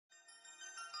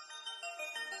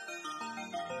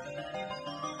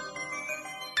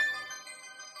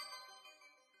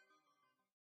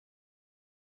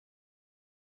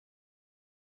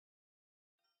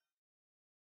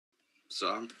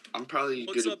So I'm probably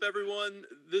What's up, everyone?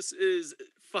 This is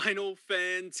Final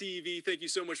Fan TV. Thank you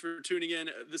so much for tuning in.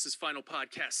 This is Final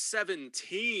Podcast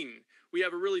 17. We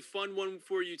have a really fun one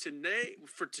for you today.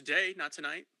 For today, not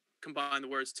tonight. Combine the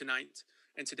words tonight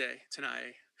and today,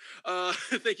 tonight.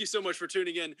 Thank you so much for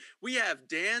tuning in. We have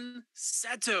Dan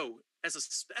Seto as a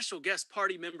special guest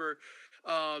party member.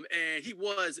 And he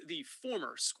was the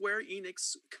former Square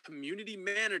Enix community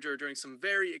manager during some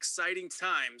very exciting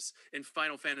times in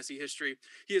Final Fantasy history.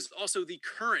 He is also the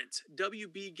current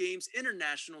WB Games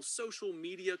International social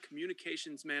media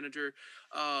communications manager.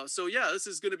 So yeah, this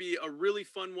is going to be a really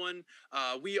fun one.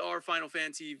 We are Final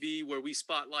Fan TV, where we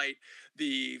spotlight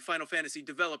the Final Fantasy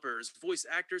developers, voice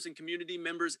actors, and community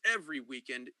members every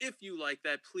weekend. If you like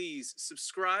that, please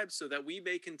subscribe so that we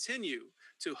may continue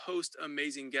to host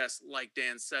amazing guests like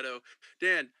Dan Seto.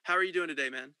 Dan, how are you doing today,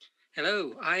 man?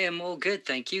 Hello, I am all good,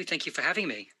 thank you. Thank you for having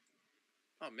me.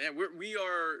 Oh man, we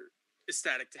are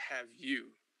ecstatic to have you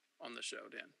on the show,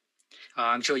 Dan.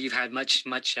 I'm sure you've had much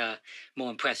more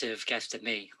impressive guests than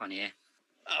me on here.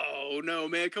 Oh no,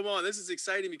 man, come on! This is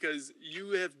exciting because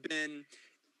you have been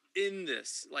in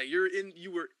this, like you're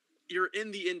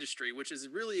in the industry, which is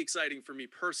really exciting for me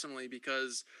personally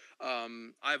because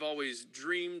I've always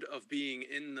dreamed of being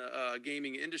in the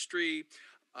gaming industry.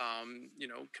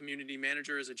 Community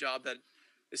manager is a job that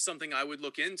is something I would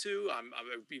look into. I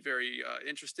would be very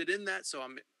interested in that. So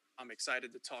I'm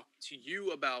excited to talk to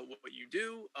you about what you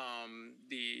do,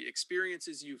 the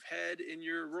experiences you've had in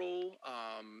your role.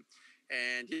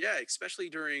 And yeah, especially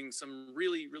during some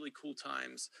really, really cool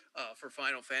times for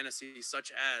Final Fantasy,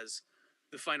 such as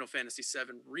the Final Fantasy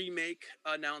VII remake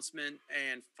announcement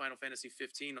and Final Fantasy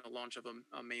 15, a launch of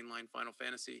a mainline Final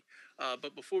Fantasy.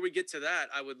 But before we get to that,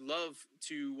 I would love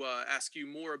to ask you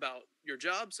more about your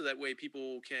job, so that way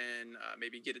people can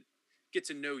maybe get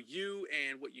to know you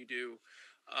and what you do.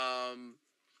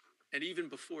 And even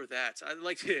before that, I'd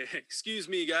like to, excuse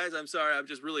me, guys, I'm sorry, I'm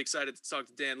just really excited to talk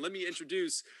to Dan. Let me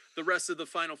introduce the rest of the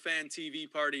Final Fan TV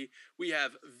party. We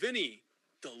have Vinny,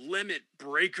 the Limit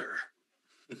Breaker,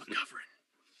 McGovern.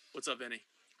 What's up, Vinny?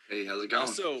 Hey, how's it going?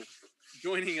 Also,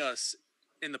 joining us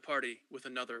in the party with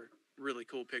another really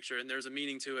cool picture, and there's a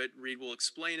meaning to it. Reed will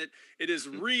explain it. It is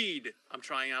Reed. I'm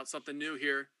trying out something new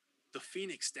here. The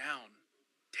Phoenix Down,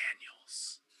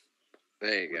 Daniels.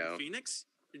 There you go. The Phoenix?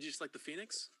 Did you just like the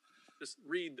Phoenix? Just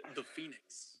Reed the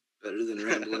Phoenix. Better than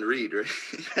Ramblin' Reed, right?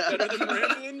 Better than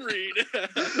Ramblin' Reed.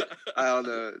 I don't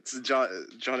know. It's John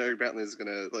Eric Bentley is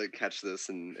gonna like catch this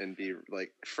and be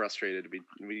like frustrated.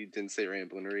 We didn't say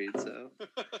Ramblin' Reed, so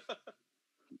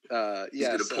He's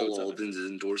gonna pull all his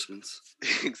endorsements.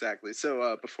 Exactly.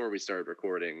 So before we started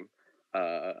recording,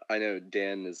 I know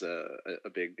Dan is a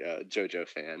big JoJo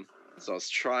fan, so I was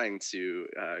trying to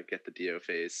get the Dio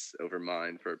face over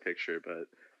mine for a picture, but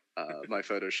my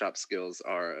Photoshop skills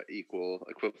are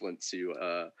equivalent to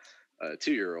a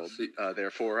 2-year-old.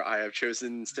 Therefore, I have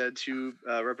chosen instead to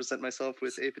represent myself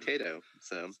with a potato.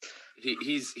 So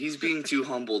he's being too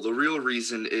humble. The real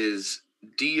reason is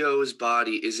Dio's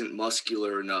body isn't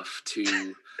muscular enough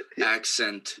to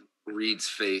accent Reed's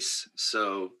face,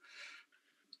 so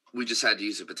we just had to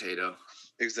use a potato.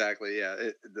 Exactly. Yeah.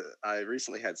 I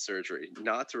recently had surgery,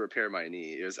 not to repair my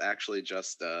knee. It was actually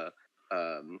just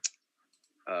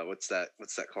what's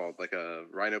that called, like a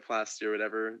rhinoplasty or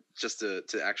whatever, just to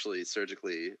actually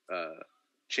surgically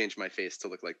change my face to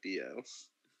look like Dio.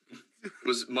 It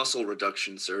was muscle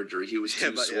reduction surgery. He was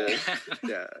too swole.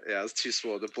 Yeah, I was too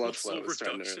swole. The blood muscle flow was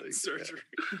starting to really surgery.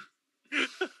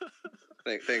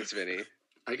 Yeah. Thanks, Vinny.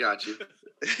 I got you.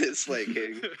 Slay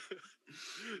King.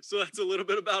 So that's a little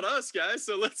bit about us, guys.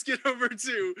 So let's get over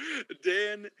to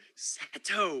Dan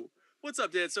Seto. What's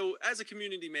up, Dan? So as a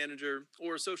community manager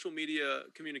or a social media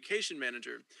communication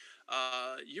manager,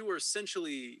 you are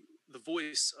essentially the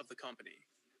voice of the company,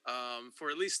 for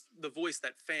at least the voice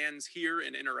that fans hear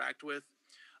and interact with.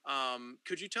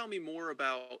 Could you tell me more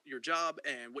about your job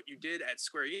and what you did at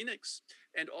Square Enix,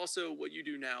 and also what you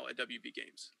do now at WB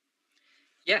Games?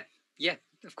 Yeah,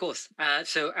 of course.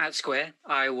 So at Square,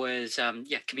 I was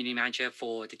community manager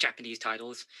for the Japanese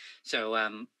titles. So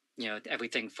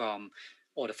everything from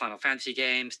all the Final Fantasy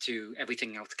games to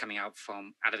everything else coming out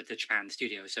of the Japan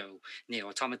studio. So Nier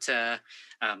Automata,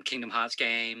 Kingdom Hearts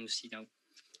games,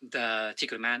 the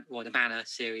Secret of the Mana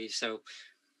series. So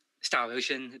Star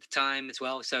Ocean at the time as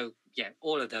well. So yeah,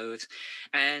 all of those.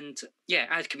 And yeah,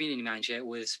 as community manager,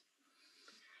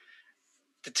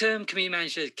 the term community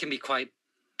manager can be quite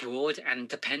broad, and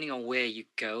depending on where you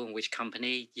go and which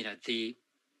company,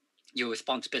 your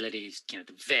responsibilities,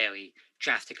 vary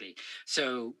drastically.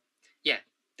 So,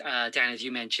 Dan, as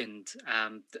you mentioned,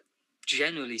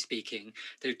 generally speaking,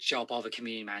 the job of a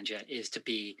community manager is to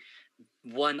be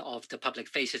one of the public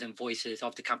faces and voices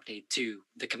of the company to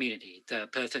the community, the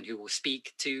person who will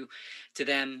speak to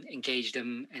them, engage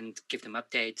them, and give them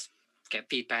updates, get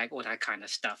feedback, all that kind of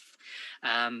stuff.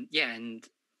 And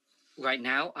right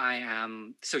now I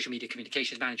am social media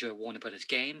communications manager at Warner Brothers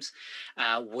Games,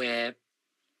 where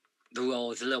the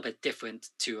role is a little bit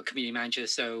different to a community manager.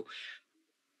 So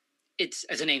it's,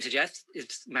 as the name suggests,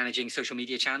 it's managing social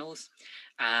media channels.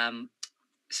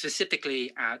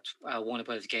 Specifically at Warner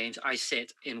Brothers Games, I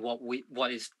sit in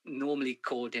what is normally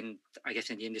called in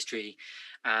the industry,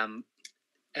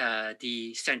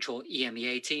 the central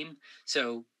EMEA team.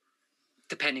 So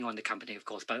depending on the company, of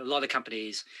course, but a lot of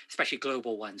companies, especially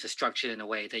global ones, are structured in a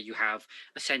way that you have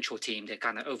a central team that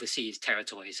kind of oversees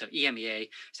territories. So EMEA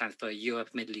stands for Europe,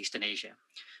 Middle East, and Asia.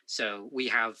 So we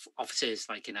have offices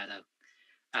like in other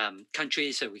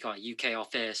countries. So we got a UK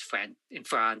office, in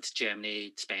France,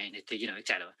 Germany, Spain, Italy,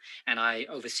 etc. And I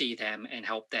oversee them and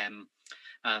help them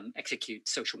execute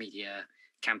social media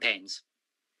campaigns.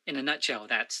 In a nutshell,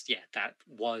 that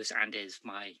was and is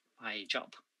my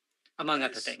job, among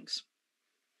other things.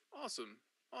 Awesome.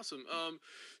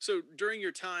 So during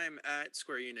your time at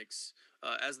Square Enix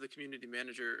as the community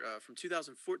manager from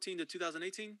 2014 to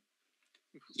 2018?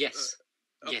 Yes.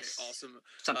 Okay, yes. Awesome.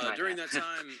 Something like during that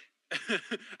time,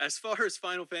 as far as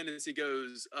Final Fantasy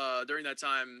goes, during that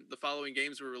time, the following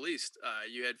games were released.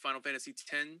 You had Final Fantasy X,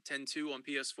 10-2 on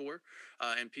PS4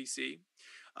 and PC.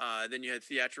 Then you had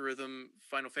Theatrhythm,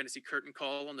 Final Fantasy Curtain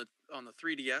Call on the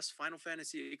 3DS, Final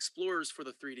Fantasy Explorers for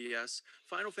the 3DS,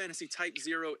 Final Fantasy Type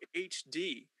 0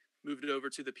 HD moved it over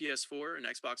to the PS4 and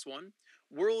Xbox One,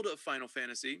 World of Final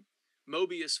Fantasy,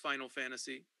 Mobius Final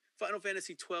Fantasy, Final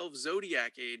Fantasy 12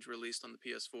 Zodiac Age released on the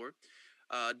PS4,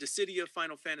 Dissidia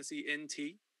Final Fantasy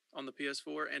NT on the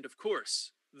PS4, and of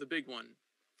course, the big one,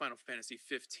 Final Fantasy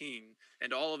 15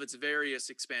 and all of its various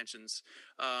expansions.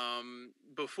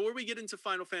 Before we get into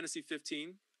Final Fantasy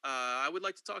 15, I would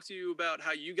like to talk to you about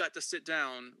how you got to sit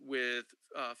down with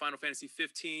Final Fantasy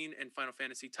 15 and Final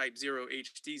Fantasy Type 0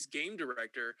 HD's game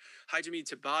director, Hajime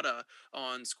Tabata,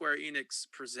 on Square Enix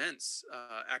Presents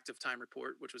Active Time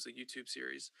Report, which was a YouTube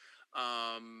series.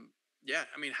 How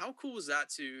cool was that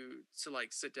to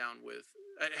like sit down with?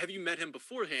 Have you met him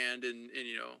beforehand, and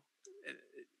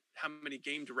how many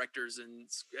game directors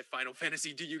at Final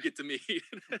Fantasy do you get to meet?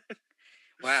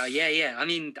 Wow, yeah. I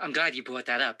mean, I'm glad you brought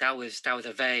that up. That was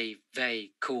a very,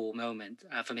 very cool moment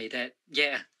for me. I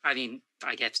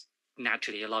guess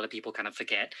naturally a lot of people kind of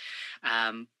forget,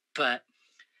 but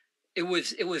it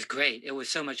was great. It was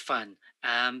so much fun.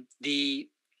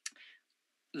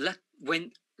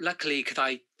 Luckily,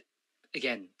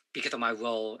 because of my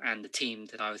role and the team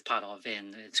that I was part of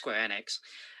in Square Enix,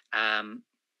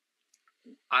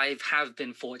 I have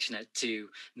been fortunate to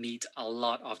meet a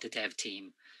lot of the dev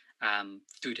team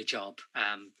through the job.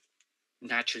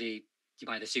 Naturally, you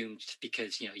might assume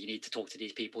because you need to talk to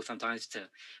these people sometimes to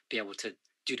be able to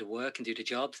do the work and do the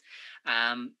jobs.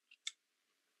 But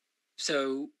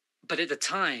at the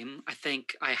time, I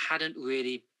think I hadn't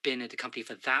really been at the company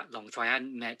for that long, so I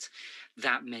hadn't met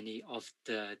that many of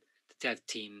the dev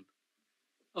team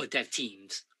or dev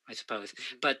teams, I suppose.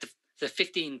 Mm-hmm. But the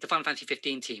Final Fantasy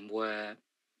 15 team were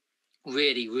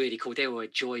really, really cool. They were a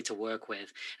joy to work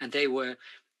with, and they were,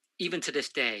 even to this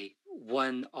day,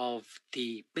 one of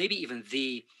maybe even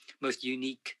the most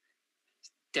unique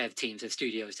dev teams and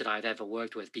studios that I've ever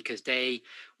worked with, because they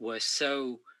were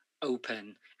so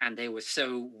open and they were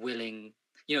so willing.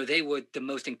 They were the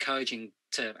most encouraging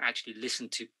to actually listen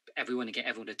to everyone and get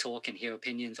everyone to talk and hear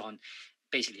opinions on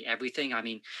basically everything. I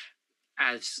mean,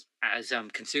 as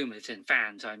consumers and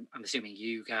fans, I'm assuming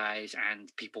you guys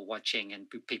and people watching and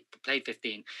people played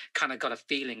 15 kind of got a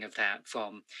feeling of that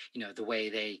from the way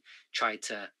they tried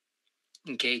to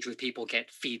engage with people, get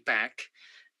feedback,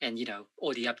 and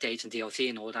all the updates and DLC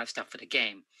and all that stuff for the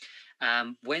game.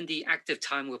 When the Active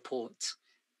Time Report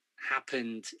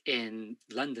happened in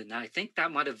London, I think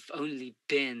that might have only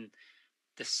been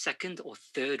the second or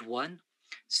third one,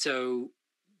 so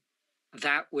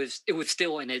it was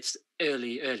still in its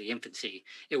early infancy.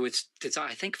 It was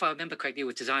designed, I think if I remember correctly, it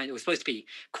was supposed to be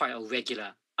quite a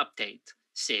regular update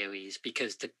series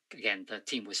because the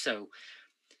team was so,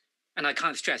 and I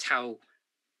can't stress how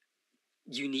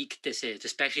unique this is,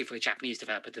 especially for a Japanese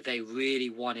developer, that they really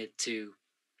wanted to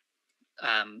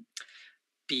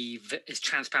be as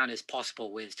transparent as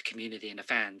possible with the community and the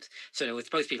fans. So it was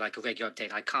supposed to be like a regular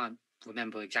update. I can't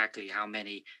remember exactly how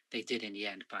many they did in the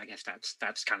end, but I guess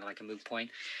that's kind of like a moot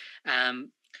point.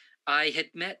 I had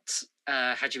met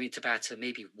Hajime Tabata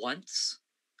maybe once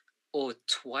or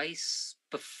twice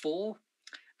before,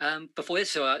 Before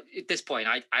this, so at this point,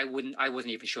 I wasn't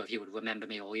even sure if he would remember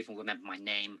me or even remember my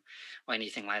name or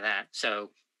anything like that.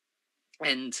 So,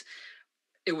 and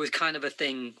it was kind of a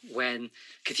thing when,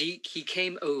 because he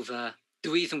came over. The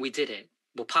reason we did it,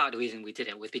 well, part of the reason we did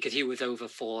it was because he was over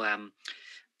for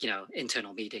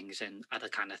internal meetings and other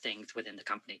kind of things within the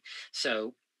company.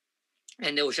 So,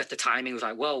 and it was just the timing. It was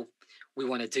like, well, we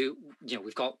want to do,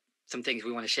 we've got some things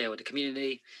we want to share with the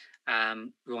community.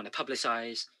 We want to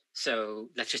publicize. So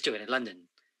let's just do it in London.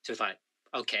 So it's like,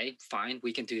 okay, fine,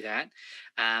 we can do that.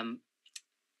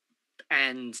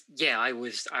 And yeah, I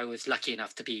was lucky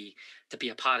enough to be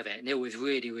a part of it, and it was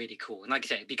really, really cool. And like I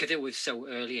say, because it was so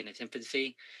early in its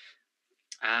infancy,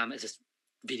 as a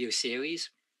video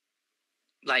series,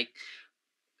 like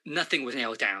nothing was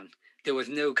nailed down. There was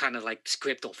no kind of like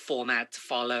script or format to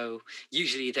follow.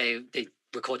 Usually they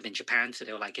record them in Japan, so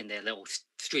they were like in their little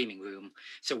streaming room.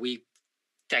 So we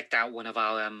decked out one of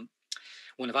our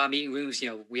meeting rooms.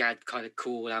 We had kind of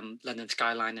cool London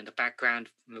skyline in the background.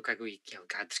 Look like we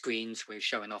had screens. We were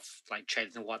showing off like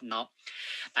trailers and whatnot.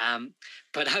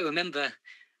 But I remember,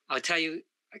 I'll tell you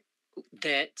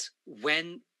that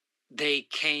when the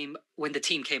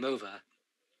team came over,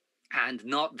 and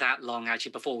not that long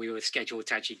actually before we were scheduled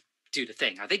to actually do the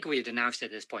thing. I think we had announced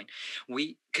at this point.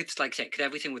 We could, like I said, because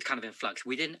everything was kind of in flux.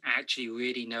 We didn't actually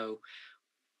really know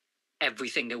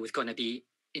everything that was going to be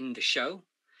in the show.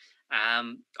 I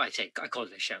call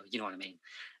it a show. You know what I mean?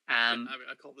 I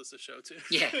call this a show too.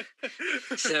 Yeah.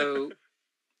 So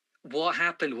what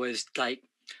happened was, like,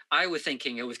 I was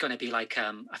thinking it was going to be like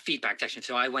a feedback session.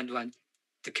 So I went around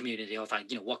the community. I was like,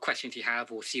 what questions you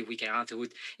have, we'll see if we can answer.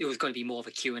 It was going to be more of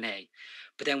a Q&A.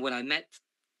 But then when I met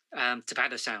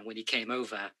Tabata-san, when he came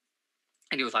over,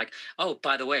 and he was like, oh,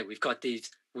 by the way, we've got these,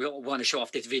 we want to show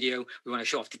off this video, we want to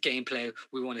show off the gameplay,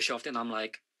 we want to show off, and I'm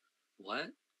like,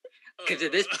 what? Because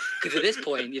at this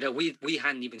point, we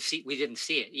didn't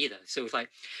see it either. So it was like,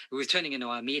 we were turning into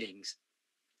our meetings,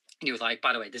 and he was like,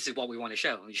 by the way, this is what we want to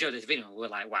show. And we showed this video, and we're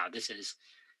like, wow, this is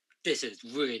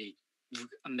really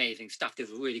amazing stuff. This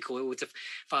was really cool. It was, if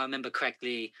I remember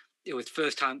correctly, it was the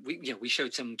first time we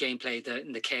showed some gameplay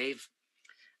in the cave.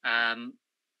 And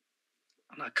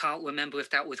I can't remember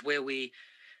if that was where we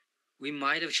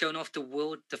might have shown off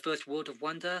the first World of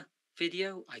Wonder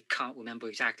video. I can't remember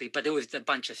exactly, but there was a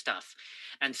bunch of stuff.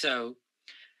 And so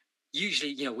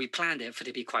usually, we planned it for it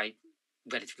to be quite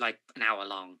relative, like an hour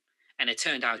long. And it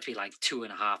turned out to be like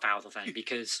 2.5 hours of it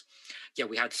because,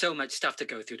 we had so much stuff to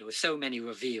go through. There were so many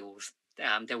reveals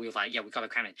that we were like, we got to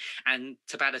cram it. And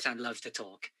Tabata-san loves to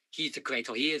talk. He's a great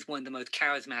talker. He is one of the most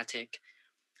charismatic.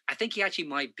 I think he actually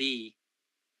might be,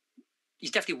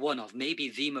 he's definitely one of, maybe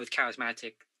the most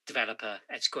charismatic developer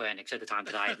at Square Enix at the time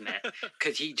that I had met.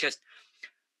 Because he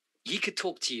could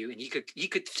talk to you, and he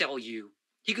could sell you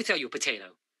a potato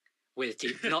with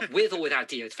not with or without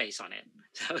Dio's face on it.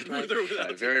 So like,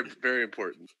 very, very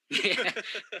important. Yeah.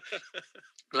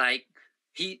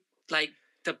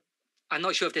 I'm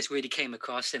not sure if this really came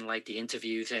across in like the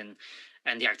interviews and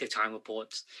the active time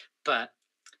reports, but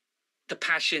the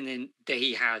passion that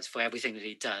he has for everything that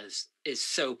he does is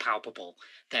so palpable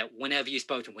that whenever you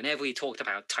spoke to him, whenever he talked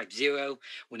about Type 0,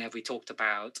 whenever he talked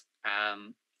about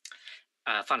Final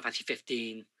Fantasy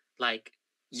 15, like,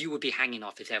 you would be hanging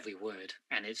off his every word.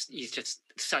 And he's just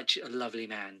such a lovely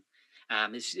man.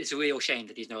 It's a real shame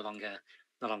that he's no longer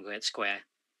at Square.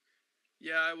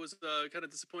 Yeah, I was kind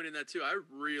of disappointed in that too. I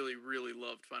really, really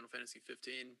loved Final Fantasy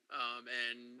 15,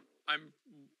 and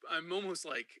I'm almost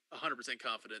like 100%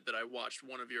 confident that I watched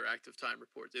one of your active time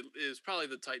reports. It was probably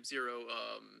the Type 0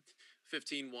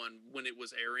 15 one when it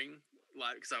was airing,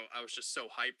 like, because I was just so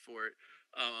hyped for it.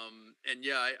 And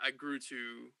yeah, I grew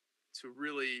to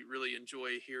really, really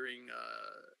enjoy hearing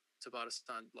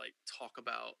Tabata-san like talk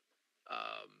about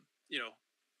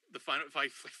the Final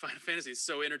Fantasy is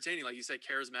so entertaining, like you said,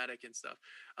 charismatic and stuff.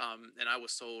 And I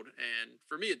was sold, and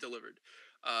for me, it delivered.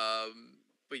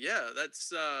 But yeah,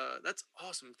 that's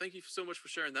awesome. Thank you so much for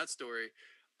sharing that story.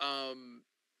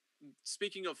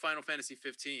 Speaking of Final Fantasy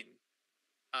 15,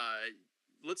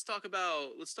 let's talk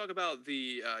about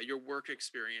the your work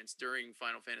experience during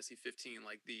Final Fantasy 15,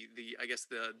 like the I guess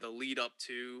the lead up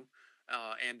to.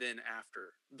 And then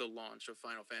after the launch of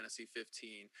Final Fantasy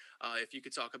 15, if you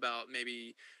could talk about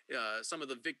maybe some of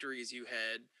the victories you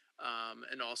had,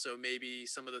 and also maybe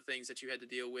some of the things that you had to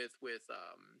deal with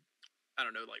I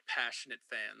don't know, like passionate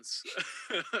fans,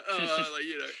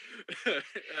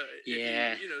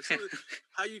 yeah,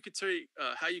 how you could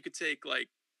take like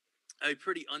a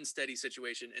pretty unsteady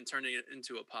situation and turning it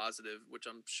into a positive, which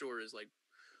I'm sure is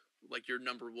like your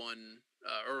number one,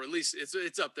 or at least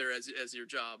it's up there as your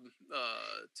job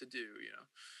to do.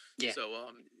 Yeah. So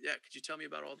yeah, could you tell me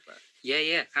about all of that?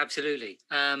 Yeah, absolutely.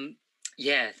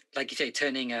 Yeah, like you say,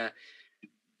 turning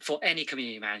for any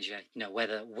community manager,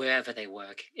 wherever they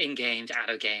work, in games, out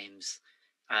of games,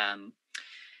 um,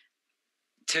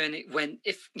 turning when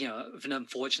if an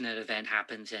unfortunate event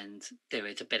happens and there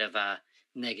is a bit of a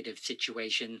negative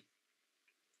situation,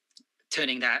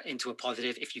 turning that into a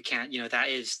positive if you can, that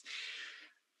is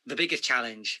the biggest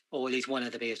challenge, or at least one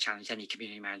of the biggest challenges any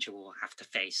community manager will have to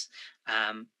face.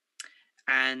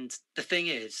 And the thing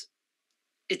is,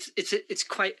 it's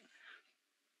quite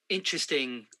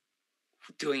interesting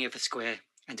doing it for Square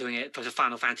and doing it for the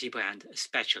Final Fantasy brand,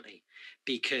 especially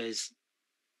because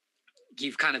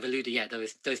you've kind of alluded,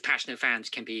 those passionate fans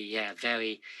can be,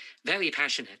 very, very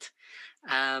passionate,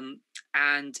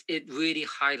 and it really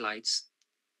highlights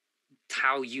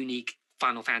how unique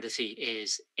Final Fantasy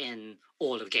is in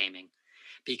all of gaming,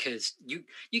 because you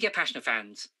get passionate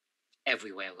fans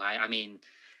everywhere, right? I mean,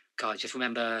 God, just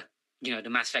remember, the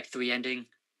Mass Effect 3 ending.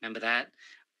 Remember that?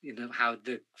 How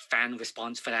the fan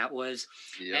response for that was,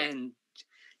 and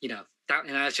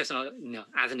that's just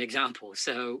as an example.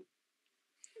 So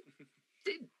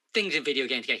things in video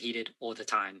games get heated all the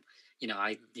time. You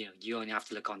only have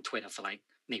to look on Twitter for like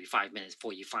maybe 5 minutes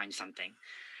before you find something.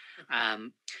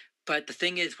 But the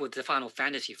thing is with the Final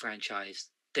Fantasy franchise,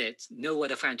 that no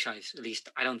other franchise, at least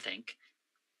I don't think,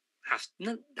 has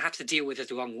to deal with is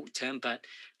the wrong term, but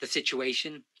the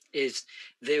situation is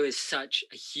there is such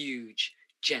a huge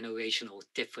generational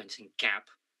difference and gap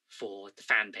for the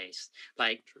fan base.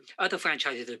 Like other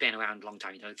franchises that have been around a long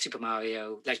time, Super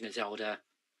Mario, Legend of Zelda,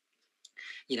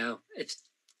 it's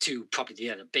two probably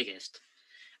the biggest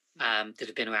that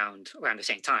have been around the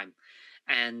same time.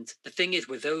 And the thing is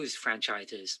with those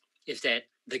franchises is that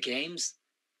the games,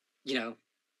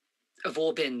 have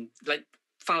all been like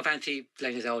Final Fantasy,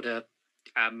 Legend of Zelda,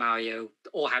 Mario,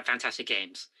 all had fantastic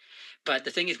games. But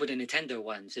the thing is with the Nintendo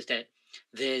ones is that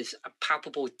there's a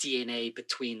palpable DNA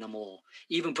between them all.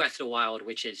 Even Breath of the Wild,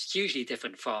 which is hugely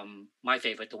different from my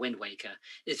favorite, The Wind Waker,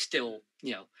 is still,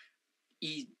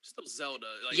 still Zelda.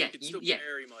 Like, it's still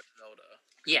very much Zelda.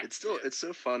 Yeah. It's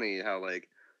so funny how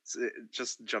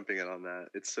just jumping in on that,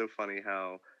 it's so funny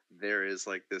how there is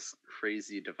like this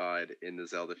crazy divide in the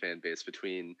Zelda fan base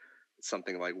between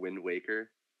something like Wind Waker,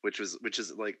 which is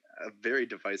like a very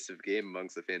divisive game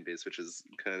amongst the fan base, which is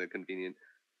kind of convenient.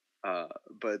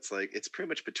 But it's like it's pretty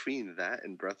much between that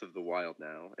and Breath of the Wild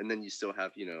now, and then you still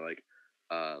have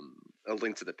A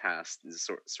Link to the Past,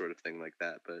 sort of thing like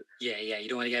that. But yeah, you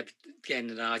don't want to get in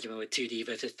an argument with 2D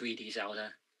versus 3D Zelda.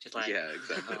 Just like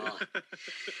exactly.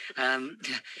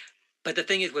 But the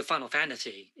thing is with Final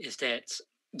Fantasy is that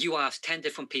you ask 10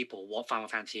 different people what Final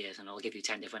Fantasy is, and I'll give you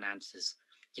 10 different answers.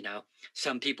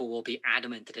 Some people will be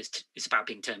adamant that it's about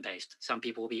being turn-based. Some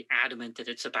people will be adamant that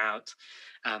it's about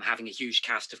having a huge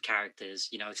cast of characters.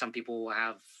 Some people will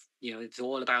have, it's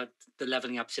all about the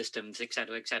leveling up systems, et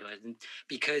cetera, et cetera. And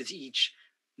because each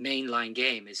mainline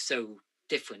game is so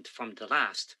different from the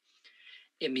last,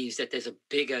 it means that there's a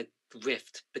bigger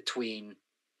rift between,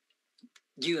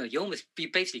 you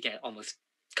basically get almost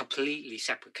completely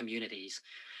separate communities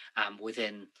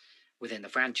within the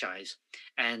franchise.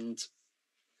 And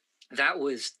that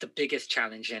was the biggest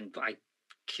challenge, and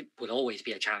will always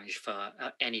be a challenge for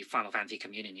any Final Fantasy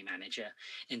community manager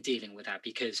in dealing with that,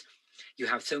 because you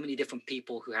have so many different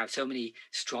people who have so many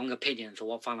strong opinions of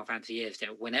what Final Fantasy is,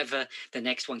 that whenever the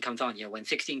next one comes on, when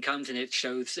 16 comes and it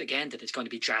shows again that it's going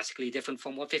to be drastically different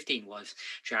from what 15 was,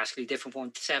 drastically different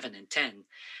from 7 and 10,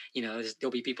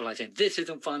 there'll be people like saying, this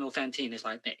isn't Final Fantasy, and it's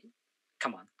like, hey,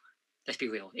 come on, let's be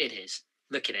real, it is.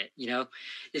 Look at it,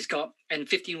 it's got, and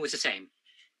 15 was the same.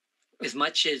 As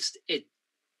much as it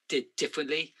did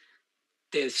differently,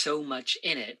 there's so much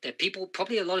in it that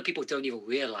probably a lot of people don't even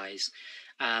realize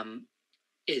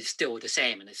is still the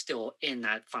same and is still in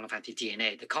that Final Fantasy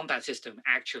DNA. The combat system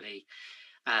actually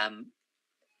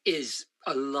is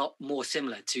a lot more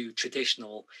similar to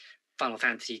traditional Final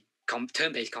Fantasy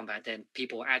turn-based combat than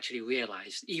people actually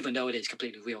realize, even though it is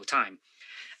completely real time.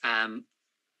 And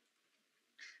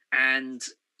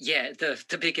yeah,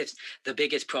 the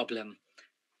biggest problem,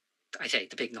 I say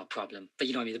the big not problem, but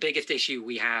the biggest issue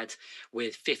we had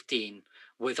with 15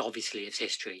 was obviously its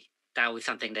history. That was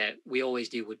something that we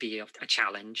always knew would be a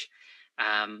challenge,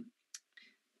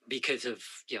 because of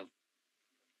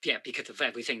because of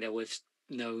everything that was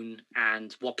known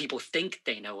and what people think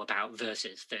they know about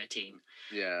versus 13.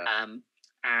 Yeah.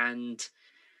 And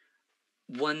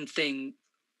one thing,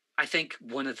 I think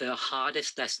one of the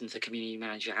hardest lessons a community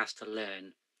manager has to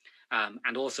learn,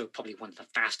 and also probably one of the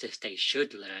fastest they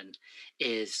should learn,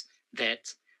 is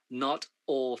that not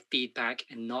all feedback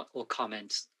and not all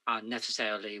comments are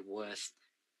necessarily worth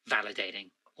validating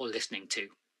or listening to,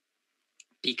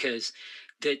 because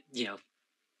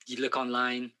you look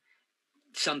online,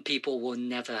 some people will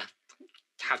never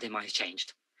have their minds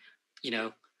changed.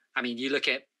 I mean, you look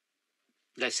at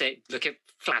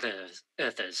flat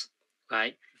earthers,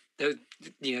 right? Those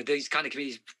kind of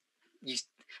communities.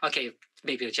 Okay,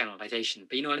 maybe a generalization,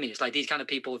 but you know what I mean. It's like these kind of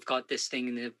people have got this thing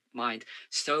in their mind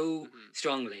so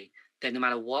strongly that no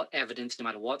matter what evidence, no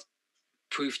matter what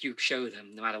proof you show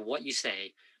them, no matter what you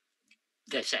say,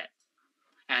 they're set.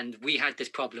 And we had this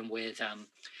problem with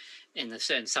in a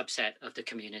certain subset of the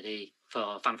community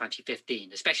for Final Fantasy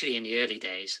 15, especially in the early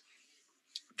days,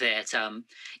 that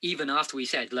even after we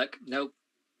said, look, no,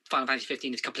 Final Fantasy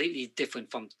 15 is completely different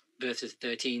from Versus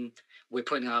 13, we're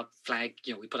putting our flag,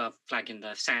 we put our flag in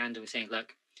the sand and we're saying,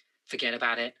 look, forget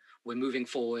about it. We're moving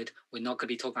forward. We're not going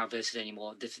to be talking about Versus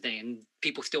anymore. This thing, and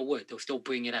people still would. They'll still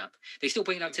bring it up. They still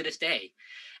bring it up to this day.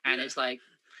 And it's like,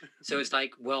 so it's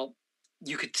like, well,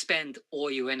 you could spend all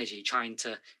your energy trying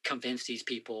to convince these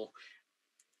people,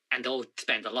 and they'll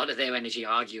spend a lot of their energy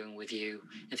arguing with you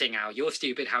and saying how you're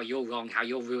stupid, how you're wrong, how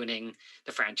you're ruining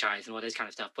the franchise and all this kind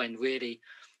of stuff. When really,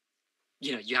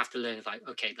 you have to learn, like,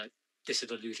 okay, like, this is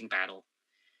a losing battle.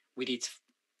 We need to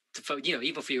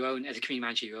even for your own, as a community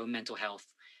manager, your own mental health,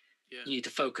 you need to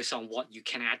focus on what you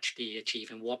can actually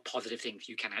achieve and what positive things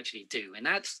you can actually do. And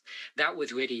that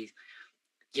was really,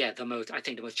 the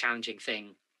most challenging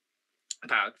thing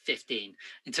about 15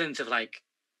 in terms of, like,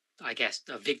 I guess,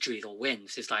 victories or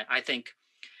wins. Is like, I think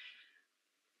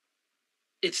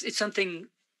it's something,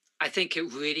 I think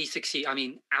it really succeeds. I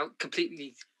mean, out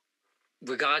completely,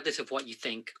 regardless of what you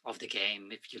think of the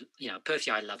game. If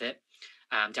personally, I love it.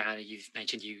 Diana, you've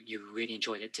mentioned you really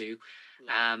enjoyed it too.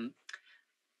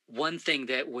 One thing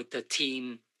that the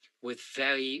team was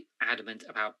very adamant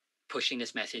about pushing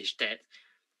this message that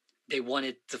they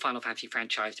wanted the Final Fantasy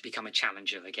franchise to become a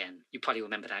challenger again. You probably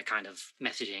remember that kind of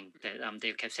messaging that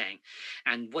they kept saying.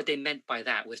 And what they meant by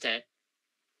that was that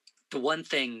the one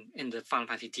thing in the Final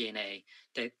Fantasy DNA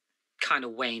that kind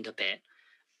of waned a bit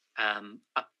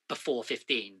up before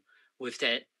 15 was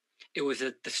that it was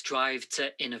the strive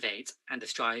to innovate and the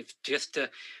strive just to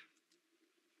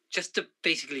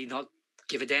basically not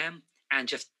give a damn and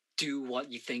just do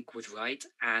what you think was right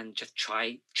and just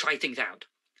try things out.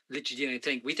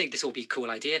 Literally, we think this will be a cool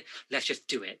idea. Let's just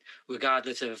do it,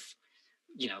 regardless of,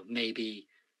 maybe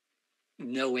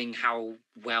knowing how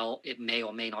well it may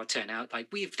or may not turn out. Like,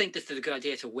 we think this is a good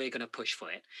idea, so we're going to push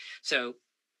for it. So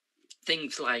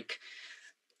things like,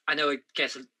 I know it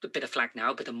gets a bit of flack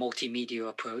now, but the multimedia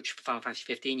approach for Final Fantasy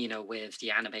 15, with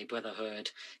the anime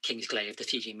Brotherhood, Kingsglaive, the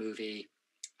CG movie,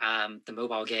 the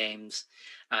mobile games,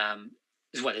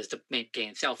 as well as the main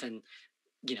game itself, and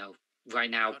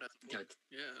right now, now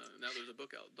there's a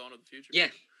book out, Dawn of the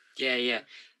Future. Yeah.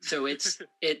 So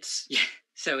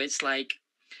so it's like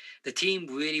the team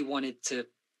really wanted to.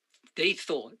 They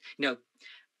thought,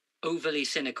 overly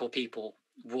cynical people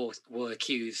will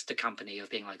accuse the company of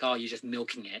being like, oh, you're just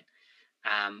milking it,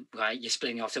 right? You're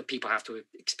splitting off, so people have to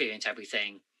experience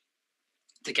everything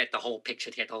to get the whole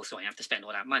picture, to get the whole story. You have to spend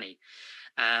all that money.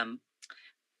 I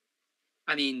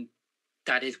mean,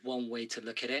 that is one way to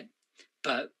look at it,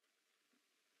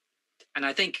 and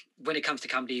I think when it comes to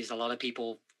companies, a lot of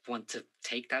people want to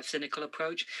take that cynical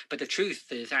approach, but the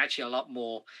truth is actually a lot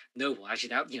more noble. Actually,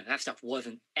 that stuff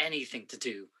wasn't anything to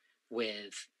do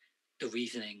with the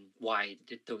reasoning why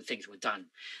those things were done.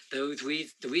 The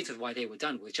reasons why they were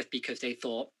done was just because they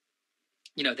thought,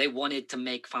 they wanted to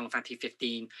make Final Fantasy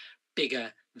 15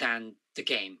 bigger than the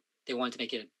game. They wanted to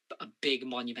make it a big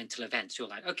monumental event. So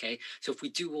like, okay, so if we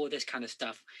do all this kind of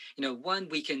stuff, one,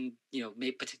 we can,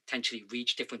 maybe potentially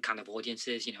reach different kind of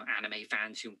audiences, anime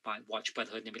fans who might watch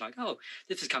Brotherhood and be like, oh,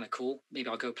 this is kind of cool. Maybe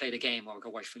I'll go play the game or I'll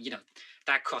go watch,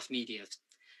 that cross-media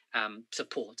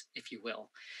support, if you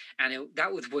will. And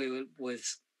that was where it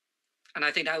was, and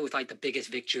I think that was like the biggest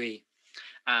victory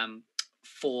as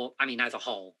a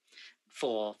whole,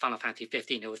 for Final Fantasy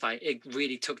 15. It was like, it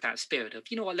really took that spirit of,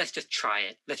 let's just try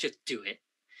it. Let's just do it.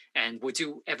 And we'll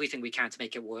do everything we can to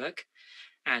make it work.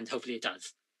 And hopefully it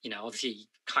does. Obviously,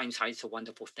 hindsight's a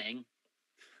wonderful thing.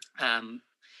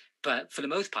 But for the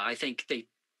most part, I think they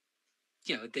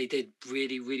did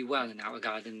really, really well in that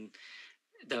regard, and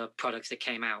the products that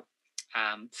came out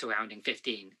surrounding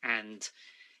 15. And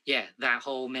that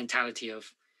whole mentality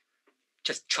of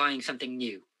just trying something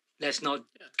new. Let's not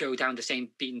go down the same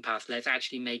beaten path. Let's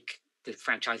actually make the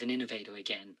franchise an innovator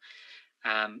again.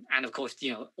 And of course,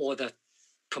 all the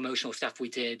promotional stuff we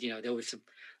did, there was some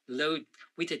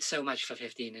we did so much for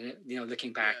 15, and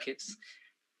looking back,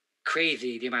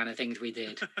 crazy the amount of things we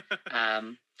did.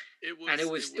 And it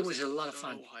was a lot of so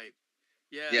fun. hype.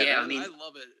 Yeah, Yeah, I I mean-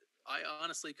 love it. I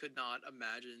honestly could not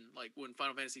imagine like when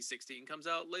Final Fantasy 16 comes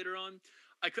out later on.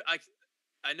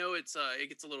 I know it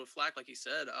gets a little flack, like you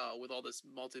said, with all this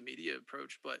multimedia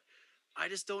approach, but I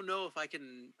just don't know if I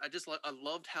can. I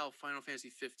loved how Final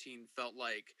Fantasy 15 felt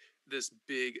like this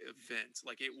big event.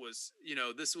 Like it was,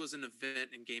 this was an event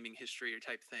in gaming history or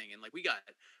type thing, and like we got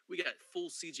full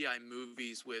CGI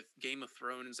movies with Game of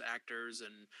Thrones actors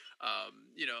and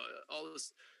all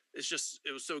this.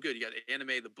 It was so good. You got the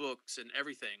anime, the books, and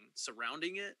everything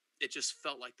surrounding it. It just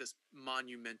felt like this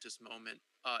monumentous moment.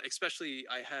 Especially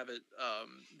I have it.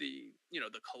 The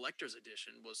collector's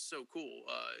edition was so cool.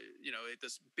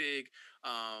 This big,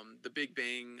 the Big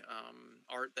Bang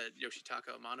art that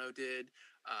Yoshitaka Amano did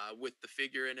with the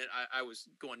figure in it. I was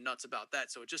going nuts about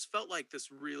that. So it just felt like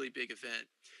this really big event.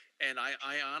 And I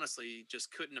honestly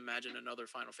just couldn't imagine another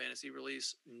Final Fantasy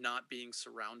release not being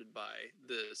surrounded by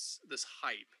this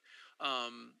hype.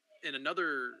 And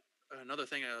another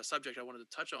thing, a subject I wanted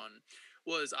to touch on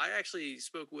was I actually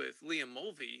spoke with Liam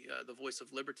Mulvey, the voice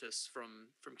of Libertas from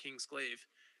Kingsglaive,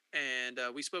 and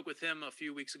we spoke with him a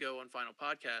few weeks ago on Final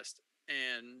Podcast,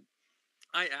 and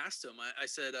I asked him, I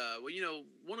said, well,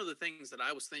 one of the things that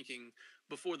I was thinking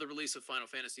before the release of Final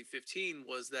Fantasy 15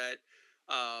 was that,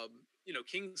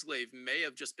 Kingsglaive may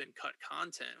have just been cut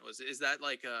content. Is that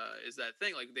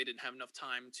thing? Like they didn't have enough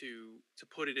time to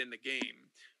put it in the game.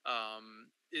 I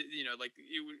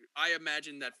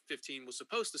imagine that 15 was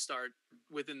supposed to start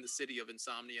within the city of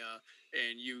Insomnia,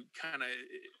 and you kind of,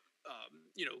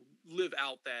 live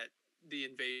out the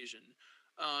invasion.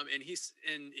 And he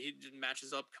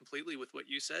matches up completely with what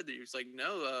you said. He was like,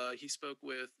 no, he spoke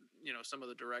with some of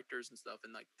the directors and stuff,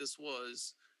 and like this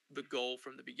was the goal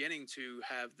from the beginning, to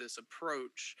have this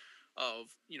approach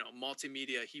of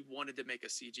multimedia. He wanted to make a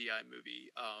CGI movie,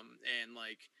 and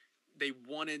like they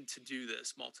wanted to do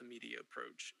this multimedia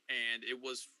approach, and it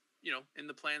was in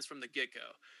the plans from the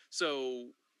get-go.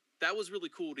 So that was really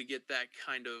cool to get that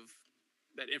kind of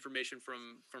that information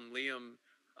from Liam,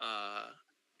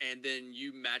 and then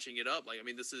you matching it up. Like, I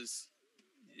mean, this is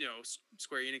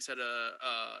Square Enix had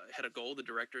a goal, the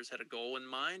directors had a goal in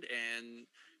mind, and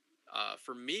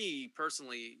for me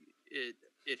personally, it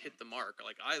hit the mark.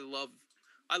 Like I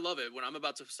love it. When I'm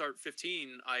about to start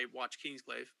 15, I watch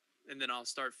Kingsglaive, and then I'll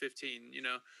start 15.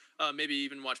 Maybe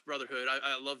even watch Brotherhood.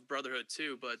 I love Brotherhood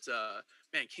too, but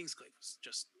man, Kingsglaive was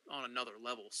just on another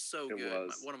level. So It good.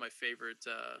 was. One of my favorite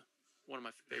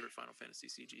Final Fantasy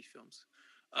CG films.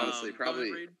 Honestly, Go ahead,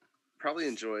 Reed. probably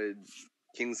enjoyed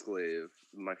Kingsglaive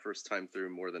my first time through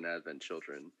more than Advent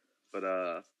Children. But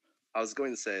I was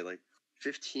going to say, like,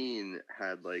 15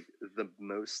 had like the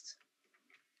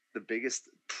biggest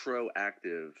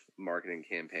proactive marketing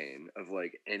campaign of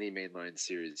like any mainline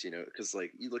series, because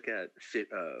like you look at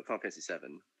Final Fantasy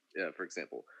 7, for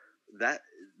example, that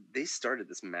they started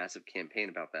this massive campaign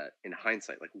about that. In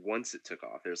hindsight, like once it took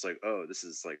off, there's like, oh, this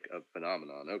is like a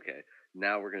phenomenon. Okay,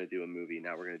 now we're going to do a movie.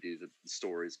 Now we're going to do the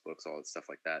stories, books, all that stuff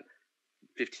like that.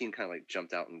 15 kind of like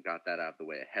jumped out and got that out of the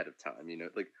way ahead of time.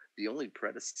 Like the only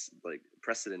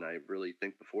precedent I really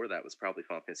think before that was probably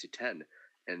Final Fantasy 10,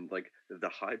 and like the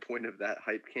high point of that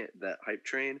hype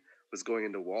train was going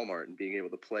into Walmart and being able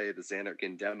to play the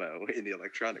Xanarkin demo in the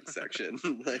electronics section.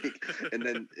 and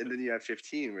then you have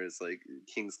 15 where it's like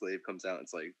Kingsglaive comes out and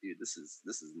it's like, dude, this is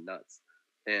nuts.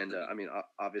 And I mean,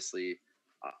 obviously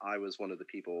I was one of the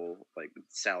people like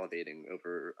salivating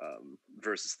over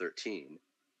Versus 13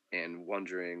 and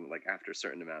wondering, like, after a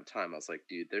certain amount of time, I was like,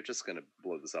 dude, they're just gonna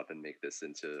blow this up and make this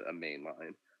into a main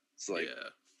line. So like,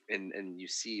 yeah. and you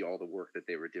see all the work that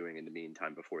they were doing in the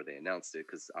meantime before they announced it,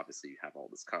 because obviously you have all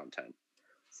this content.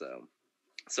 So,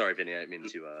 sorry, Vinny, I didn't mean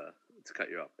to cut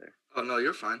you off there. Oh no,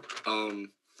 you're fine.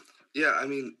 Yeah, I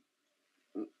mean,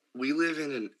 we live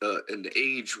in an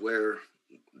age where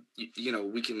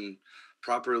we can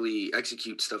properly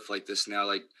execute stuff like this now.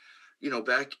 Like,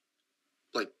 back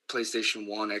like PlayStation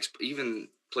 1, even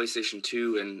PlayStation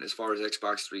 2, and as far as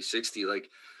Xbox 360, like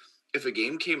if a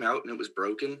game came out and it was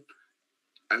broken,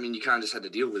 I mean, you kind of just had to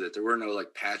deal with it. There were no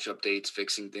like patch updates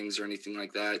fixing things or anything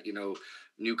like that.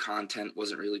 New content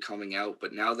wasn't really coming out.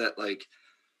 But now that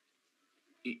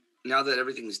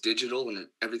everything's digital and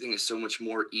everything is so much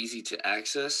more easy to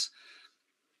access,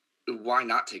 why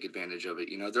not take advantage of it?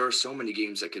 There are so many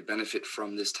games that could benefit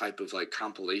from this type of like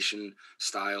compilation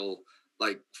style.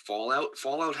 Like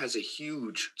Fallout has a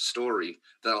huge story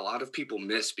that a lot of people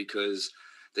miss because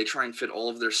they try and fit all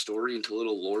of their story into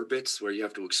little lore bits where you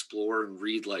have to explore and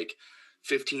read like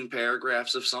 15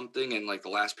 paragraphs of something, and like the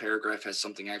last paragraph has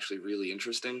something actually really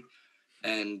interesting.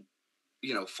 And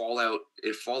Fallout,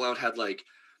 if Fallout had like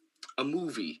a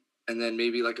movie and then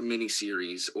maybe like a mini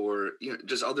series or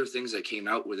just other things that came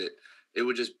out with it, it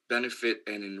would just benefit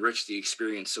and enrich the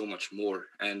experience so much more.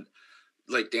 And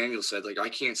like Daniel said, like I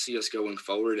can't see us going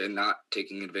forward and not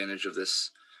taking advantage of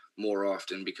this more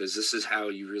often, because this is how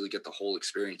you really get the whole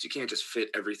experience. You can't just fit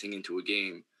everything into a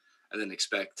game and then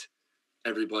expect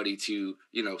everybody to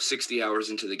 60 hours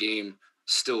into the game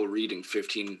still reading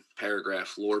 15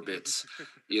 paragraph lore bits.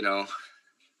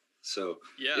 So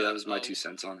Yeah, that was my 2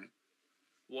 cents on it.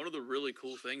 One of the really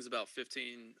cool things about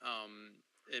 15,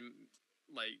 and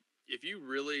like if you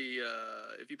really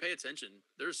if you pay attention,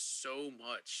 there's so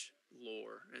much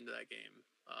lore into that game,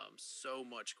 so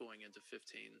much going into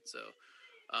 15. So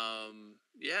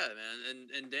yeah, man,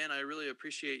 and Dan, I really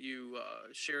appreciate you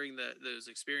sharing those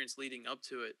experience leading up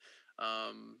to it.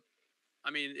 I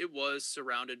mean, it was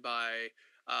surrounded by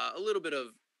a little bit of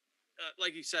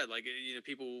like you said, like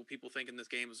people thinking this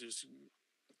game was just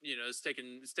it's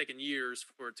taken years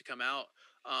for it to come out.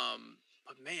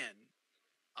 But man,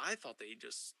 I thought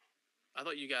I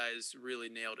thought you guys really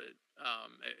nailed it.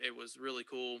 It was really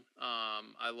cool.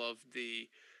 I love the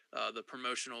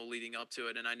promotional leading up to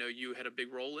it, and I know you had a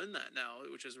big role in that now,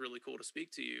 which is really cool to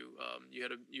speak to you. You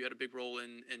had a big role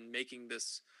in making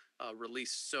this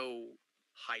release so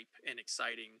hype and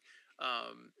exciting.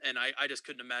 And I just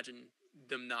couldn't imagine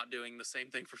them not doing the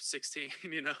same thing for 16.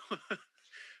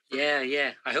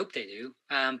 Yeah. I hope they do.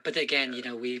 But again,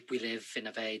 we live in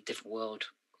a very different world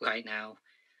right now.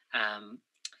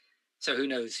 So who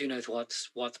knows? Who knows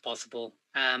what's possible?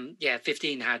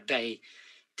 15 had very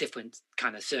different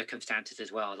kind of circumstances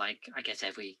as well. Like I guess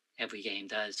every game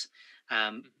does.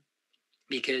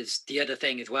 Because the other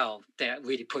thing as well that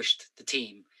really pushed the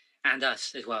team and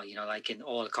us as well, like in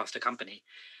all across the company,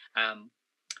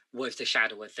 was the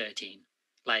shadow of 13.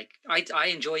 Like I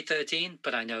enjoy 13,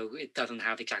 but I know it doesn't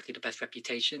have exactly the best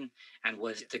reputation, and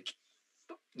was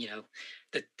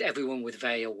that everyone was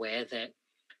very aware that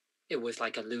it was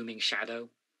like a looming shadow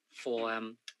for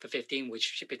 15,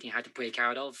 which 15 had to break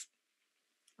out of.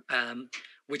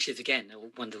 Which is again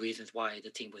one of the reasons why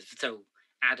the team was so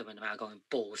adamant about going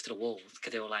balls to the walls,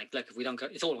 because they were like, look, if we don't go,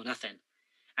 it's all or nothing.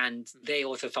 And they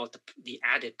also felt the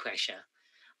added pressure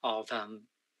of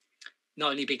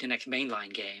not only being the next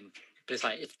mainline game, but it's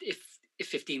like if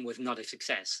 15 was not a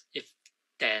success,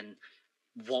 then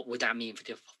what would that mean for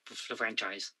the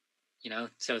franchise?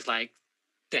 So it's like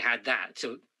they had that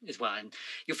so as well, and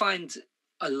you'll find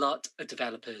a lot of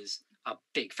developers are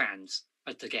big fans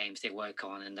of the games they work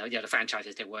on and the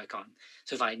franchises they work on.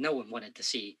 So it's like no one wanted to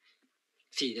see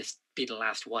this be the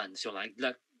last one. So like,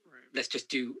 look, let's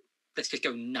just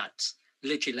go nuts.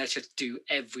 Literally, let's just do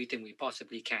everything we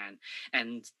possibly can.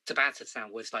 And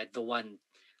Tabata-san was like the one,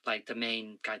 like the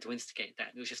main guy to instigate that.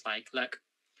 It was just like, look,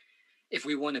 if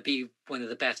we want to be one of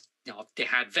the best, they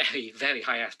had very, very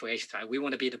high aspirations, right? We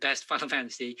want to be the best Final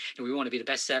Fantasy, and we want to be the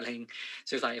best selling.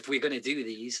 So it's like, if we're going to do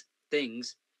these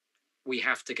things, we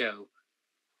have to go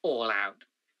all out.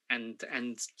 And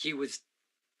he was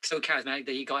so charismatic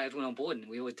that he got everyone on board, and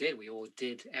we all did. We all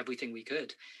did everything we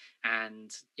could.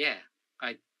 And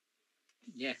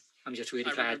I'm just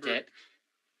really glad that.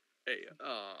 Hey,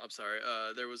 I'm sorry.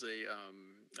 There was a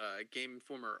Game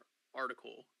Informer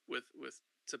article with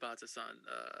Tabata-san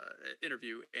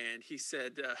interview, and he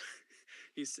said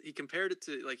he compared it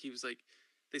to, like, he was like,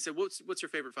 they said, what's your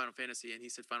favorite Final Fantasy? And he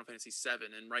said Final Fantasy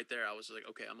 7, and right there I was like,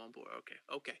 okay, I'm on board.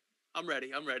 Okay. I'm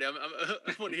ready. I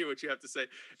want to hear what you have to say.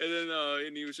 And then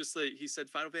and he was just like, he said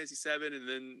Final Fantasy 7, and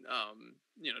then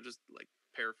just like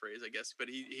paraphrase, I guess, but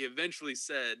he eventually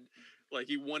said, like,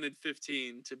 he wanted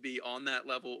 15 to be on that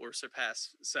level or surpass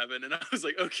 7, and I was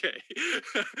like, okay,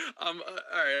 all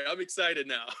right, I'm excited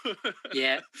now.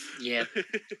 yeah. Well,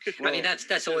 I mean,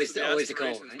 that's always the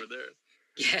goal, right?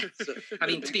 Yeah. I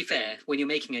mean, to be fair, when you're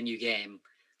making a new game,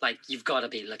 like, you've got to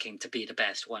be looking to be the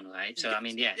best one, right? So, I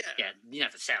mean, yeah, you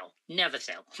never sell.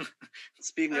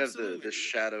 Speaking Absolutely. Of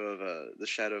the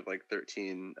shadow of like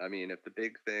 13, I mean, if the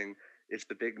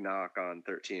big knock on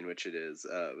 13, which it is,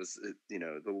 was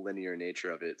the linear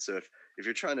nature of it. So if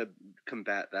you're trying to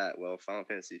combat that, well, Final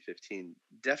Fantasy 15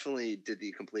 definitely did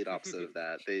the complete opposite of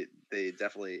that. They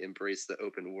definitely embraced the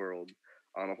open world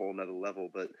on a whole nother level.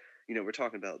 But we're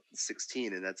talking about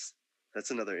 16, and that's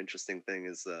another interesting thing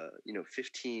is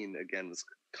 15 again was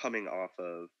coming off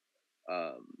of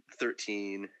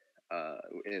 13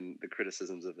 and the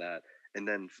criticisms of that. And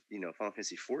then, Final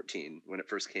Fantasy 14, when it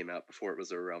first came out, before it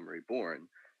was a Realm Reborn,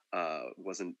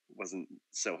 wasn't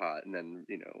so hot. And then,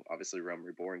 obviously Realm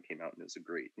Reborn came out and it was a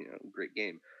great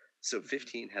game. So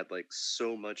 15 had like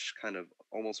so much kind of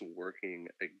almost working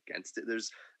against it.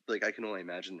 There's like I can only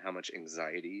imagine how much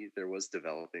anxiety there was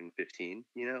developing 15,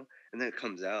 you know, and then it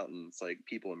comes out and it's like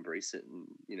people embrace it, and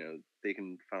you know they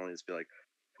can finally just be like,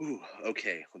 ooh,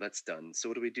 okay, well that's done. So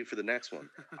what do we do for the next one?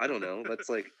 I don't know. Let's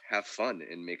like have fun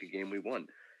and make a game we won.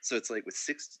 So it's like with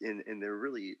six, and they're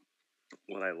really,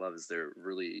 what I love is they're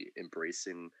really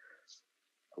embracing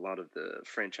a lot of the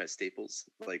franchise staples,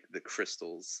 like the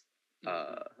crystals,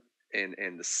 uh,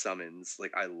 and the summons.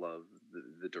 Like I love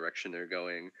the direction they're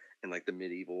going, and like the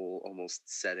medieval almost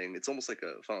setting. It's almost like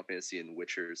a Final Fantasy and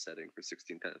Witcher setting for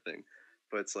 16 kind of thing,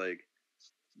 but it's like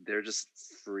they're just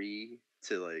free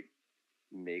to like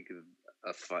make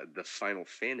the Final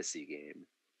Fantasy game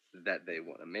that they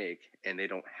want to make, and they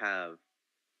don't have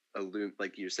a loom,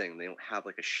 like you're saying, they don't have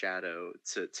like a shadow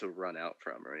to run out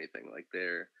from or anything. Like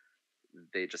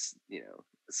they just, you know.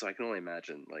 So I can only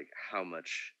imagine like how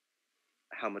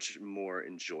much more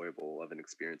enjoyable of an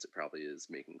experience it probably is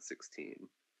making 16,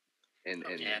 and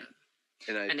Oh, and Yeah,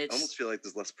 and I and almost it's feel like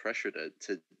there's less pressure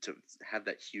to have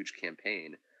that huge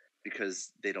campaign,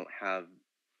 because they don't have,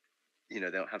 you know,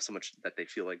 they don't have so much that they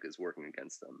feel like is working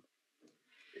against them.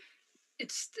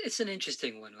 it's an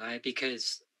interesting one, right?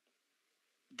 Because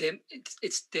there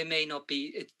may not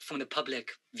be from the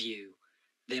public view,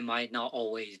 there might not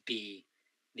always be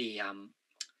the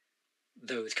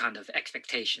those kind of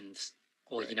expectations,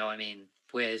 or you Right. know what I mean.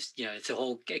 Whereas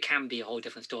it can be a whole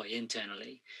different story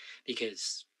internally,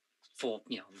 because for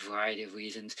a variety of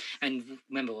reasons. And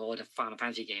remember, all the Final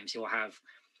Fantasy games, you'll have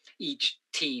each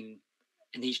team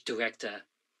and each director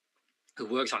who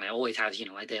works on it always has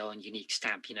like their own unique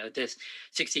stamp. This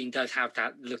 16 does have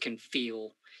that look and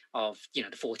feel of the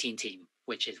 14 team,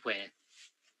 which is where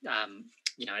um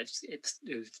it's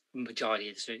the majority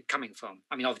is coming from.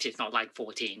 I mean, obviously it's not like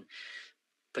 14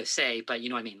 per se, but you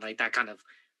know what I mean, like that kind of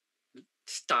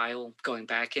style going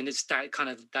back, and it's that kind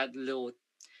of that little,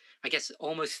 I guess,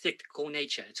 almost cyclical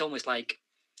nature. It's almost like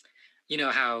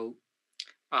how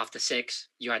after 6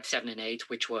 you had 7 and 8,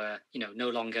 which were no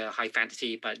longer high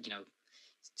fantasy, but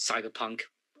cyberpunk,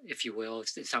 if you will,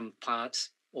 in some parts,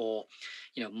 or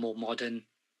more modern.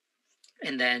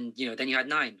 And then then you had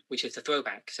 9, which is a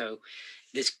throwback. So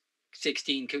this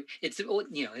 16,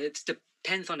 it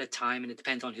depends on the time, and it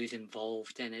depends on who's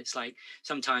involved. And it's like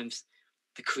sometimes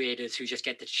the creators who just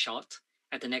get the shot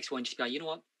at the next one just be like, you know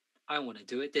what, I want to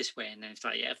do it this way, and then it's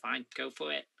like, yeah, fine, go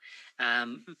for it.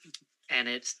 And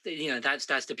it's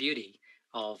that's the beauty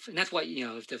of, and that's why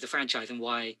the franchise, and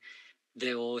why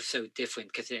they're all so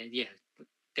different, because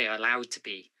they're allowed to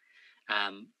be,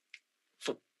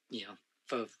 for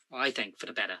for, I think, for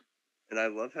the better. And I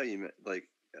love how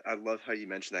I love how you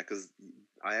mentioned that, because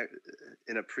I,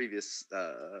 in a previous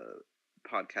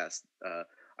podcast,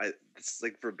 I it's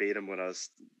like verbatim what I was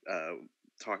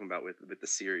talking about with the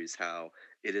series, how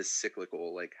it is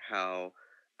cyclical, like how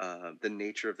the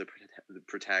nature of the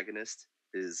protagonist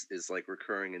is like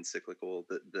recurring and cyclical.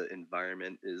 The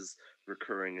environment is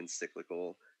recurring and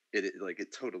cyclical. Like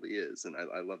it totally is, and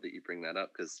I love that you bring that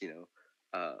up, because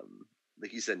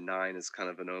like you said, 9 is kind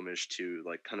of an homage to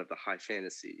like kind of the high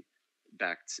fantasy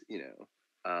back to,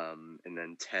 and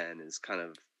then 10 is kind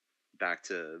of back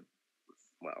to,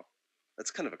 well, that's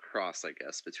kind of a cross, I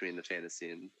guess, between the fantasy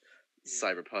and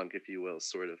cyberpunk, if you will,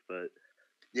 sort of. But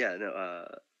yeah, no,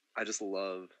 I just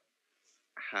love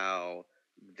how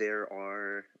there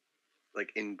are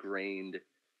like ingrained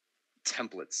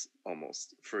templates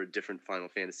almost for different Final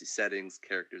Fantasy settings,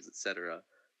 characters, etc.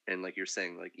 And like you're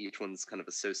saying, like each one's kind of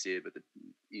associated with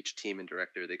each team and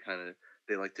director.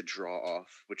 They like to draw off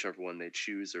whichever one they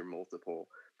choose, or multiple,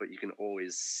 but you can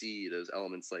always see those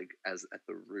elements like as at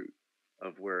the root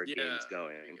of where a game's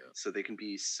going. So they can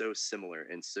be so similar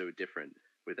and so different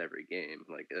with every game.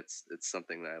 Like it's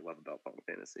something that I love about Final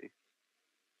Fantasy.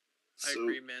 I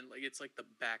agree, man. Like it's like the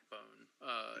backbone,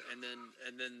 and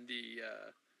then the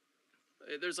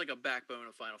there's like a backbone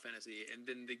of Final Fantasy, and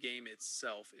then the game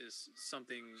itself is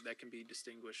something that can be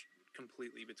distinguished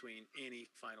completely between any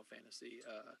Final Fantasy,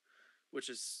 which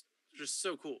is just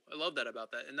so cool. I love that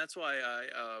about that, and that's why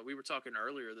we were talking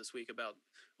earlier this week about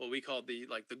what we called the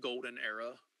golden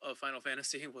era of Final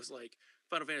Fantasy. Was like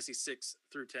Final Fantasy 6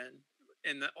 through 10,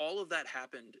 and all of that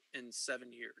happened in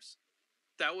 7 years.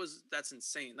 That's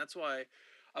insane. That's why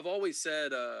I've always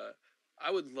said I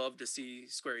would love to see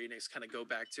Square Enix kind of go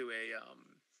back to a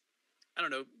I don't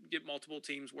know, get multiple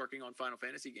teams working on Final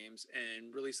Fantasy games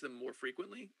and release them more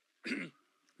frequently,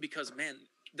 because man,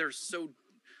 there's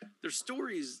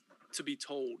stories to be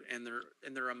told, and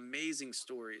they're amazing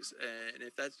stories. And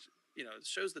if that's it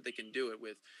shows that they can do it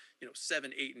with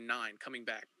 7, 8, and 9 coming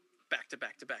back to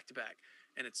back to back to back,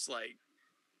 and it's like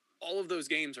all of those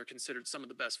games are considered some of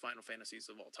the best Final Fantasies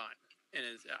of all time, and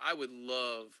I would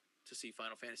love to see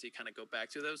Final Fantasy kind of go back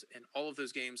to those, and all of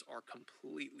those games are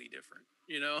completely different,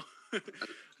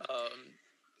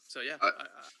 so yeah,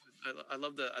 I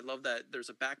love that there's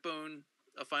a backbone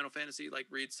of Final Fantasy, like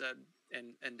Reed said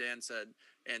and Dan said,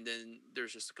 and then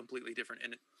there's just a completely different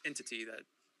entity that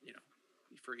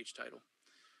for each title.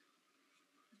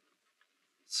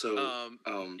 So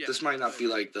this might not be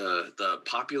like the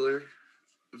popular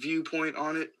viewpoint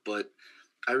on it, but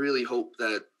I really hope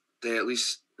that they at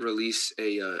least release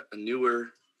a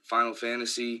newer Final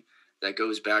Fantasy that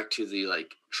goes back to the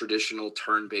like traditional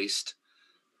turn-based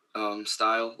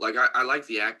style. Like I like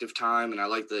the active time and I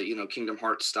like the Kingdom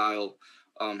Hearts style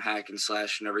hack and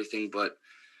slash and everything, but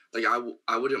like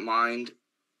I wouldn't mind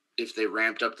if they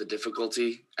ramped up the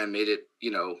difficulty and made it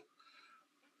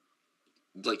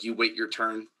like you wait your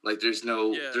turn. Like there's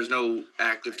no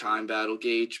active time battle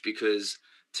gauge, because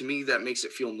to me that makes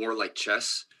it feel more like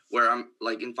chess, where I'm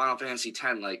like in Final Fantasy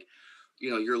X, like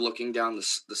you're looking down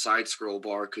the side scroll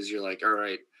bar because you're like, all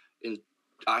right, and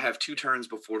I have 2 turns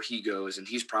before he goes and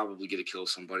he's probably going to kill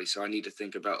somebody, so I need to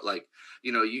think about like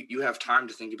you have time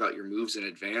to think about your moves in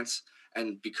advance,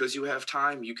 and because you have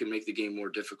time you can make the game more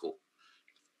difficult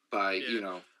by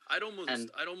I'd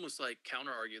almost like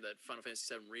counter argue that Final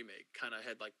Fantasy VII Remake kind of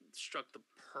had like struck the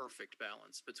perfect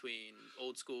balance between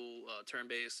old school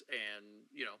turn-based and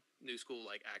new school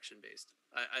like action-based.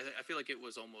 I feel like it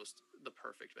was almost the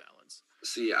perfect balance.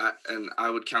 See, I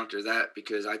would counter that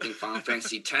because I think Final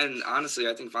Fantasy X. Honestly,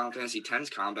 I think Final Fantasy X's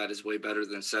combat is way better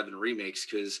than 7 Remakes,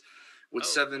 because with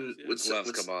 7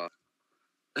 come on.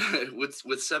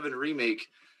 with 7 Remake,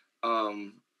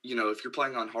 if you're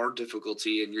playing on hard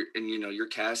difficulty and you're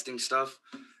casting stuff,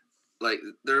 like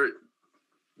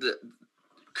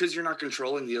because you're not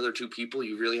controlling the other 2 people,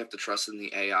 you really have to trust in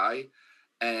the AI.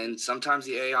 And sometimes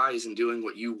the AI isn't doing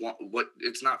what you want,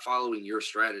 it's not following your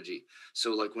strategy.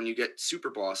 So like when you get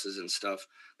super bosses and stuff,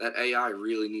 that AI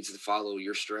really needs to follow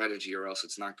your strategy or else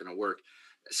it's not going to work.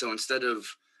 So instead of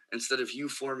you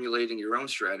formulating your own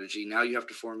strategy, now you have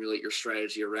to formulate your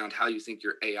strategy around how you think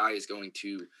your AI is going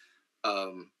to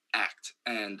act.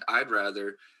 And I'd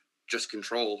rather just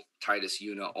control Titus,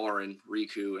 Yuna, Auron,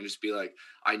 Riku, and just be like,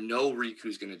 I know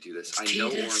Riku's going to do this. I know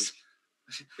Auron's.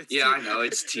 I know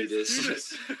it's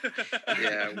Tidus.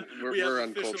 Yeah, we're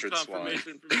uncultured swine.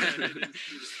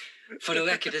 For the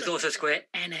record, there's also Square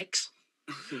Enix.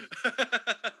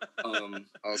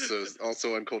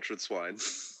 Also uncultured swine.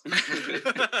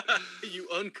 You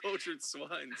uncultured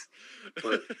swines.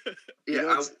 But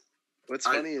what's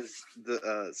funny is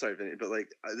sorry, Vinny, but like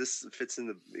this fits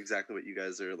into exactly what you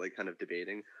guys are like kind of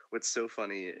debating. What's so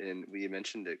funny, and we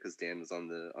mentioned it because Dan was on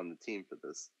the team for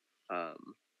this.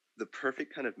 The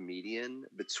perfect kind of median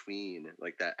between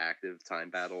like that active time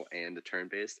battle and the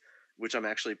turn-based, which I'm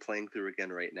actually playing through again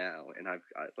right now, and I've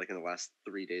like in the last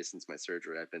 3 days since my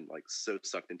surgery, I've been like so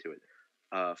sucked into it.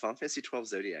 Final Fantasy 12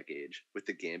 Zodiac Age with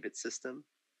the Gambit system,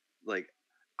 like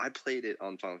I played it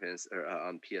on Final Fantasy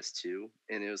on PS2,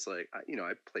 and it was like I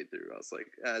played through. I was like,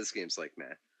 this game's like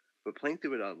meh, but playing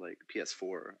through it on like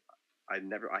PS4, I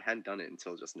hadn't done it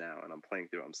until just now, and I'm playing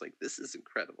through. I'm just like, this is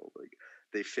incredible. Like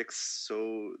they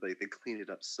they cleaned it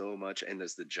up so much, and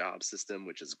there's the job system,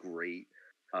 which is great.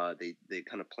 They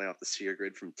kind of play off the sphere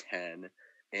grid from 10,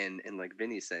 and like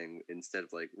Vinny's saying, instead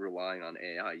of like relying on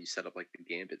AI, you set up like the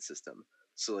Gambit system.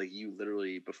 So like you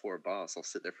literally before a boss, I'll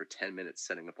sit there for 10 minutes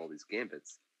setting up all these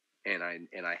gambits, and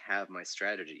I have my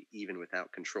strategy even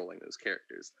without controlling those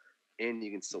characters, and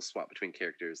you can still swap between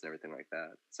characters and everything like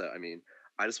that. So I mean,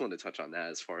 I just wanted to touch on that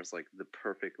as far as like the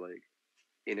perfect like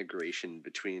integration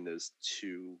between those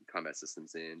 2 combat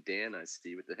systems. And Dan, I see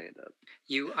you with the hand up.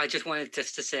 I just wanted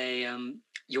just to say,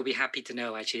 you'll be happy to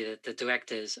know actually that the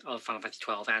directors of Final Fantasy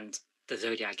 12 and the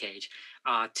Zodiac Age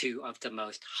are 2 of the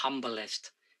most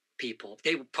humblest people.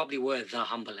 They probably were the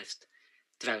humblest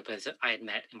developers that I had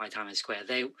met in my time in Square.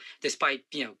 They, despite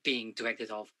being directors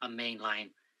of a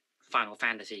mainline Final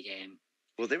Fantasy game.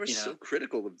 Well, they were so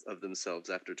critical of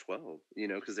themselves after 12,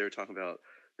 because they were talking about,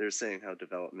 they were saying how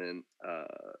development,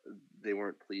 they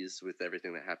weren't pleased with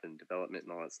everything that happened in development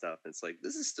and all that stuff. And it's like,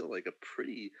 this is still like a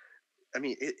pretty, I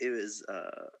mean, it was,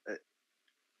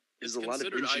 there's a lot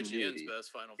of ingenuity.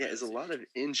 Best Final Fantasy. There's a lot of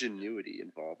ingenuity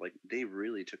involved. Like they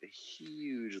really took a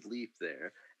huge leap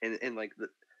there. And like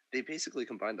they basically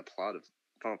combined the plot of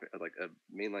like a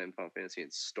mainline Final Fantasy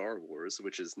and Star Wars,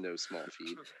 which is no small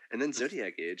feat. And then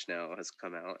Zodiac Age now has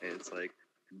come out, and it's like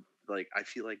I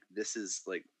feel like this is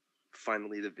like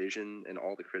finally the vision and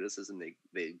all the criticism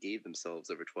they gave themselves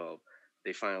over 12.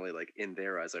 They finally, like in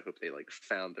their eyes, I hope they like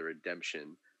found the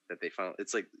redemption that they found.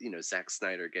 It's like, you know, Zack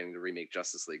Snyder getting to remake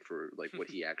Justice League for like what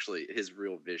he actually, his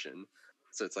real vision.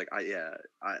 So it's like, I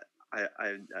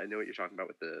know what you're talking about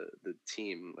with the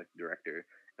team, like director,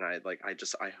 and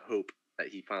I hope that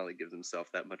he finally gives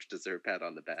himself that much deserved pat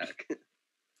on the back.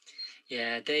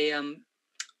 Yeah, they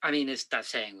I mean, it's that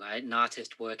saying, right? An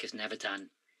artist's work is never done.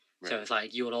 Right. So it's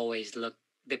like you'll always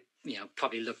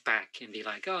probably look back and be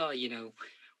like, oh, you know,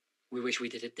 we wish we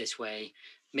did it this way.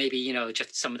 Maybe, you know,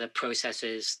 just some of the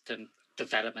processes, the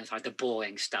development, like the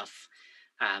boring stuff,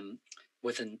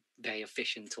 wasn't very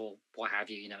efficient or what have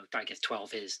you. You know, I guess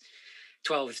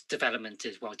 12's development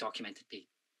is well documented, be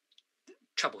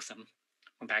troublesome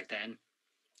from back then.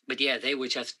 But yeah, they were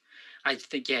just, I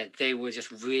think, yeah, they were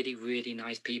just really, really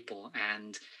nice people,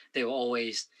 and they were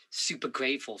always super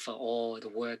grateful for all the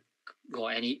work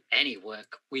or any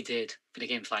work we did for the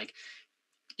games. Like,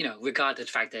 you know, regardless of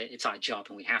the fact that it's our job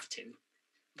and we have to,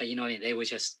 but you know what I mean, they were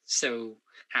just so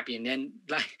happy. And then,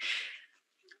 like,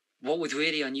 what was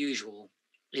really unusual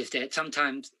is that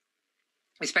sometimes,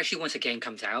 especially once a game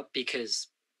comes out, because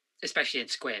especially in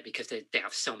Square, because they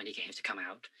have so many games to come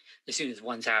out, as soon as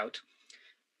one's out,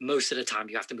 most of the time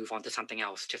you have to move on to something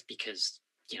else just because,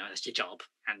 you know, that's your job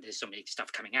and there's so many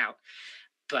stuff coming out.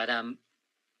 But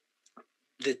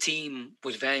the team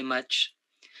was very much,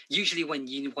 usually when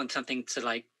you want something to,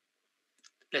 like,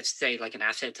 let's say like an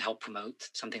asset to help promote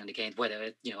something on the game,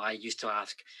 whether, you know, I used to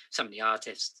ask some of the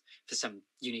artists for some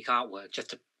unique artwork just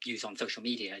to use on social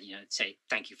media, you know, say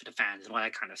thank you for the fans and all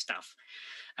that kind of stuff.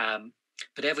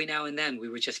 But every now and then we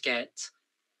would just get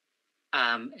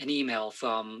an email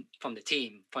from the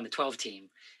team, from the 12 team,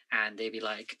 and they'd be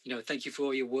like, you know, thank you for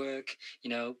all your work, you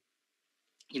know,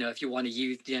 if you want to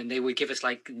use, you know, they would give us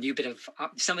like a new bit of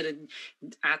some of the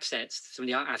assets, some of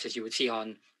the art assets you would see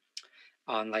on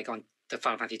the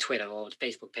Final Fantasy Twitter or the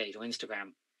Facebook page or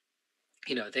Instagram.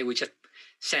 You know, they would just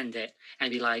send it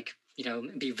and be like, you know,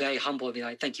 be very humble and be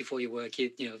like, thank you for your work.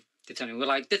 You know, did something. We're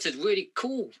like, this is really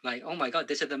cool. Like, oh my God,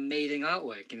 this is amazing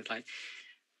artwork. And it's like,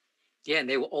 yeah, and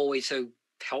they were always so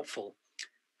helpful.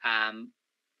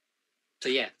 So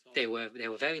yeah, they were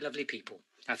very lovely people.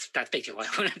 That's basically what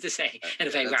I wanted to say in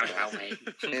a very roundabout way.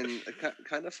 And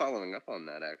kind of following up on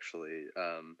that, actually.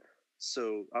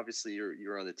 So obviously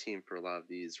you're on the team for a lot of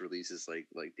these releases,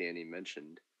 like Danny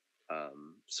mentioned.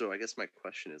 So I guess my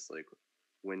question is, like,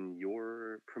 when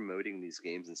you're promoting these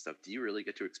games and stuff, do you really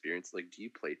get to experience, like, do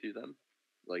you play through them?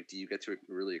 Like, do you get to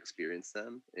really experience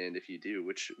them? And if you do,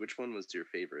 which one was your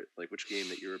favorite? Like, which game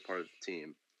that you were a part of the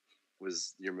team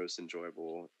was your most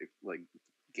enjoyable, like,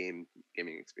 gaming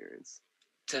experience?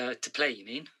 To play, you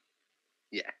mean?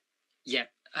 Yeah. Yeah.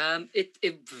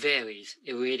 It varies.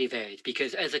 It really varies,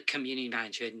 because as a community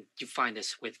manager, and you find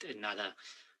this within other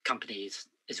companies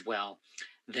as well,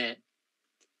 that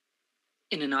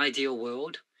in an ideal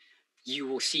world, you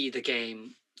will see the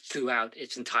game throughout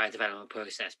its entire development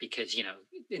process, because, you know,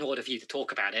 in order for you to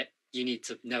talk about it, you need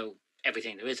to know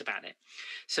everything there is about it.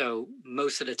 So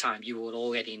most of the time you will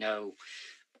already know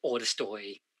all the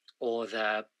story or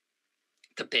the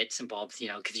bits and bobs, you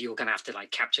know, because you're going to have to,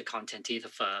 like, capture content either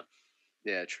for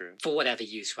whatever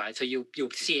use, right? So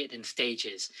you'll see it in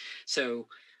stages. So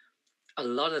a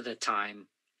lot of the time,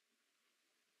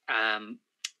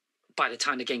 by the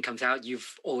time the game comes out,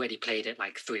 you've already played it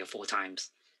like 3 or 4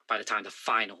 times by the time the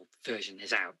final version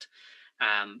is out.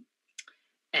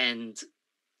 And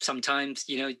sometimes,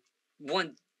 you know,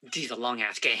 these are long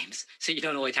ass games, so you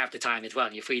don't always have the time as well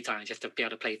in your free time just to be able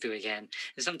to play through again.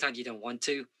 And sometimes you don't want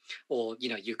to, or, you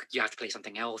know, you have to play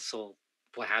something else or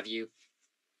what have you.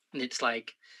 And it's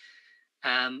like,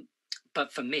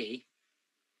 but for me,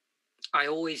 I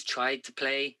always tried to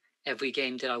play every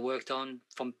game that I worked on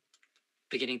from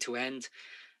beginning to end.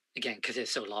 Again, because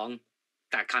it's so long,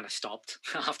 that kind of stopped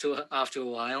after a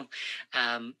while.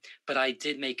 But I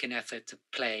did make an effort to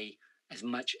play as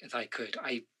much as I could.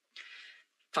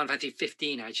 Final Fantasy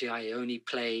 15, actually,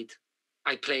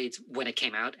 I played when it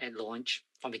came out at launch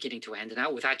from beginning to end, and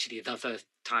that was actually the first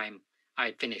time I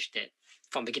had finished it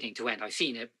from beginning to end. I've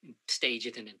seen it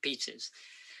staged and in pieces,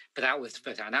 but that was the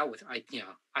first time.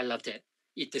 I loved it,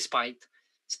 despite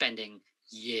spending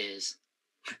years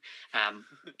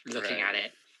looking at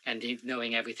it and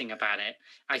knowing everything about it.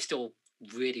 I still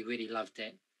really, really loved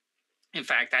it. In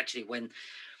fact, actually,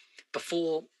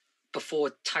 before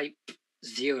Type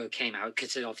 0 came out,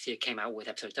 because obviously it came out with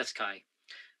Episode Duskai,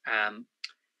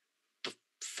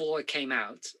 before it came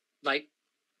out, like,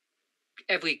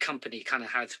 every company kind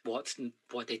of has what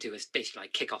they do is basically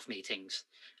like kickoff meetings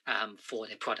for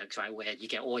their products, right? Where you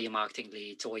get all your marketing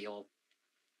leads, all your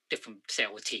different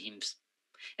sales teams,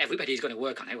 everybody's going to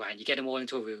work on it, right? And you get them all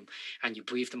into a room and you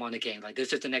brief them on the game. Like,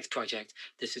 this is the next project.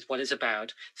 This is what it's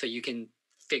about. So you can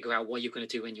figure out what you're going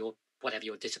to do in your whatever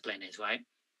your discipline is, right?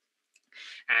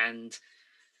 And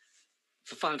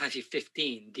for Final Fantasy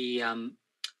 15,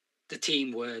 the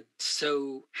team were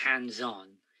so hands-on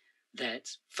that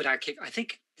for that kick, I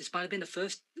think this might have been the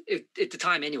first at the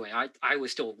time anyway. I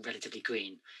was still relatively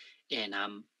green in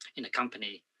the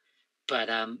company, but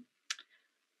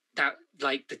that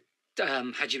like the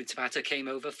Hajime Tabata came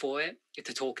over for it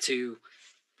to talk to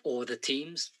all the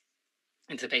teams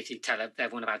and to basically tell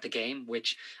everyone about the game,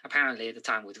 which apparently at the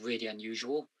time was really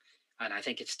unusual, and I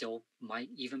think it still might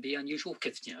even be unusual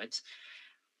because it's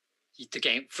the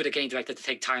game for the game director to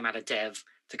take time out of dev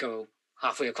to go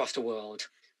halfway across the world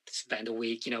to spend a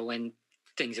week, when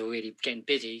things are really getting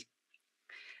busy.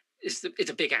 It's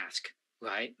a big ask,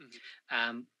 right?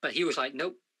 Mm-hmm. But he was like,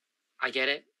 nope, I get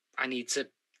it. I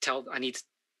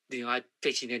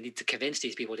basically need to convince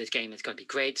these people this game is going to be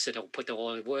great, so they'll put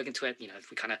all the work into it, as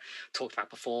we kind of talked about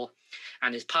before.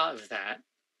 And as part of that,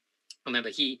 remember,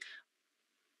 let's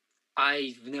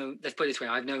put it this way,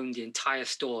 I've known the entire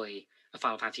story of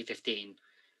Final Fantasy 15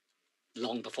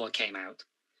 long before it came out.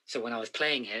 So when I was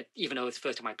playing it, even though it's the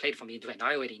first time I played from the internet,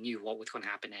 I already knew what was going to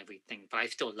happen and everything, but I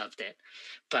still loved it.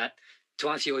 But to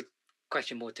answer your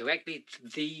question more directly,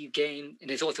 the game,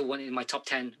 and it's also one in my top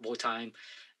 10 of all time,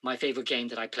 my favorite game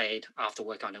that I played after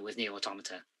work on it was Nier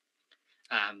Automata.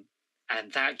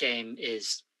 And that game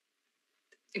is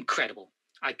incredible.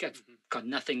 I've got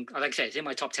nothing, like I said, it's in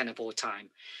my top 10 of all time.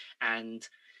 And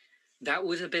that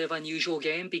was a bit of an unusual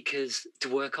game to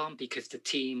work on because the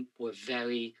team were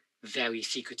very, very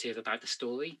secretive about the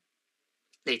story.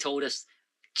 They told us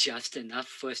just enough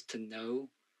for us to know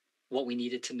what we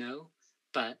needed to know,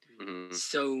 but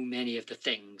so many of the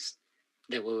things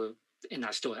that were in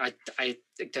that story, I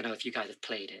don't know if you guys have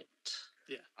played it.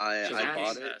 Yeah, I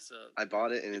bought it. I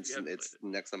bought it, and it's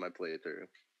next on my playthrough.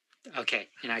 Okay,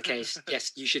 in that case,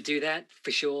 yes, you should do that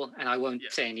for sure. And I won't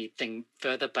say anything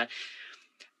further, but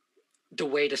the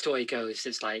way the story goes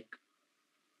is like,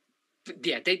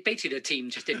 they basically, the team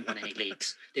just didn't want any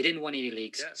leaks. They didn't want any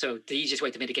leaks. Yeah. So the easiest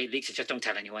way to mitigate leaks is just don't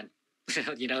tell anyone.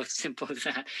 Simple as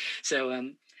that.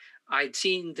 So I'd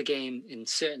seen the game in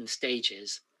certain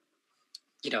stages.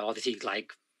 Obviously,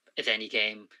 like with any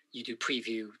game, you do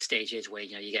preview stages where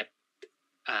you get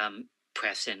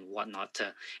press and whatnot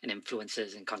and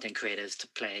influencers and content creators to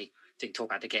play to talk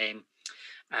about the game.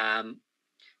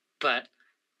 But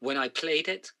when I played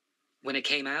it, when it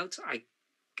came out,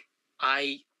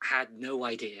 I had no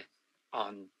idea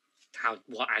on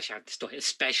what actually had the story,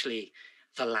 especially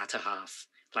the latter half.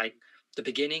 Like the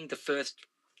beginning, the first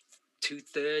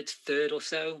third or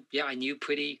so, I knew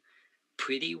pretty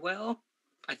well,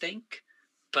 I think.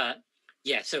 But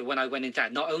so when I went into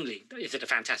that, not only is it a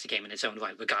fantastic game in its own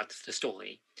right, regardless of the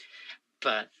story,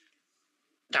 but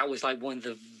that was like one of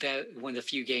the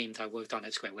few games I worked on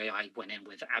at Square where I went in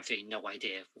with absolutely no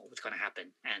idea what was going to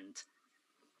happen. And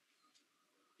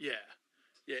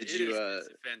it's a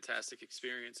fantastic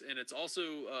experience, and it's also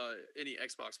any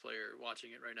Xbox player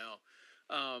watching it right now.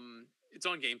 It's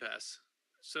on Game Pass,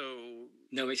 so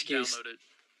no excuse. Download it.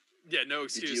 Yeah, no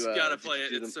excuse. You gotta play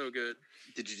it. It's so good.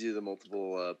 Did you do the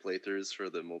multiple playthroughs for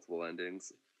the multiple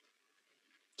endings?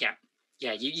 Yeah.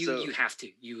 You have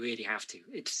to. You really have to.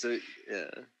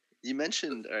 You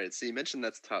mentioned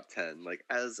that's top 10. Like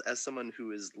as someone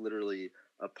who is literally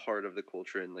a part of the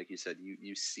culture, and like you said,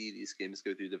 you see these games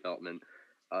go through development.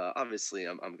 Obviously,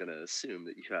 I'm gonna assume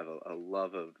that you have a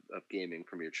love of gaming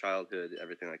from your childhood,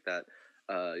 everything like that.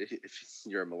 If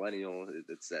you're a millennial,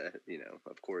 it's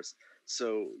of course.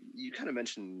 So you kind of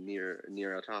mentioned Nier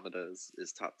Automata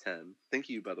is top 10. Thank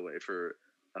you, by the way, for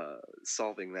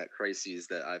solving that crisis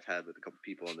that I've had with a couple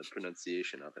people on the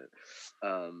pronunciation of it,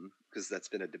 because that's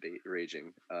been a debate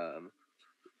raging.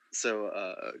 So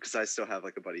because I still have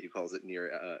like a buddy who calls it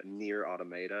Nier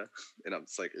Automata, and I'm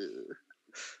just like, ugh.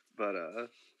 But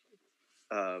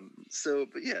so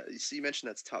you mentioned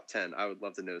that's top 10. I would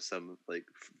love to know some, like,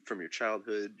 from your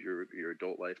childhood, your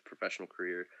adult life, professional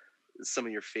career, some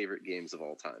of your favorite games of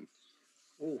all time.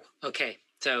 Ooh, okay.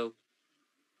 So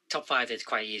top 5 is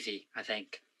quite easy, I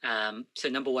think. So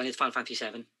number 1 is Final Fantasy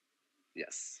 7.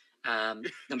 Yes. Do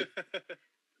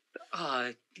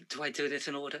I do this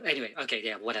in order? Anyway,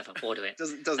 okay, whatever, order it.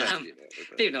 doesn't have to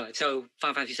be in order. So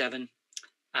Final Fantasy 7,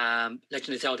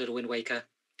 Legend of Zelda: The Wind Waker,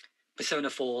 Persona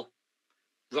 4,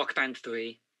 Rock Band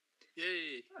 3.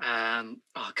 Yay!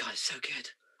 Oh god, it's so good.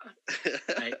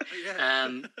 Right.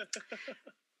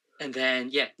 And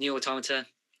then Nier Automata,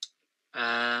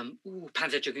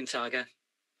 Panzer Dragoon Saga,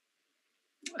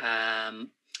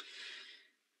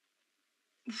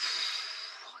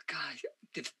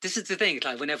 God, this is the thing.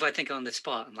 Like, whenever I think on the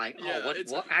spot, I'm like, Yeah, oh, what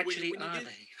it's what when actually you are get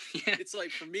they? Yeah, it's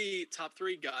like for me, top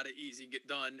three got it easy, get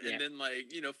done, yeah, and then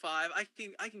like five, I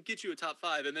can get you a top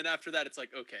five, and then after that, it's like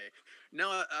okay,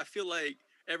 now I feel like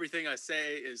everything I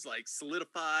say is like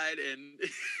solidified, and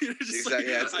just like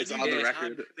Exactly. Yeah, I it's need on the more yeah. time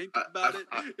record. to think I, about it.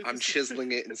 It's I'm just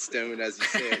chiseling it in stone as you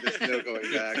say it. There's no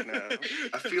going back now.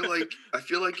 I feel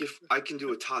like if I can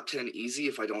do a top 10 easy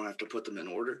if I don't have to put them in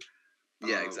order.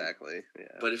 Yeah, Um, exactly. Yeah.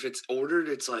 But if it's ordered,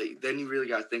 it's like then you really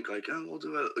gotta think like, oh, we'll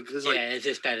do it because like Yeah, it's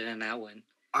just better than that one.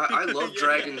 I love Yeah.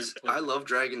 Dragons. I love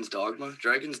Dragon's Dogma.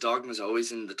 Dragon's Dogma is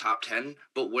always in the top 10,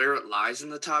 but where it lies in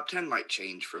the top 10 might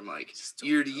change from like Just don't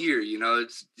year to know. year.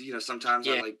 It's sometimes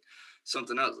I Yeah. like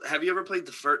something else. Have you ever played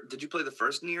the first? Did you play the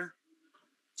first Nier?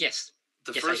 Yes.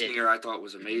 The Yes, I first did. Nier I thought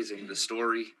was amazing. The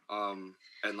story, and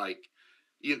like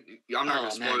you, I'm not Oh,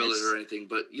 gonna man, spoil it it's- or anything,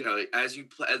 but as you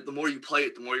play, the more you play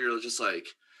it, the more you're just like,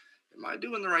 am I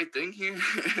doing the right thing here?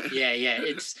 Yeah,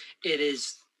 it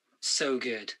is so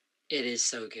good. It is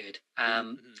so good.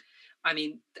 Mhm. I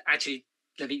mean, actually,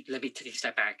 let me take a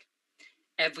step back.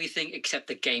 Everything except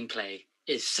the gameplay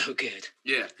is so good.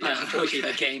 yeah. Unfortunately,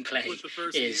 okay. the gameplay With the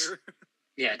first is year.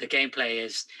 yeah, the gameplay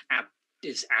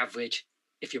is average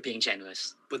if you're being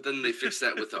generous. But then they fixed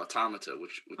that with Automata,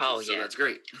 which Oh, so yeah. that's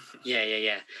great.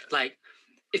 Yeah. Like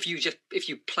if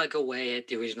you plug away at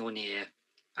the original Nier,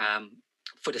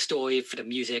 for the story, for the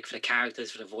music, for the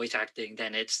characters, for the voice acting,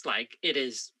 then it's like it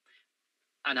is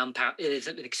it is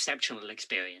an exceptional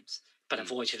experience. But Mm.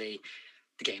 unfortunately,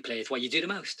 the gameplay is what you do the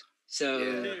most. So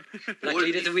Yeah.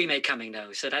 luckily, there's a remake coming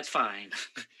though, so that's fine.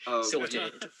 Oh,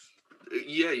 Sorted.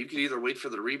 yeah, you can either wait for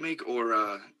the remake or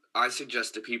I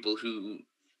suggest to people who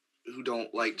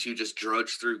don't like to just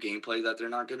drudge through gameplay that they're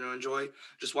not going to enjoy,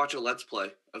 just watch a let's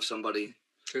play of somebody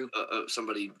True.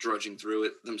 drudging through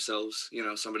it themselves.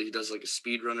 Somebody who does like a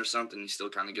speed run or something. You still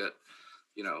kind of get,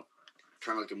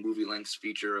 kind of like a movie length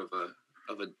feature of a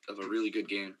really good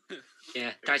game.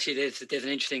 Yeah, actually, there's an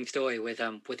interesting story with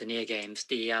the Nier games.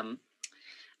 The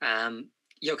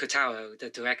Yoko Taro, the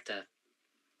director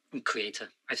and creator,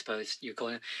 I suppose you call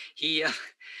him. He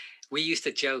we used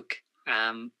to joke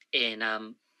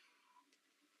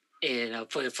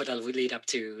for the lead up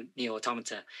to Nier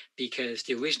Automata, because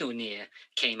the original Nier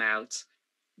came out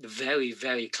very,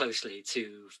 very closely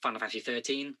to Final Fantasy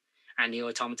 13, and Nier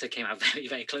Automata came out very,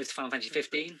 very close to Final Fantasy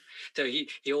 15. So he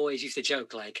always used to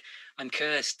joke like, "I'm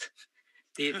cursed."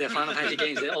 The Final Fantasy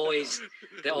games, they're always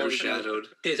Overshadowed.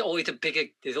 there's always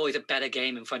a better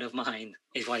game in front of mine,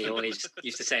 is what he always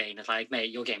used to say. And it's like,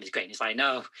 mate, your game is great. And it's like,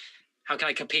 no, how can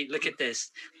I compete? Look at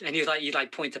this. And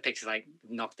you'd point to pictures like,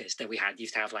 knock this that we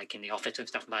used to have like in the office and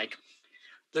stuff, like,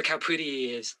 look how pretty he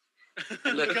is.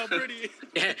 Look how pretty.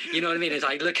 Yeah, you know what I mean? It's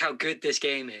like, look how good this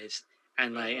game is.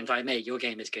 And like, mate, your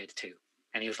game is good too.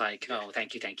 And he was like, oh,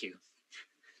 thank you.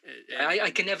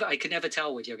 I can never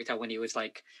tell with Yoko Taro when he was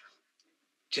like,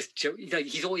 just like,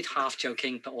 he's always half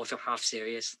joking but also half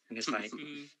serious, and it's like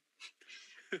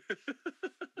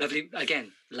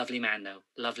lovely man though,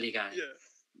 lovely guy. Yeah.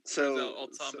 So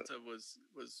Automata was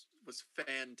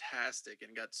fantastic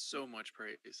and got so much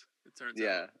praise. It turns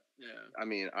yeah. out. Yeah. I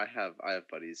mean, I have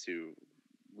buddies who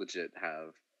legit have,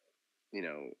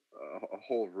 a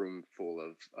whole room full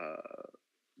of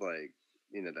like,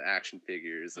 the action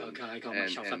figures. Oh And, god, I got my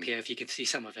shelf up here if you could see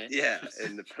some of it. yeah,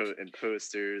 and and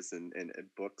posters and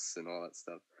books and all that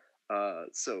stuff.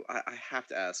 So I have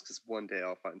to ask, because one day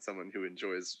I'll find someone who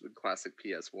enjoys classic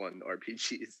PS1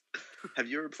 RPGs. Have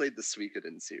you ever played the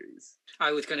Suikoden series?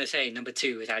 I was going to say number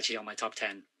 2 is actually on my top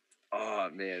 10. Oh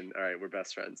man! All right, we're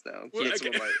best friends now. Well, That's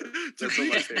okay. one of my, Do that's we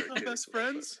one of my become favorite games. best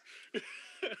friends?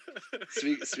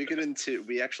 Suikoden 2.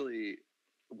 We actually,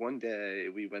 one day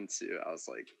we went to, I was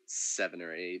like 7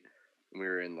 or 8, and we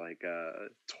were in like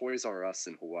Toys R Us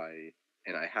in Hawaii,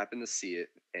 and I happened to see it,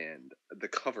 and the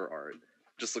cover art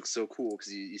just looks so cool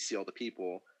because you see all the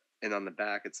people, and on the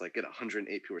back it's like, get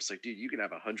 108 people. It's like, dude, you can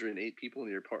have 108 people in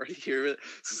your party here.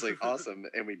 So it's like awesome,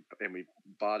 and we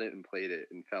bought it and played it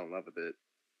and fell in love with it,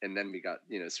 and then we got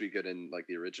Suikoden like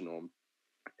the original,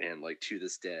 and like to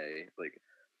this day, like,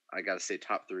 I gotta say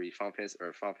top 3: Final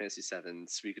Fantasy 7,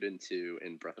 Suikoden 2,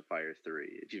 and Breath of Fire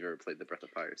 3. If you've ever played the Breath of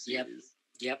Fire series.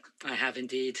 Yep, I have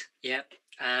indeed. Yep.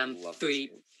 Love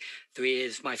 3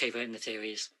 is my favorite in the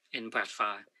series in Breath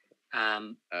of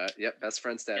Fire. Yep, best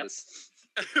friend status.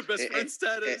 Best friend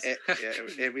status.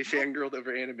 And we fangirled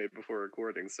over anime before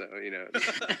recording, so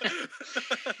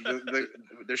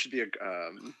there should be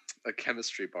a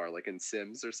chemistry bar like in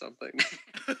Sims or something.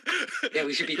 Yeah,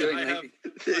 we should be doing I like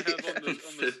have on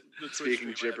the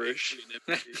Speaking Twitch stream, I have gibberish. actually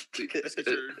an empty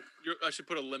picture. should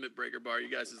put a limit breaker bar. You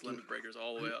guys' limit breakers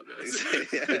all the way up.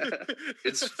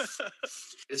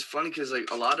 It's funny because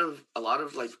like a lot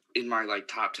of like in my like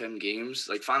top 10 games,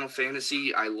 like Final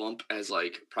Fantasy, I lump as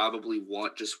like probably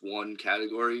just one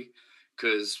category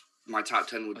because my top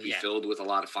 10 would be filled with a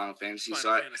lot of Final Fantasy.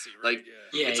 Final Fantasy, right? like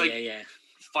Yeah, it's like yeah.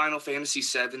 Final Fantasy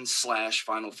 7 /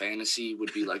 Final Fantasy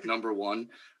would be like number one.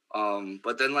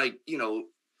 But then like, you know,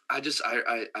 I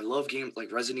love games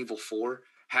like Resident Evil 4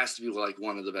 has to be like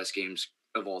one of the best games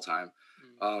of all time.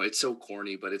 It's so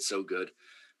corny, but it's so good.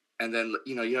 And then,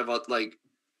 you know, you have like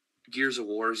Gears of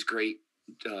War is great.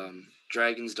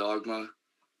 Dragon's Dogma,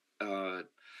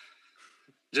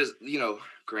 just, you know,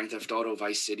 Grand Theft Auto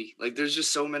Vice City. Like there's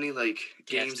just so many like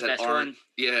games that aren't. One.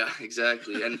 Yeah,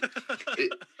 exactly. And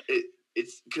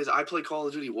it's because I play Call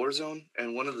of Duty Warzone,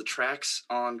 and one of the tracks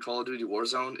on Call of Duty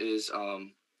Warzone is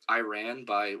Iran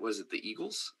by, was it the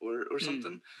Eagles or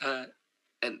something?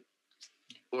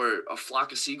 Or a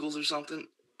flock of seagulls or something.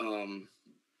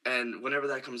 And whenever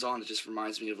that comes on, it just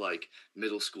reminds me of like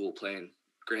middle school playing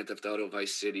Grand Theft Auto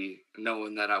Vice City,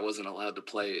 knowing that I wasn't allowed to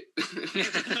play it.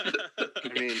 I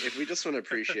mean, if we just want to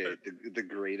appreciate the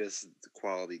greatest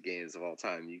quality games of all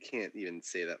time, you can't even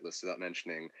say that list without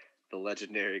mentioning the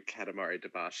legendary Katamari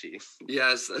Damacy.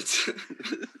 Yes, that's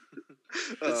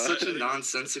it's such a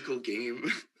nonsensical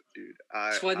game. Dude,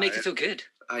 that's what makes it so good.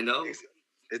 I know.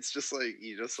 It's just like,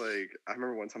 I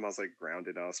remember one time I was like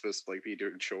grounded and I was supposed to like be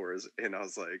doing chores, and I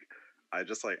was like, I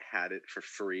just like had it for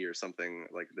free or something,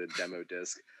 like the demo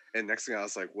disc. And next thing I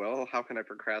was like, well, how can I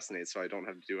procrastinate so I don't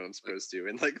have to do what I'm supposed to?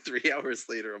 And like 3 hours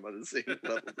later, I'm on the same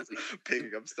level,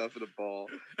 picking up stuff in a ball.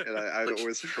 And I'd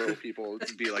always throw people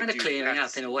to be like, kind of clearing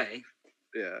up in a way.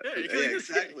 Yeah,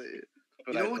 exactly.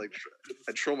 But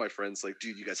I troll my friends like,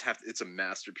 dude, you guys have to, it's a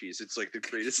masterpiece. It's like the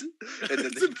greatest. And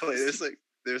then they play this like,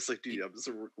 there's like, dude, I'm just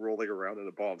rolling around in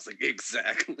a ball. It's like,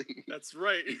 exactly. That's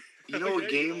right. You know what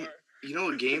game? You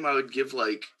know a game I would give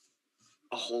like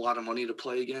a whole lot of money to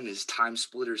play again is Time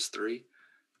Splitters 3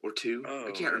 or 2.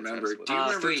 I can't remember. Do you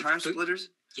remember Time Splitters?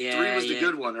 Yeah, 3 was the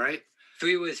good one, right?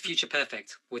 3 was Future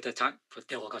Perfect with the time.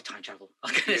 They all got time travel.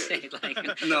 I'm gonna say like.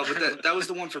 No, but that was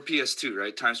the one for PS2,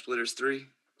 right? Time Splitters 3.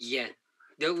 Yeah,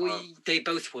 they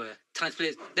both were Time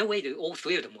Splitters. No way, all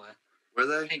 3 of them were. Were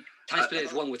they? I think Time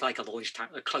Splitters 1 was like a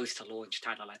close to launch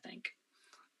title, I think.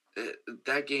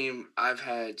 That game, I've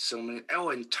had so many.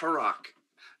 Oh, and Turok.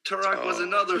 Turok was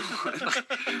another one.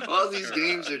 All these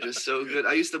games are just so good.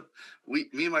 Me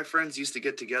and my friends used to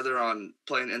get together on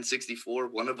playing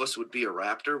N64. One of us would be a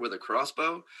raptor with a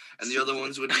crossbow, and the other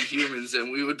ones would be humans,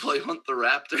 and we would play Hunt the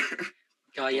Raptor.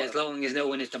 Oh, yeah, as long as no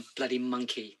one is the bloody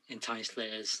monkey in Time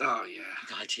Splitters. Oh, yeah.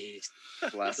 God, jeez.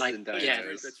 Allow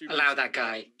that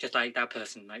guy, just like that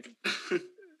person. Like. I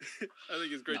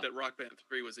think it's great that Rock Band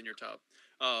 3 was in your top.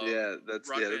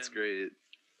 That's great.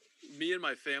 Me and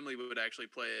my family would actually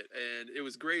play it, and it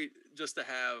was great just to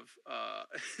have,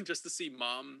 just to see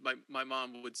mom. My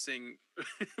mom would sing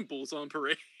 "Bulls on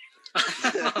Parade."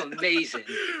 Amazing.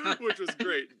 Which was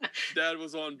great. Dad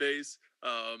was on bass,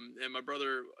 and my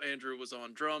brother Andrew was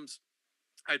on drums.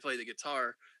 I played the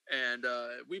guitar, and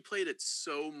we played it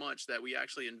so much that we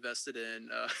actually invested in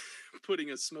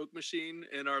putting a smoke machine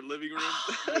in our living room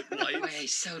with lights. Way,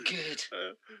 so good.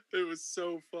 It was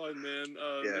so fun, man.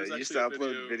 You used to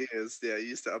upload videos. Yeah, you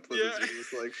used to upload those videos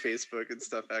to like Facebook and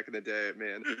stuff back in the day,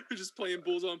 man. Just playing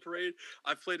Bulls on Parade.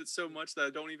 I've played it so much that I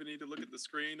don't even need to look at the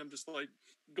screen. I'm just like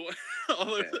going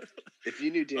all over. If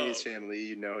you knew Danny's family,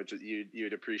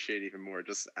 you'd appreciate even more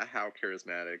just how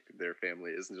charismatic their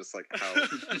family is, and just like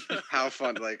how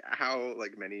fun, like how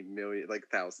like many million, like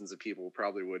thousands of people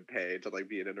probably would pay to like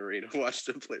be in an arena to watch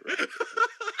them play.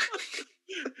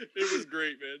 It was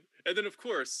great, man. And then of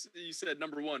course you said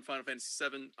number 1, Final Fantasy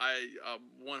VII. I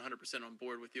 100% on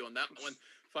board with you on that one.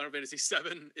 Final Fantasy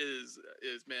VII is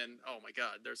man. Oh my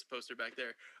God, there's a poster back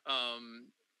there.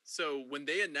 So when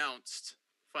they announced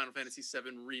Final Fantasy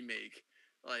VII Remake,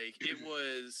 like it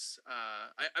was,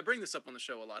 I bring this up on the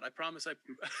show a lot. I promise I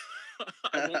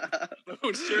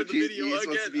won't share the video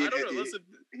again. I don't know.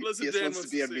 Listen, Dan wants to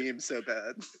be a meme so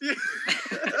bad. Yeah.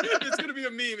 It's gonna be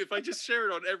a meme if I just share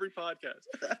it on every podcast.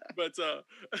 But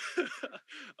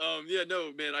yeah,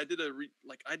 no, man, I did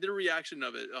a reaction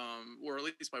of it, or at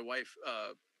least my wife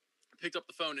picked up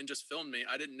the phone and just filmed me.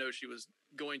 I didn't know she was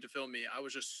going to film me. I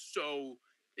was just so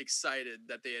excited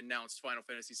that they announced Final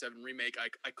Fantasy VII Remake.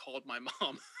 I called my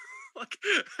mom. Like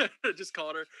I just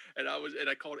called her, and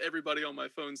I called everybody on my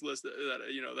phone's list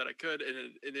that I could,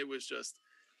 and it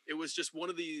it was just one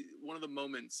of the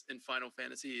moments in Final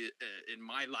Fantasy in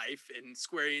my life, in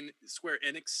Square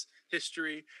Enix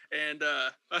history, and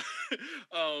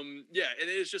yeah, and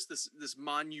it is just this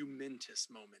monumentous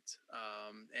moment.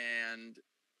 And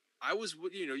I was,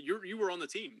 you were on the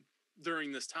team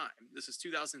during this time. This is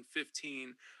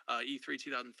 2015, E3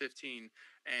 2015,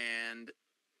 and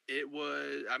it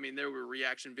was, I mean, there were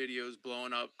reaction videos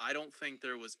blowing up. I don't think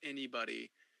there was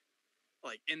anybody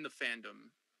like in the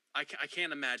fandom. I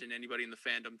can't imagine anybody in the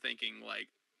fandom thinking like,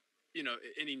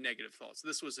 any negative thoughts.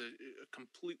 This was a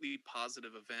completely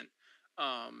positive event.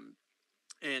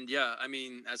 And yeah, I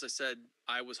mean, as I said,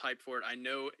 I was hyped for it. I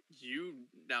know you,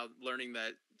 now learning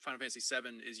that Final Fantasy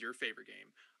VII is your favorite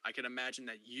game, I can imagine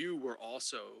that you were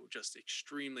also just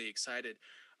extremely excited.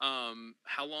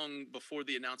 How long before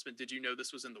the announcement did you know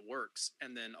this was in the works?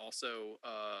 And then also,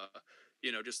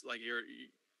 just like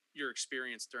your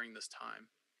experience during this time.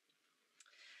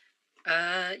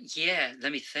 Yeah,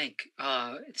 let me think.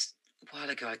 It's a while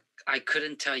ago. I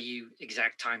couldn't tell you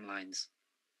exact timelines.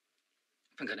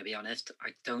 If I'm going to be honest,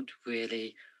 I don't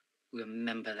really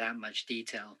remember that much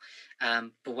detail.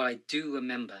 But what I do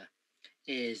remember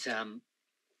is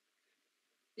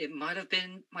it might have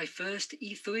been my first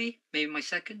E3, maybe my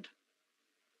second.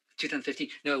 2015.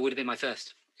 No, it would have been my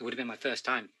first. It would have been my first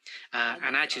time.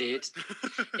 And actually,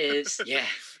 it's yeah.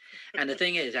 And the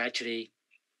thing is, actually,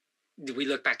 we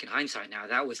look back in hindsight now.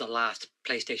 That was the last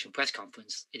PlayStation press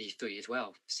conference at E3 as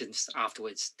well. Since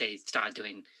afterwards they started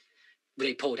doing,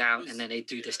 they pulled out, and then they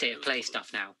do the state of play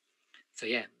stuff now. So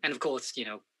yeah, and of course,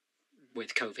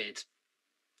 with COVID,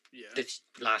 this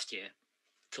last year,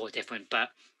 it's all different. But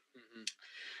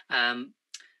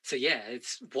so yeah,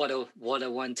 it's what a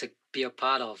one to be a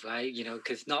part of, right?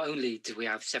 Because not only do we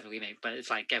have 7 Remake, but it's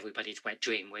like everybody's wet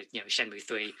dream with Shenmue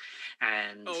 3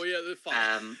 and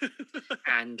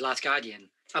and Last Guardian,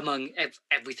 among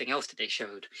everything else that they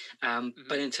showed.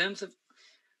 But in terms of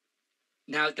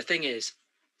now, the thing is,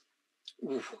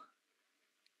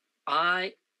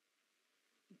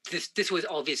 this was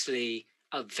obviously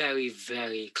a very,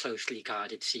 very closely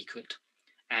guarded secret.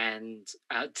 And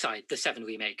the 7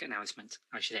 Remake announcement,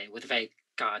 I should say, was a very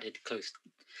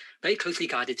closely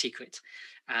guarded secret.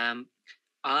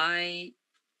 I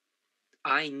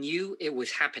knew it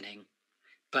was happening,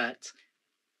 but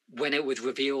when it was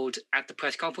revealed at the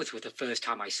press conference was the first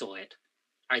time I saw it.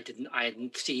 I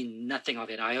hadn't seen nothing of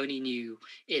it. I only knew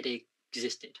it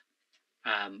existed.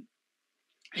 And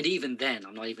even then,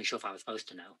 I'm not even sure if I was supposed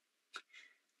to know.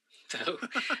 So,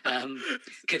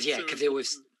 because it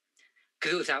was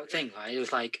that thing, right? It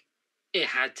was like, it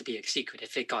had to be a secret.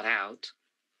 If it got out,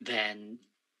 then,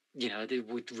 it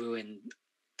would ruin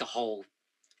the whole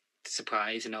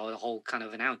surprise and the whole kind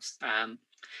of announce.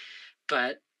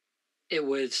 But it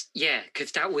was,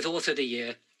 because that was also the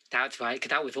year, that's right, because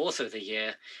that was also the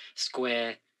year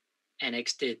Square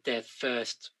Enix did their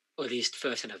first, or at least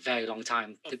first in a very long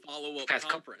time, a follow-up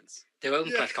conference. Their own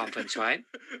press conference, right?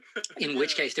 In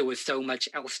which case there was so much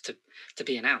else to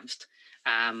be announced.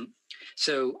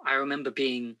 So I remember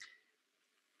being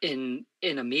in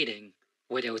a meeting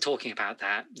where they were talking about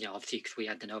that, obviously because we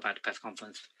had to know about the press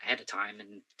conference ahead of time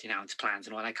and announce plans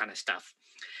and all that kind of stuff.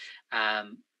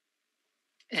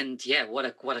 And yeah, what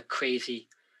a crazy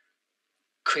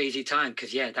time,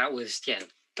 because that was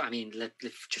I mean,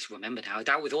 let's just remember now,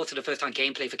 that was also the first time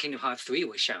gameplay for Kingdom Hearts 3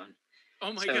 was shown.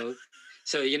 Oh my god!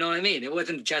 So you know what I mean? It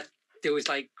wasn't just, there was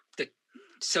like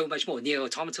so much more. Nier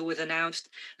Automata was announced,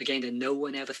 a game that no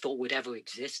one ever thought would ever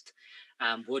exist.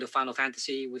 World of Final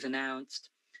Fantasy was announced.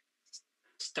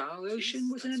 Star Ocean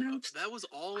was announced. That was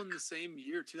all in the same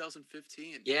year,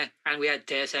 2015. Yeah, and we had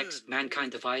Deus Ex: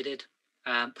 Mankind Divided.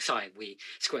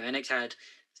 Square Enix had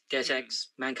Deus Ex: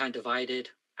 Mankind Divided,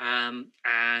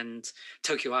 and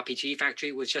Tokyo RPG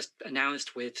Factory was just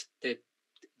announced with the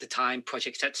time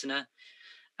Project Setsuna,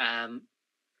 and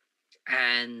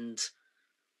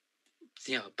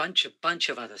a bunch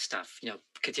of other stuff,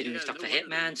 continuing stuff for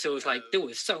Hitman. So it was like, there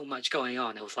was so much going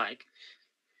on. It was like,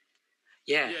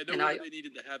 they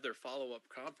needed to have their follow-up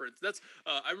conference. That's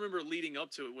I remember leading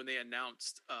up to it when they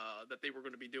announced that they were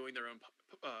going to be doing their own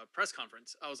press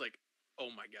conference. I was like, oh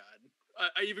my god.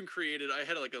 I even I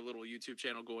had like a little YouTube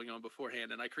channel going on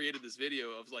beforehand, and I created this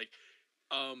video of like,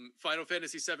 Final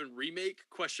Fantasy VII Remake ?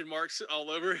 All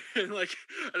over, and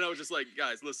I was just like,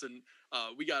 guys, listen,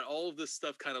 we got all of this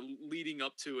stuff kind of leading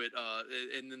up to it,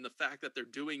 and then the fact that they're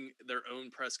doing their own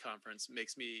press conference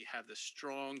makes me have this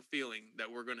strong feeling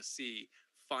that we're going to see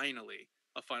finally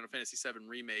a Final Fantasy VII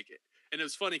Remake. And it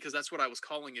was funny because that's what I was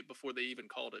calling it before they even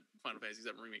called it Final Fantasy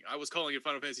VII Remake. I was calling it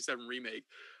Final Fantasy VII Remake,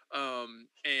 and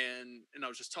I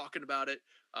was just talking about it,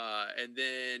 and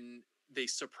then the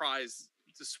surprise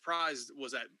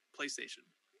was at PlayStation.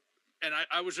 And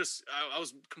I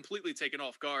was completely taken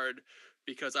off guard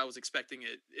because I was expecting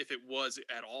it, if it was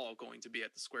at all going to be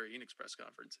at the Square Enix press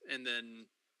conference. And then,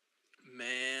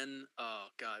 man, oh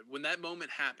God, when that moment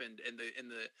happened and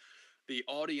the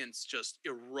audience just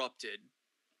erupted,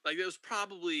 like it was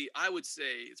probably, I would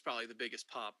say it's probably the biggest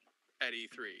pop at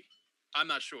E3. I'm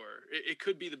not sure. It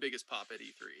could be the biggest pop at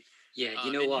E3. Yeah,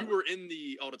 you know what? You were in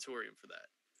the auditorium for that.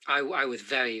 I was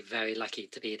very, very lucky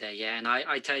to be there, yeah. And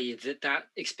I tell you that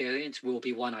experience will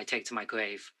be one I take to my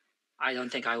grave. I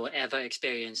don't think I will ever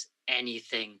experience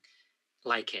anything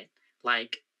like it.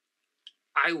 Like,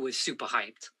 I was super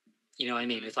hyped. You know what I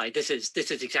mean? It's like, this is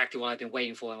exactly what I've been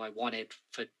waiting for and I wanted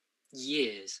for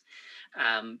years.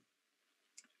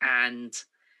 And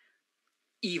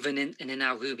even in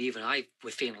our room, even I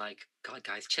was feeling like, God,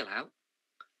 guys, chill out.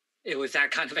 It was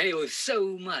that kind of, it was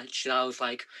so much that I was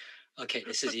like, okay,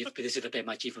 this is a bit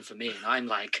much even for me. And I'm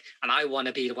like, and I want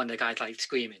to be the one of the guys like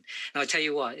screaming. And I'll tell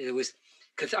you what, it was,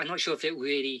 because I'm not sure if it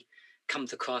really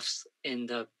comes across in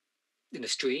the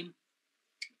stream,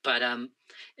 but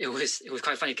it was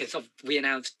quite funny because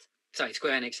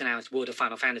Square Enix announced World of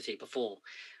Final Fantasy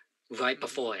right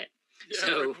before it. Yeah,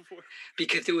 so right before.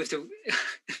 Because there was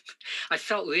I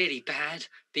felt really bad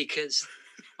because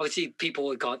obviously people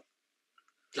had got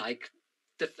like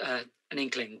an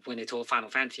inkling when they told Final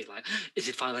Fantasy, like, is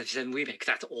it Final Fantasy VII Remake?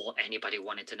 That's all anybody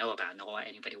wanted to know about, not what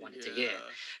anybody wanted to hear.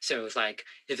 So it was like,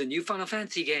 there's a new Final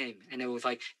Fantasy game. And it was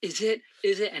like, is it?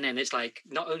 And then it's like,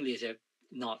 not only is it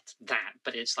not that,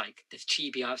 but it's like this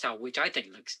chibi art style, which I think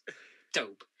looks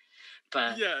dope.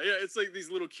 But yeah, it's like these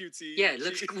little cutesy. Yeah, it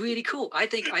looks really cool. I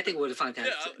think World of Final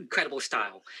Fantasy incredible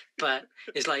style. But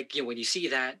it's like, when you see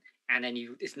that and then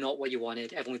it's not what you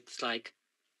wanted, everyone's like,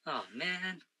 oh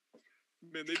man.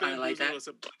 Man, they've been like losing us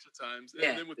a bunch of times.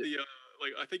 And then with the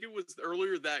I think it was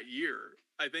earlier that year.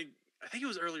 I think it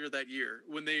was earlier that year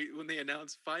when they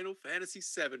announced Final Fantasy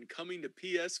VII coming to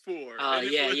PS4.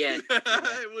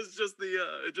 It was just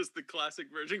the classic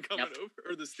version coming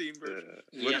over, or the Steam version.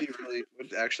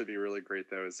 Would actually be really great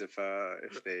though is if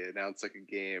they announce like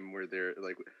a game where they're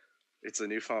like, it's a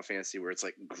new Final Fantasy where it's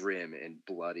like grim and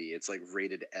bloody. It's like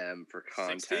rated M for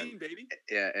content. 16, baby.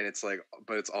 Yeah, and it's like,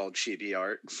 but it's all chibi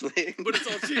art. But it's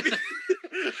all chibi.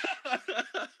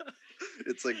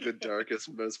 It's like the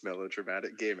darkest, most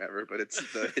melodramatic game ever, but it's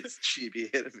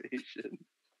chibi animation.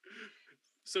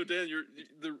 So Dan,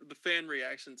 the fan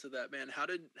reaction to that, man.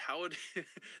 How would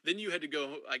then you had to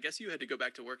go? I guess you had to go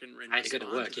back to work and I had to go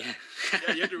to work. Yeah,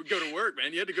 you had to go to work,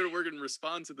 man. You had to go to work and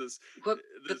respond to this. Well,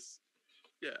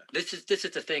 yeah. This is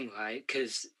the thing, right?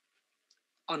 Because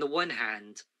on the one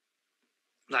hand,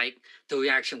 like the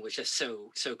reaction was just so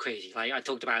crazy. Like I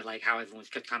talked about, like how everyone was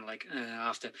kind of like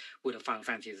after World of Final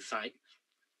Fantasy, it's like,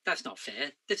 that's not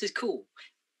fair. This is cool.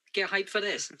 Get hyped for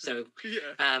this. So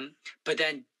but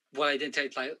then what I didn't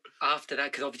take, like after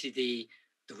that, because obviously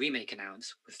the remake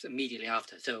announced was immediately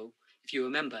after. So if you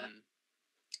remember,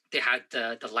 they had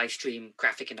the live stream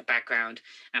graphic in the background,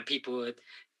 and people would.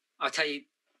 I'll tell you.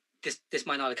 This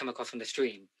might not have come across from the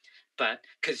stream, but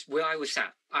because where I was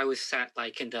sat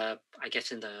like in the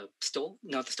store,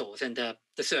 not the stores, in the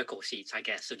circle seats, I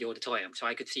guess, of the auditorium. So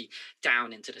I could see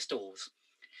down into the stores,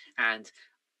 and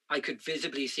I could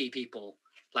visibly see people,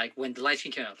 like when the light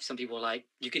screen came up, some people like,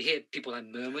 you could hear people like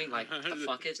murmuring, like, what the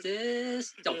fuck is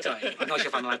this? Oh, sorry, I'm not sure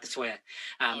if I'm allowed to swear.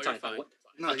 Sorry, but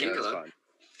That's fine.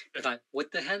 It's like,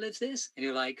 what the hell is this? And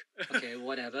you're like, okay,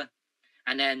 whatever.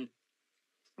 And then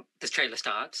this trailer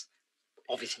starts,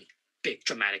 obviously big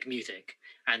dramatic music,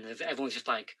 and everyone's just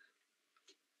like,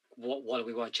 what are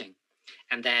we watching?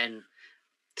 And then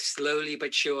slowly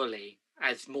but surely,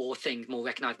 as more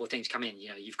recognizable things come in,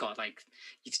 you've got like,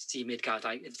 you see Midgard,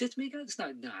 like, is this Midgard?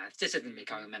 No, this isn't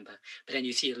Midgard, I remember. But then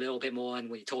you see a little bit more, and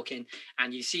when you're talking,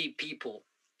 and you see people,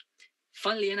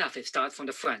 funnily enough, it starts from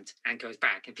the front and goes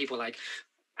back, and people like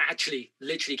actually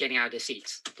literally getting out of their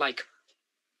seats, like,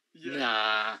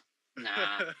 nah.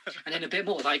 And then a bit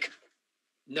more like,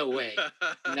 no way,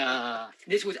 nah.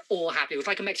 This was all happening. It was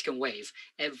like a Mexican wave.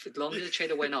 As long as the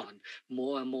trailer went on,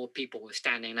 more and more people were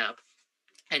standing up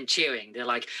and cheering. They're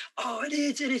like, oh, it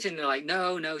is. And they're like,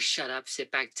 no, shut up,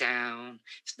 sit back down.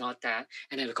 It's not that.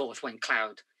 And then of course when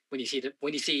you see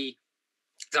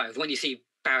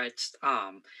Barrett's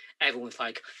arm, everyone's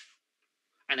like,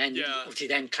 and then obviously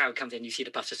then Cloud comes in, you see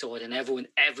the Buster Sword, and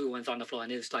everyone's on the floor,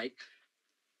 and it's like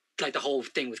the whole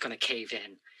thing was going to cave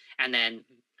in. And then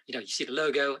you see the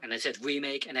logo, and it says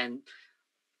remake, and then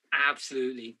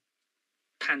absolutely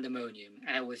pandemonium,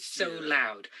 and it was so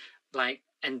loud, like,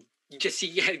 and you just see,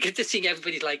 yeah, just seeing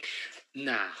everybody's like,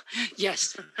 nah,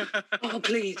 yes, oh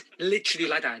please, literally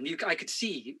like that, and I could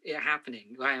see it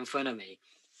happening right in front of me.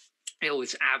 It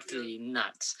was absolutely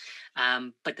nuts.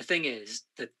 But the thing is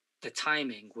that the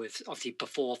timing was obviously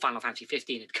before Final Fantasy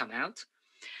 15 had come out,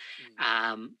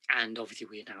 and obviously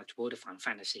we are now toward Final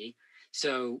Fantasy.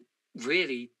 So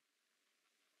really,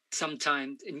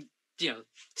 sometimes, and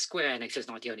Square Enix is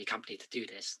not the only company to do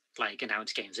this, like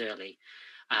announce games early.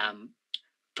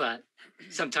 But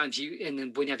sometimes and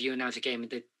then whenever you announce a game,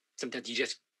 sometimes you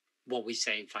just, what we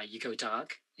say, like you go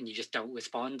dark and you just don't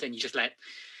respond, and you just let,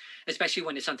 especially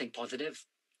when it's something positive,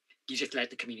 you just let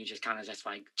the community just kind of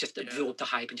just absorb the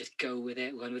hype and just go with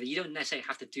it, run with it. You don't necessarily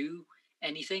have to do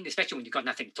anything, especially when you've got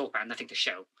nothing to talk about, nothing to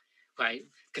show, right?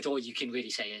 Because all you can really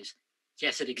say is,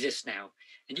 yes, it exists now,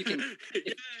 and you can,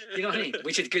 you know what I mean,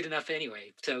 which is good enough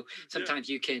anyway. So sometimes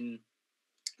you can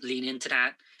lean into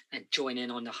that and join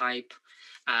in on the hype.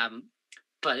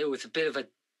 But it was a bit of a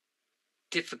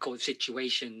difficult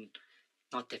situation,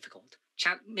 not difficult,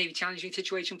 maybe challenging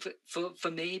situation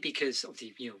for me, because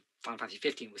obviously, Final Fantasy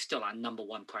 15 was still our number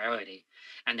one priority,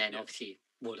 and then obviously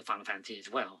World of Final Fantasy as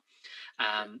well.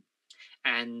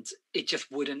 And it just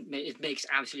it makes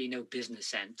absolutely no business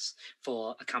sense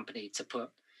for a company to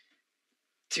put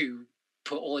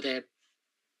all their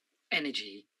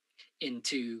energy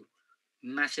into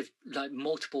massive, like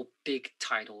multiple big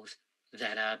titles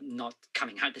that are not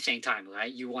coming out at the same time,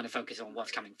 right? You want to focus on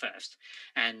what's coming first.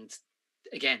 And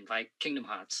again, like Kingdom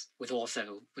Hearts was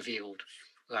also revealed,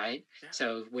 right? Yeah.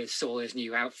 So with Sora's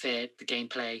new outfit, the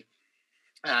gameplay,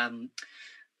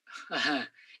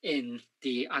 in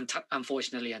the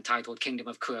unfortunately untitled Kingdom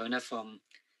of Corona from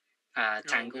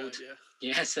Tangled. Oh, God,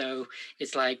 yeah, so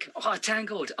it's like,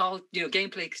 Tangled,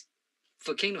 gameplay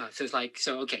for Kingdom Hearts. So it's like,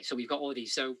 so we've got all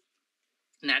these. So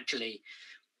naturally,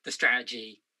 the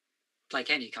strategy, like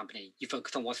any company, you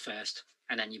focus on what's first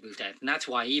and then you move there. And that's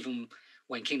why even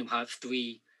when Kingdom Hearts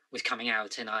 3 was coming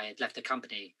out and I had left the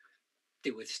company,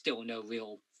 there was still no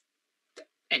real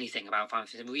anything about Final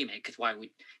Fantasy Remake, because why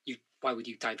would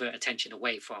you divert attention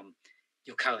away from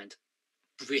your current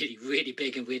really, really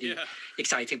big and really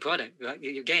exciting product, right?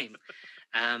 Your game.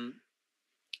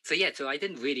 So I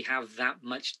didn't really have that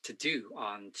much to do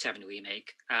on 7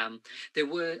 Remake. There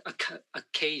were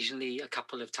occasionally a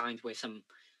couple of times where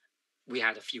we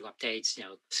had a few updates,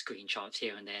 screenshots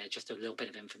here and there, just a little bit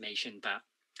of information. But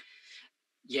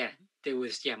there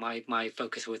was, my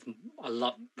focus was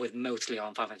mostly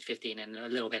on Final Fantasy 15 and a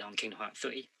little bit on Kingdom Hearts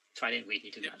 3. So I didn't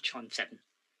really do much on 7.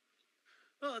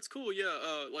 Oh, that's cool.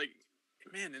 Yeah.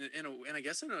 Man, and I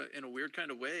guess in a weird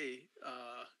kind of way,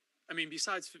 I mean,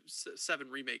 besides 7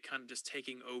 Remake kind of just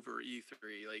taking over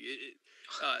E3, like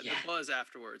the buzz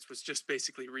afterwards was just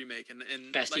basically Remake,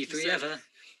 and best like E3 ever.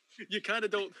 You kind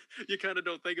of don't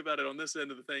think about it on this end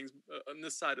of the things, on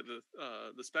this side of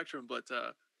the spectrum. But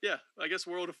I guess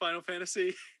World of Final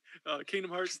Fantasy,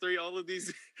 Kingdom Hearts 3, all of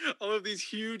these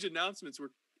huge announcements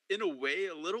were in a way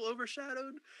a little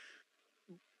overshadowed,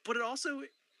 but it also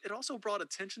brought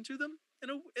attention to them in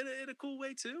a cool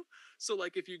way too. So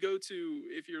like if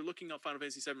you're looking up Final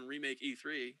Fantasy 7 Remake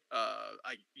E3,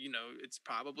 it's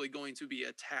probably going to be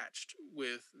attached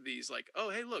with these like, oh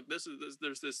hey look, there's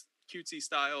this cutesy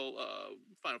style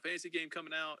Final Fantasy game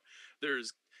coming out.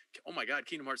 There's, oh my God,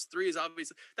 Kingdom Hearts 3 is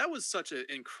obviously, that was such an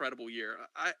incredible year.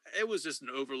 It was just an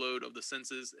overload of the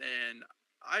senses, and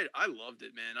I loved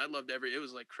it, man. I loved it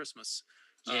was like Christmas.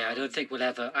 Yeah, I don't think we'll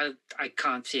ever. I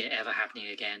can't see it ever happening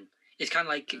again. It's kind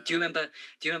of like, do you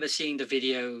remember seeing the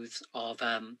videos of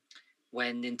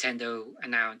when Nintendo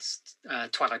announced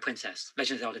Twilight Princess,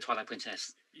 Legend of Zelda Twilight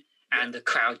Princess, and the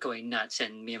crowd going nuts,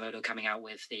 and Miyamoto coming out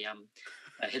with the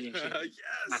Hylian Shield,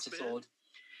 massive sword.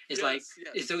 It's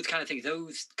it's those kind of things,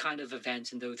 those kind of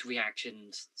events and those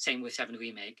reactions. Same with 7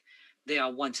 Remake, they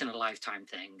are once in a lifetime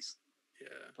things. Yeah,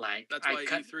 like that's why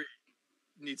E3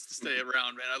 needs to stay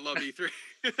around, man. I love E3.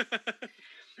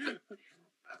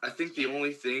 I think the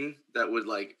only thing that would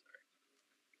like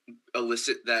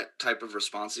elicit that type of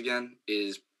response again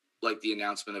is like the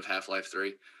announcement of Half-Life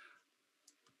 3.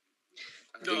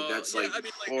 I think that's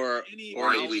or any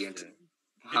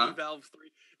Valve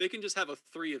 3. They can just have a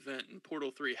 3 event in Portal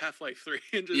 3, Half-Life 3,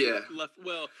 and just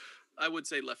I would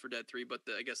say Left 4 Dead 3, but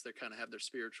I guess they kind of have their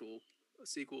spiritual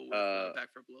sequel with Back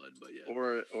 4 Blood, but yeah.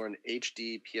 Or an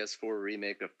HD PS4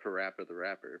 remake of Parappa the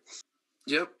Rapper.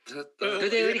 Yep. Do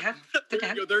they already have?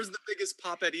 There's the biggest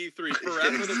pop at E3.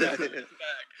 Parappa the Rapper is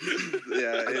back.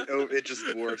 Yeah, it just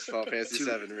dwarfs Final Fantasy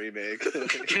 7 Remake.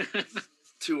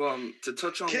 To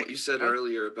touch on what you said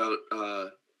earlier about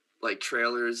like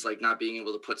trailers, like not being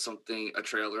able to put a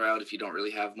trailer out if you don't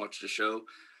really have much to show.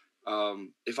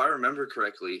 If I remember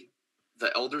correctly,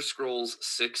 the Elder Scrolls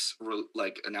 6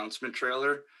 announcement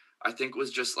trailer, I think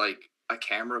was just like a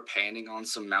camera panning on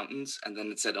some mountains, and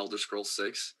then it said Elder Scrolls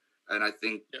 6, and I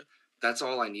think that's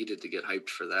all I needed to get hyped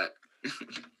for that.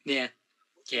 Yeah.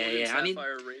 Morgan I mean,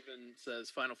 Sapphire Raven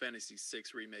says Final Fantasy VI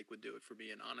remake would do it for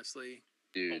me, and honestly,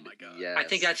 Dude, oh my god, yes. I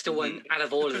think that's the one out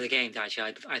of all of the games.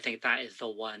 Actually, I think that is the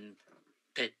one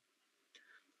that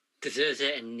deserves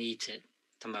it and needs it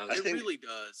the most. it really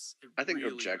does. I think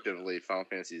really, objectively, really Final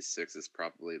Fantasy VI is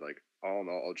probably like all in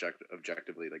all,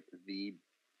 objectively like the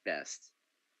best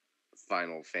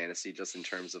Final Fantasy, just in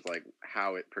terms of like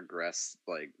how it progressed,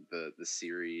 like the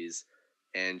series,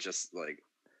 and just like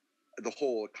the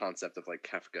whole concept of like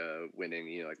Kefka winning,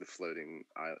 you know, like the floating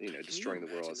island, you know, Can destroying you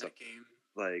the world and imagine stuff. that game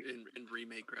Like in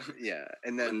remake graphics? yeah,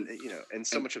 and then you know, and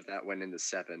so much of that went into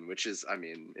 7, which is, I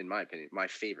mean, in my opinion, my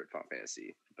favorite Final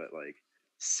Fantasy. But like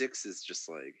 6 is just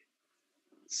like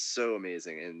so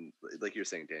amazing, and like you're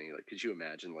saying, Danny, like could you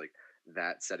imagine like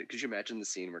that setting? Could you imagine the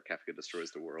scene where Kefka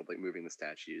destroys the world, like moving the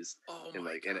statues, Oh in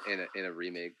my like god. in a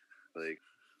remake, like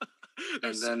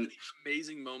There's And then- so many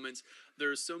amazing moments.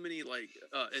 There's so many like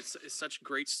it's such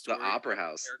great the story. opera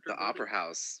house? character The building. opera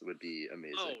house would be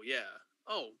amazing. Oh yeah.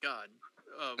 Oh god.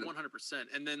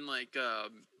 100%. And then like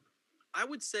I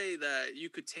would say that you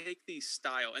could take the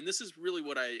style, and this is really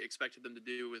what I expected them to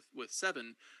do with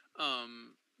 7.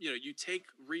 You know, you take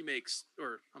remakes,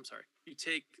 or I'm sorry, you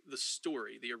take the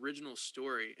story, the original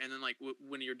story, and then like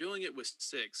when you're doing it with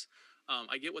 6,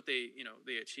 I get what they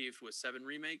achieved with 7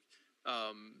 remake,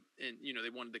 and you know they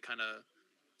wanted to kind of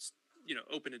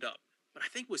open it up, but I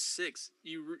think with 6,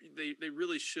 they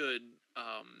really should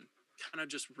kind of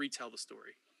just retell the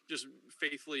story, just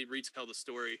faithfully retell the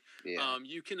story. Yeah.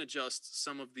 You can adjust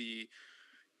some of the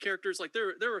characters, like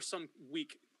there are some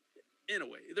weak, in a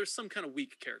way, there's some kind of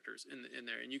weak characters in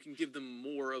there, and you can give them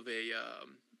more of a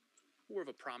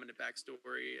prominent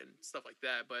backstory and stuff like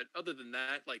that. But other than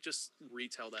that, like just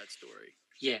retell that story.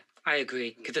 Yeah, I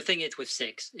agree. Because the thing is with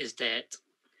 6 is that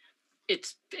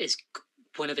it's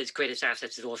one of its greatest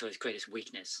assets is also its greatest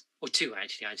weakness, or 2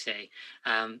 actually, I'd say.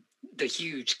 The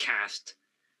huge cast,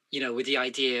 you know, with the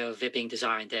idea of it being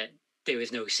designed that there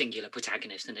is no singular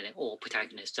protagonist and that they're all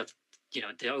protagonists of, you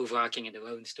know, they're overarching in their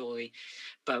own story.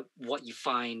 But what you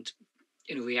find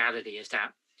in reality is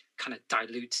that kind of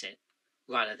dilutes it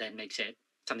rather than makes it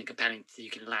something compelling that you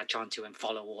can latch onto and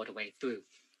follow all the way through.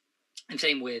 And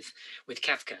same with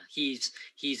Kefka. He's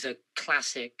a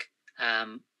classic.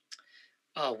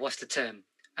 What's the term?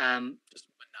 Just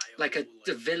Like a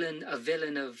villain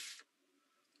of.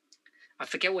 I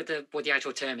forget what the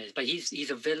actual term is, but he's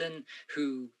a villain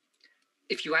who,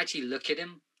 if you actually look at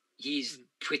him, he's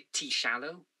pretty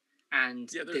shallow, and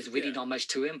there's really not much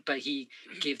to him. But he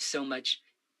gives so much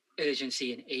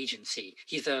urgency and agency.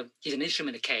 He's an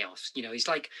instrument of chaos. You know, he's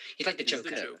like the Joker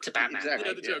to Batman. Exactly.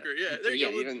 Yeah, the Joker. Yeah,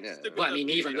 Well, I mean,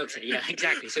 he even looks at it. Yeah,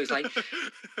 exactly. So it's like,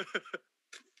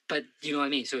 but you know what I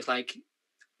mean. So it's like,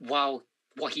 while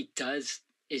what he does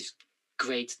is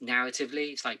great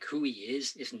narratively, it's like who he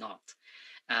is not.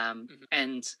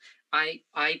 And I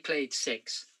played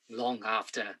 6 long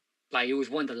after. Like it was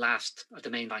one of the last of the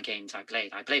mainline games I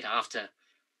played. I played it after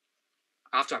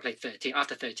I played 13.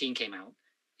 After 13 came out,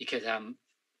 because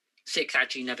 6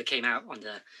 actually never came out on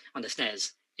the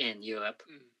SNES in Europe.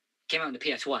 Came out on the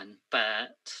PS1,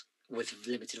 but with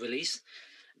limited release.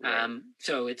 Right.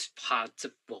 So it's hard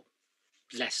to, well,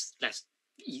 less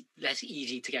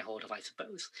easy to get hold of, I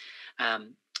suppose.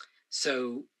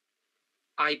 So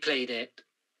I played it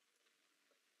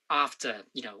after,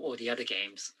 you know, all the other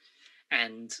games,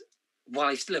 and while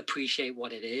I still appreciate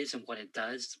what it is and what it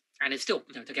does, and it's still,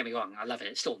 you know, don't get me wrong, I love it.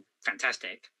 It's still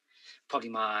fantastic. Probably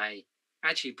my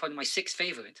 6th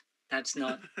favorite. That's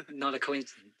not a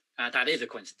coincidence. That is a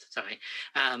coincidence. Sorry.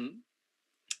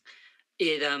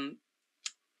 It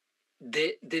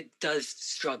does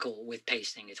struggle with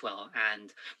pacing as well,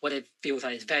 and what it feels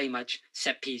like is very much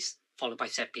set piece followed by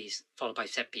set piece followed by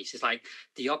set piece. It's like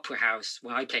the Opera House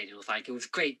when I played it was like it was a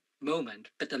great moment,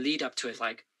 but the lead up to it is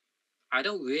like I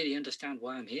don't really understand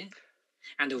why I'm here.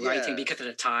 And the writing, because of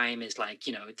the time, is like,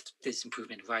 you know, there's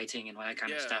improvement in writing and all that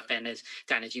kind of stuff. And as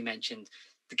Dan, as you mentioned,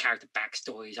 the character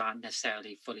backstories aren't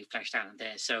necessarily fully fleshed out in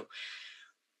there. So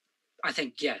I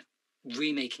think,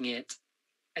 remaking it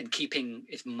and keeping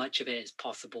as much of it as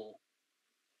possible,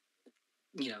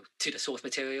 you know, to the source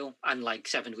material, unlike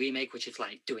 7 Remake, which is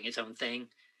like doing its own thing.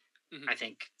 I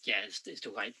think, it's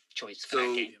the right choice for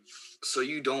that game. So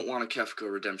you don't want a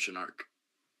Kefka redemption arc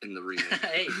in the remake?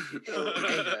 Hey.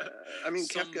 I mean,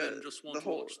 Some Kefka, men just want the to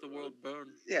whole, watch the world burn.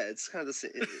 yeah, it's kind of the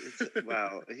same.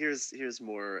 Wow, here's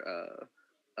more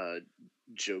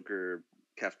Joker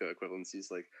Kefka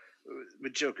equivalencies. Like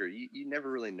with Joker, you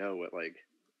never really know what like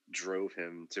drove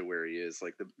him to where he is.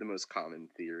 Like the most common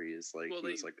theory is like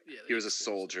he was a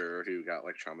soldier who got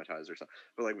like traumatized or something.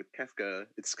 But like with Kefka,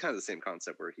 it's kind of the same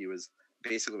concept where he was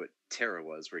basically what Terra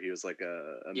was, where he was like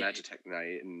a Magitech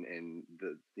knight, and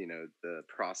the the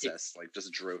process like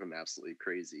just drove him absolutely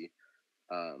crazy.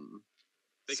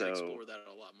 They can explore that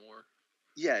a lot more.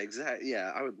 Yeah, exactly.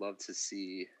 Yeah, I would love to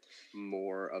see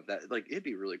more of that. Like, it'd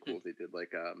be really cool if they did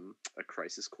like a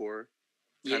Crisis Core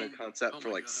kind of concept for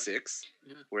like God. 6,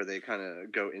 where they kind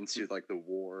of go into like the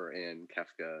war and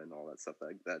Kefka and all that stuff.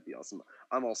 That'd be awesome.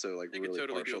 I'm also like really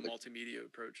totally partial do a multimedia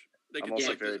approach. I'm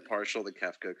also very partial to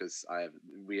Kefka because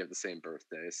we have the same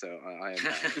birthday, so I am.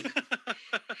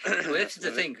 Well, that's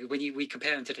the thing when we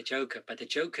compare him to the Joker, but the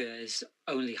Joker is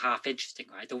only half interesting,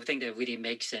 right? The thing that really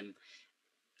makes him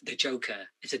the Joker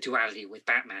is a duality with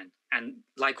Batman, and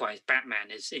likewise,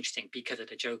 Batman is interesting because of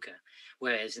the Joker.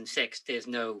 Whereas in 6, there's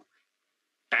no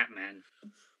Batman.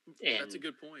 That's a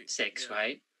good point. 6,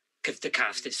 right? Because the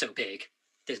cast is so big.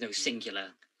 There's no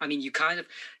singular. I mean,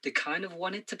 they kind of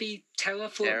want it to be Terra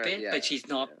for a bit, but she's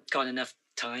not got enough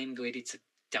time really to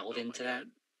delve into that.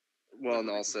 Well, and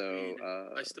also,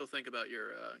 I still think about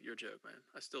your joke, man.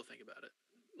 I still think about it.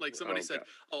 Like somebody said,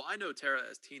 "Oh, I know Terra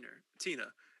as Tina,"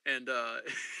 and oh,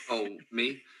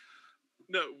 me?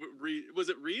 No, was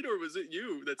it Reed or was it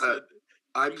you that said?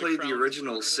 I played the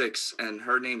original 6, and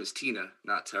her name is Tina,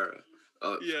 not Terra.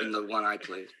 In the one I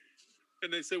played.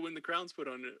 And they said when the crown's put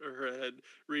on her head,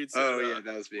 Reed said, that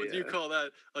was me. Would you call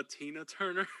that a Tina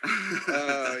Turner?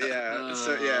 Oh, yeah.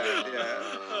 So,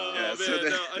 Oh, man, so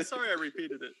I'm sorry I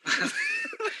repeated it.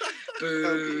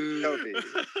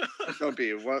 Don't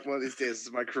be. One of these days,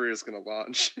 my career is going to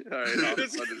launch. All right,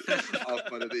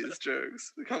 off one of these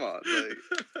jokes. Come on. Like,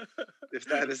 if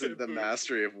that isn't the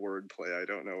mastery of wordplay, I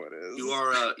don't know what is.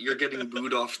 You're getting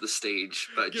booed off the stage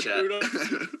by chat.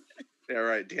 Yeah,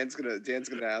 right. Dan's gonna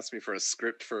ask me for a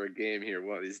script for a game here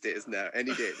one of these days. Now,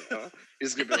 any day now,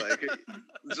 he's gonna be like,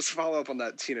 just follow up on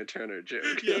that Tina Turner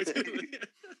joke. Yeah, totally.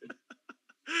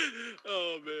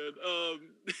 Oh man,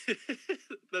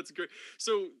 that's great.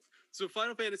 So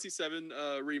Final Fantasy VII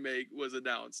remake was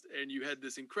announced, and you had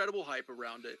this incredible hype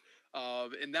around it.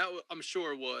 And that I'm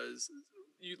sure was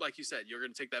you, like you said, you're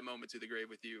gonna take that moment to the grave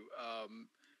with you.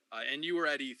 And you were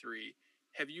at E3.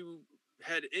 Have you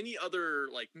had any other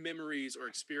like memories or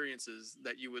experiences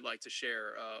that you would like to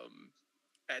share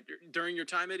during your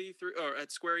time at E3 or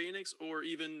at Square Enix, or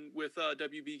even with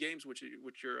WB Games, which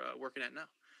you're working at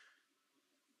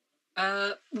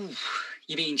now?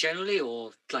 You mean generally,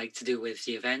 or like to do with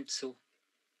the events, or?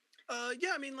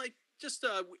 Yeah, I mean like just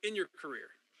in your career.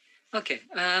 Okay.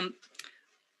 God,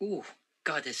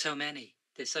 there's so many.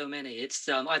 It's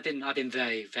I've been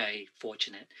very, very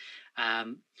fortunate.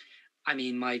 I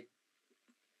mean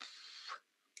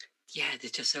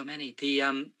there's just so many.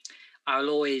 I'll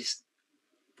always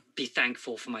be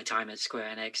thankful for my time at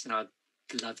Square Enix, and I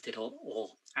loved it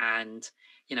all. And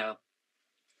I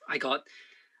got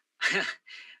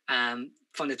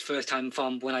from the first time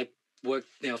from when I worked,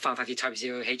 Final Fantasy Type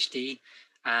 0 HD,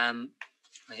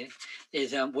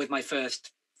 is with my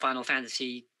first Final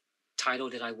Fantasy title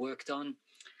that I worked on.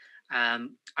 I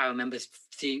remember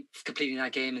completing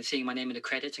that game and seeing my name in the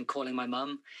credits and calling my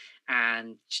mum,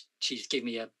 and she's giving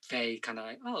me a very kind of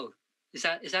like, oh, is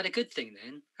that a good thing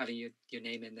then, having your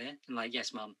name in there? And like,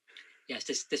 yes, mum, yes,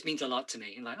 this means a lot to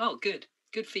me. And like, oh, good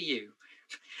for you.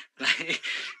 Like,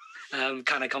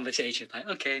 kind of conversation. Like,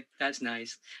 okay, that's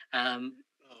nice. Oh man,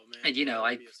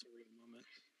 and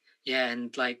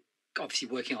and like obviously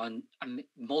working on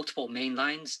multiple main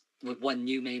lines, with one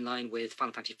new main line with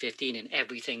Final Fantasy 15 and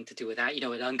everything to do with that. It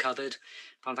uncovered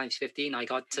Final Fantasy 15. I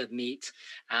got to meet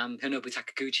Hironobu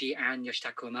Sakaguchi and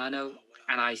Yoshitaka Amano. Oh, wow.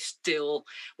 And I still,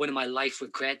 one of my life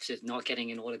regrets is not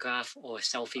getting an autograph or a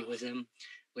selfie with him,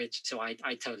 so I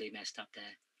totally messed up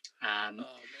there.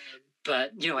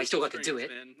 But I still got to do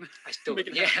it. Man. I still, I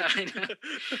know.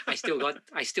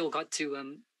 I still got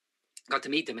to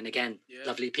meet them, and again,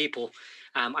 lovely people.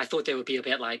 I thought they would be a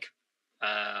bit like,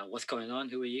 what's going on?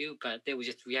 Who are you? But they were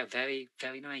just, very,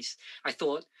 very nice. I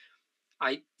thought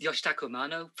Yoshitaka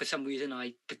Amano, for some reason,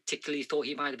 I particularly thought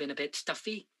he might have been a bit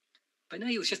stuffy, but no,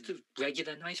 he was just a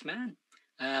regular nice man.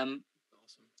 Awesome.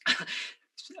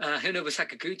 Hironobu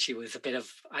Sakaguchi was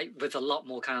was a lot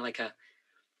more kind of like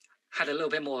had a little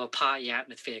bit more of a party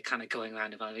atmosphere kind of going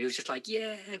around about him. He was just like, he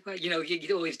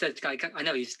always does. I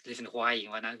know he's lives in Hawaii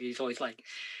right now. He's always like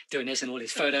doing this and all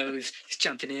his photos, just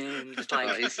jumping in, just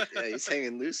like he's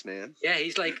hanging loose, man. Yeah,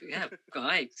 he's like, all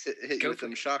right, hit you with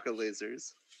them shaka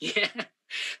lasers. Yeah,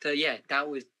 So yeah, that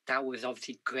was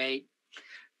obviously great.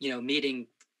 Meeting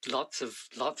lots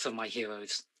of my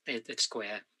heroes at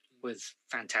Square was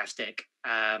fantastic.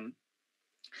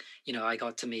 I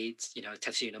got to meet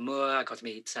Tetsuya Nomura. I got to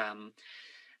meet a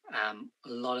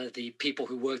lot of the people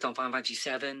who worked on Final Fantasy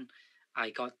VII. I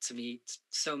got to meet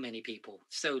so many people.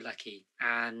 So lucky.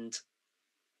 And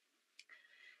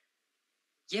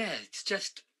yeah, it's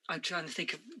just I'm trying to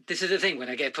think of. This is the thing when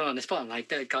I get put on the spot. I'm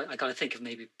like, I got to think of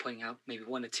maybe pointing out maybe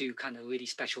one or two kind of really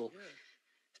special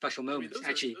moments.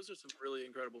 Those are some really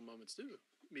incredible moments too.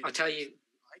 I'll tell you.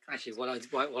 Actually,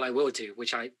 what I will do,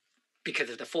 which because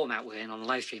of the format we're in on the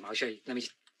live stream, I'll show you. Let me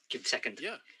just give a second.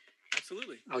 Yeah,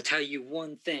 absolutely. I'll tell you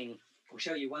one thing. I'll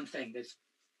show you one thing that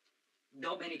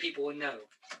not many people will know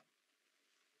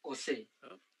or see.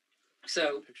 Oh.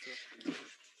 So,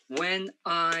 when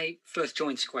I first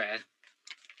joined Square,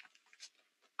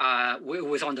 it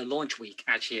was on the launch week,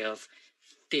 actually, of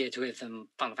Theatrhythm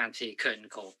Final Fantasy Curtain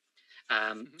Call.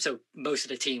 So most of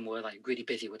the team were like really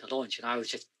busy with the launch, and I was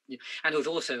just, and it was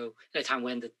also at a time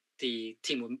when the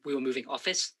team we were moving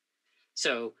office,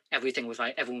 so everything was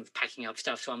like everyone was packing up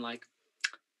stuff. So I'm like,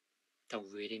 don't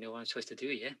really know what I'm supposed to do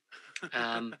yet,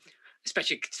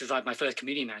 especially because it's like my first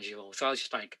community manager role. So I was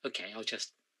just like, okay,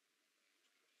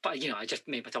 but I just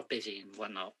made myself busy and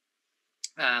whatnot.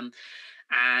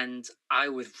 And I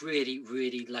was really,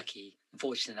 really lucky and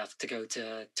fortunate enough to go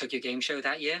to Tokyo Game Show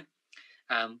that year.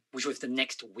 Which was the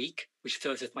next week, which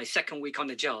was my second week on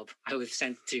the job. I was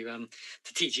sent to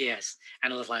TGS,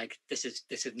 and I was like, "This is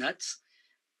nuts,"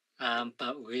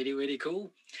 but really, really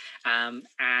cool.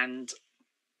 And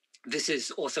this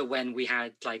is also when we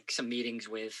had like some meetings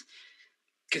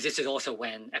because this is also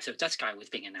when Episode Dusky was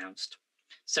being announced.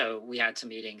 So we had some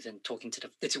meetings and talking to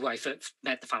this is where I first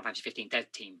met the Final Fantasy 15 dev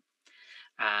team,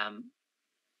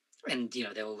 and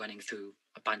they were running through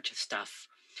a bunch of stuff,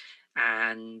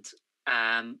 and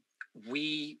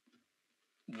we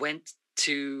went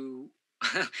to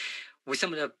with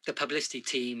some of the publicity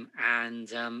team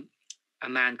and a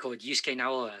man called Yusuke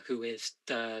Naora, who is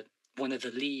one of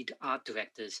the lead art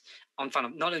directors on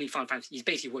not only Final Fantasy, he's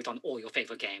basically worked on all your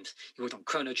favorite games. He worked on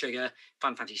Chrono Trigger,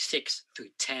 Final Fantasy 6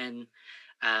 through 10,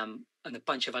 and a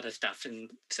bunch of other stuff. And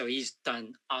so he's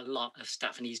done a lot of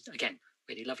stuff, and he's again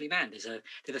really lovely man. There's a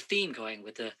theme going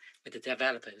with the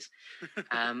developers.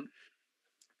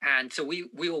 And so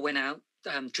we all went out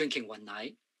drinking one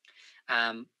night,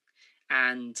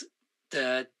 and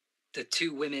the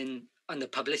two women on the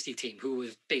publicity team, who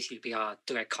would basically be our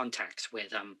direct contacts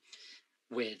with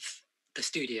the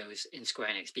studios in Square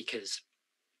Enix, because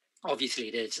obviously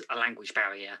there's a language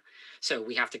barrier, so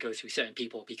we have to go through certain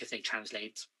people because they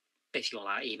translate basically all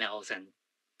our emails and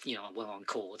we're on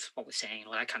calls, what we're saying, and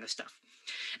all that kind of stuff.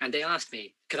 And they asked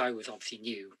me, because I was obviously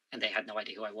new and they had no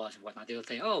idea who I was and whatnot. They would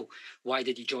say, "Oh, why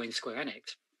did you join Square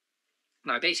Enix?"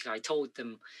 Now, basically, I told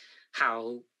them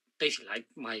how basically like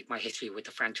my history with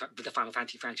the franchise, with the Final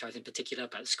Fantasy franchise in particular,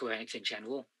 but Square Enix in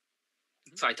general.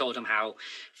 Mm-hmm. So I told them how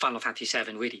Final Fantasy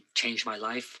VII really changed my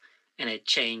life, and it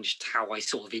changed how I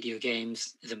saw video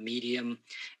games as a medium,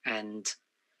 and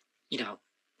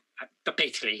but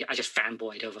basically, I just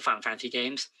fanboyed over Final Fantasy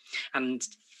games. And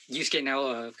Yusuke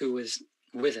Naora, who was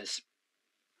with us,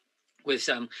 was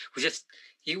just,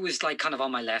 he was like kind of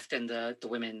on my left, and the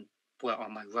women were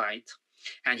on my right,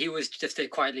 and he was just there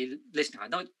quietly listening.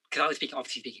 Not because I was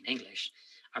obviously speaking English.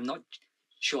 I'm not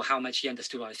sure how much he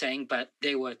understood what I was saying, but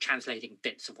they were translating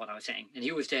bits of what I was saying, and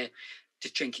he was there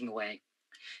just drinking away.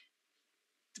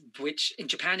 Which in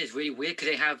Japan is really weird because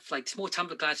they have like small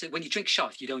tumbler glasses. When you drink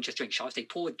shots, you don't just drink shots. They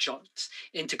pour shots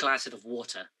into glasses of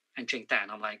water and drink that.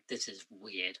 And I'm like, this is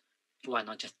weird. Why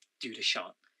not just do the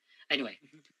shot? Anyway,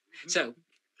 so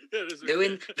they're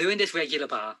in this regular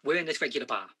bar. We're in this regular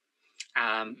bar.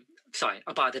 Sorry,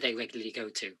 a bar that they regularly go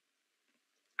to.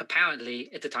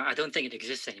 Apparently, at the time, I don't think it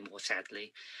exists anymore,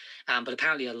 sadly. But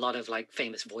apparently, a lot of like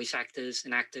famous voice actors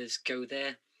and actors go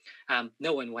there.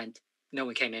 No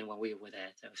one came in when we were there,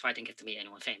 so I didn't get to meet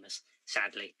anyone famous,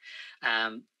 sadly.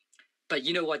 But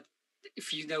you know what?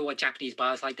 If you know what Japanese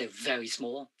bars like, they're very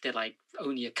small. They're like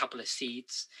only a couple of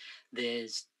seats. They're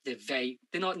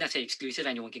not necessarily exclusive.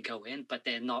 Anyone can go in, but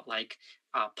they're not like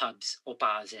our pubs or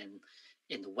bars in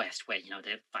the West, where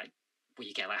they're like where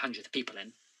you get like hundreds of people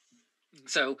in. Mm-hmm.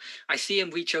 So I see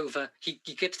him reach over. He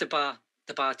gets the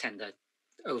bartender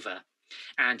over.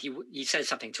 And he says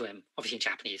something to him, obviously in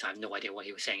Japanese. I have no idea what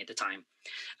he was saying at the time.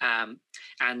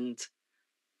 And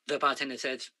the bartender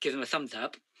says, gives him a thumbs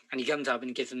up, and he comes up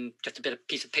and gives him just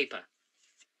piece of paper.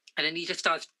 And then he just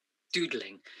starts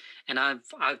doodling, and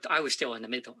I was still in the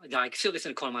middle. Like, still this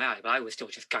in the corner of my eye, but I was still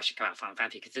just gushing about Final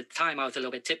Fantasy because at the time I was a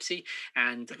little bit tipsy,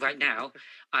 and right now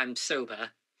I'm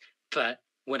sober. But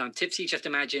when I'm tipsy, just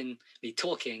imagine me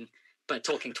talking, but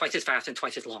talking twice as fast and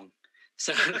twice as long.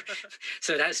 So,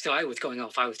 so I was going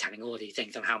off. I was telling all these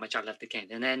things on how much I loved the game,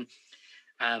 and then,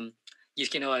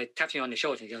 tapped me on the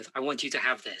shoulder and he goes, "I want you to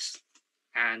have this,"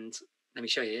 and let me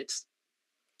show you. It's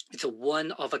a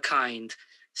one of a kind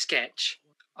sketch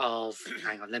of.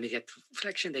 Hang on, let me get the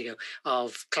reflection. There you go.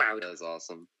 Of Cloud. That is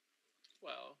awesome.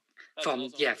 Wow.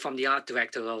 From the art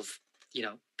director of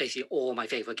basically all my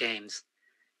favorite games.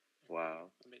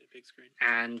 Wow. I made a big screen.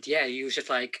 And yeah, he was just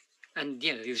like,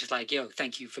 yo,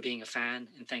 thank you for being a fan,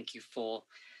 and thank you for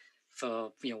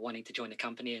wanting to join the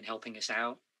company and helping us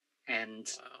out. And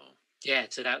yeah,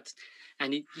 so that's,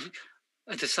 and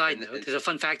as a side note, there's a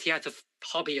fun fact: he has a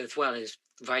hobby as well as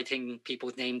writing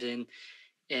people's names in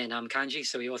kanji.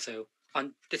 So he also I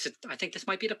think this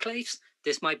might be the place.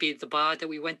 This might be the bar that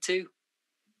we went to.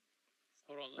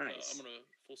 Hold on, nice. I'm gonna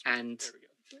full screen. And there we go.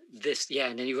 this,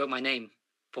 and then he wrote my name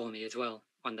for me as well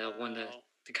on the one of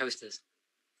the coasters.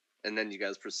 And then you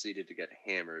guys proceeded to get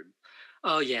hammered.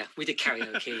 Oh yeah, we did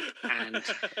karaoke, and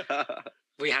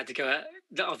we had to go.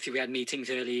 Obviously, we had meetings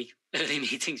early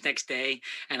meetings next day,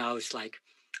 and I was like,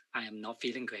 I am not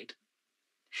feeling great.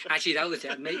 Actually, that was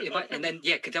it. And then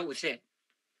because that was it.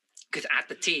 Because at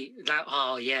the tea,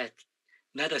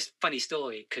 another funny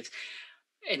story. Because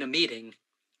in a meeting,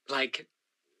 like,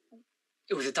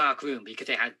 it was a dark room because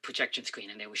they had projection screen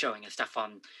and they were showing us stuff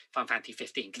on Final Fantasy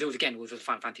 15. Because it was the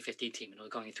Final Fantasy 15 team and we were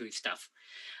going through stuff.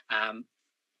 And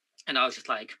I was just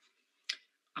like,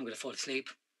 I'm going to fall asleep.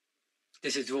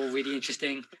 This is all really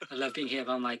interesting. I love being here.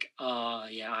 But I'm like, oh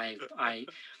yeah, I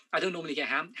don't normally get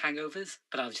hangovers,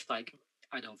 but I was just like,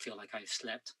 I don't feel like I've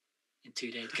slept in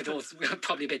 2 days because I was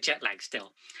probably a bit jet lagged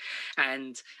still.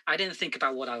 And I didn't think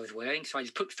about what I was wearing, so I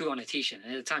just threw on a t-shirt.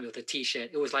 And at the time, it was a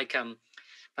t-shirt. It was like a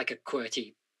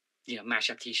QWERTY,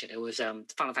 mashup t-shirt. It was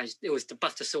Final Fantasy. It was the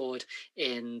Buster Sword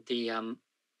in the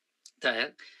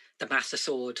Master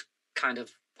Sword kind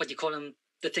of, what do you call them?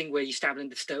 The thing where you stab it in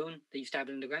the stone, that you stab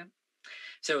it in the ground.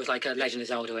 So it was like a Legend of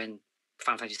Zelda and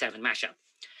Final Fantasy VII mashup.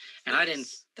 And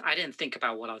nice. I didn't think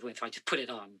about what I was wearing, so I just put it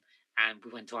on, and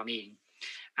we went to our meeting.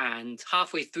 And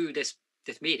halfway through this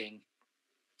meeting,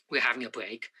 we're having a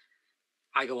break.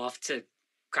 I go off to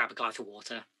grab a glass of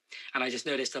water, and I just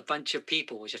noticed a bunch of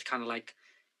people were just kind of like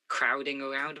crowding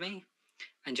around me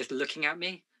and just looking at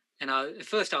me. And at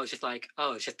first I was just like,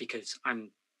 oh, it's just because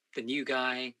I'm the new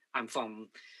guy. I'm from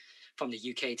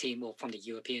the UK team or from the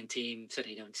European team, so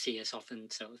they don't see us often.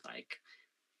 So it was like,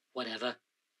 whatever.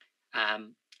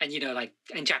 And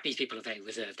and Japanese people are very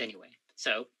reserved anyway.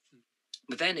 So,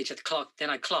 but then it just clocked. Then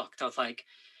I clocked. I was like,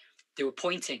 they were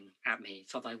pointing at me.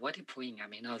 So I was like, why are they pointing at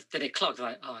me? And then it clocked. I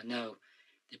was like, oh no,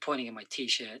 they're pointing at my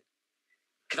t-shirt.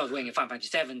 Because I was wearing a Final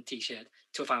Fantasy VII t-shirt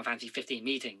to a Final Fantasy 15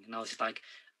 meeting. And I was just like,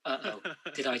 uh-oh,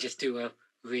 did I just do a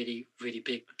really, really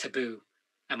big taboo?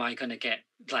 Am I going to get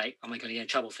in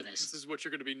trouble for this? This is what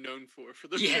you're going to be known for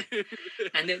the yeah.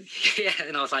 And then,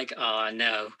 and I was like, oh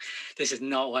no, this is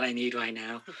not what I need right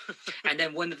now. And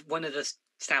then one of the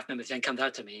staff members then comes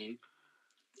out to me,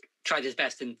 tried his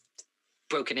best in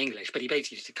broken English, but he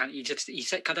basically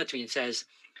comes out to me and says,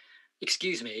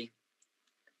 excuse me,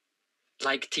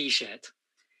 like t-shirt.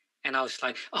 And I was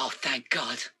like, oh, thank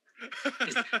God.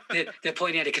 They're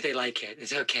pointing at it because they like it.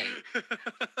 It's okay.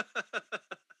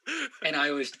 And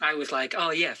I was like,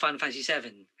 oh yeah, Final Fantasy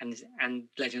VII and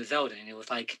Legend of Zelda, and it was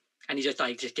like, and he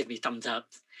just give me thumbs up,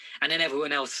 and then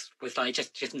everyone else was like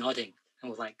just nodding and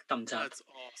was like thumbs up. That's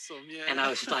awesome, yeah. And I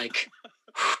was like,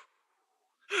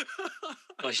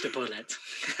 dodged a bullet.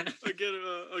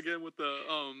 Again with the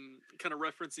kind of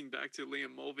referencing back to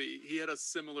Liam Mulvey, he had a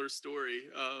similar story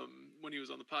when he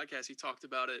was on the podcast. He talked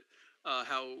about it.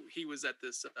 How he was at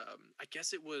this, I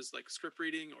guess it was like script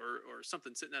reading or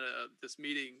something, sitting at this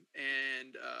meeting,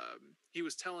 and he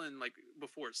was telling, like,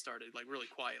 before it started, like really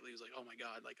quietly, he was like, oh my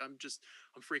God, like I'm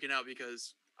freaking out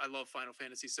because I love Final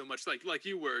Fantasy so much, like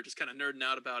you were just kind of nerding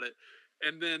out about it.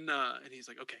 And then and he's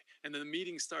like, okay, and then the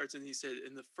meeting starts, and he said,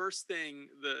 and the first thing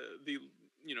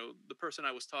the person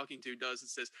I was talking to does, it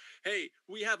says, hey,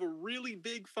 we have a really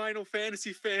big Final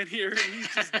Fantasy fan here, and he's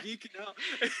just geeking out.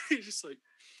 And he's just like,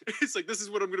 it's like, this is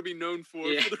what I'm going to be known for.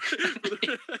 Yeah.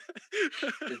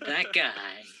 That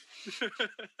guy.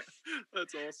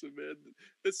 That's awesome, man.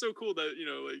 It's so cool that,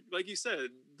 like you said,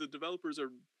 the developers are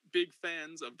big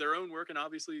fans of their own work, and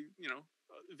obviously,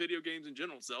 video games in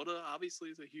general. Zelda obviously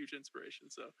is a huge inspiration.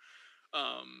 So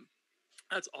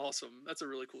that's awesome. That's a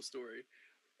really cool story.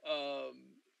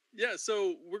 Yeah,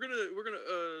 so we're gonna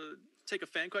take a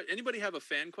fan question. Anybody have a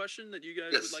fan question that you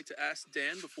guys would like to ask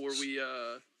Dan before we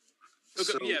Okay,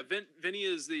 So, yeah, Vinny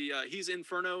is the he's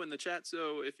Inferno in the chat.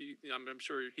 So if you, I'm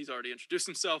sure he's already introduced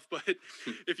himself, but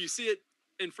if you see it,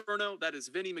 Inferno, that is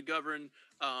Vinny McGovern.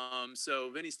 So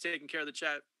Vinny's taking care of the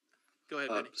chat. Go ahead,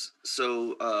 Vinny.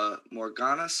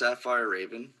 Morgana Sapphire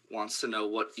Raven wants to know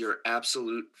what your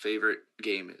absolute favorite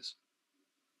game is.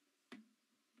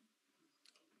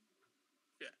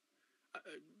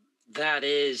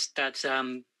 That's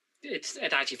it's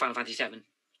actually Final Fantasy VII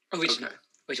original. Okay.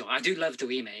 Original. I do love the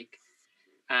remake,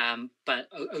 but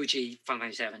OG Final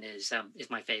Fantasy VII is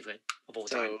my favorite of all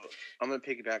time. So I'm gonna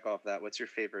piggyback off that. What's your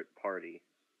favorite party?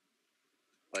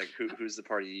 Like who's the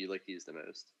party you like to use the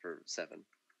most for 7?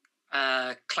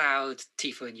 Cloud,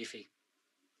 Tifa, and Yuffie.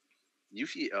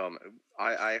 Yuffie,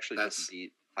 I actually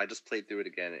I just played through it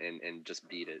again and just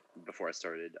beat it before I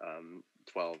started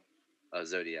 12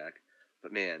 Zodiac.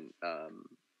 But man,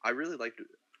 I really liked.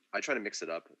 I try to mix it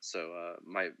up. So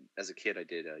as a kid, I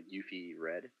did Yuffie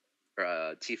Red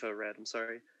or Tifa Red. I'm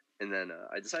sorry, and then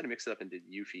I decided to mix it up and did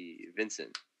Yuffie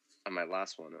Vincent on my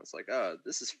last one. I was like, oh,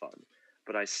 this is fun.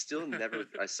 But I still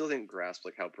didn't grasp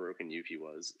like how broken Yuffie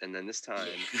was. And then this time,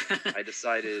 I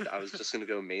decided I was just gonna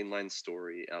go mainline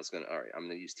story. I was all right, I'm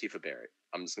gonna use Tifa Barrett.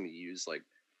 I'm just gonna use like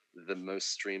the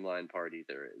most streamlined party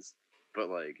there is. But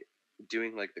like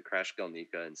doing like the Crash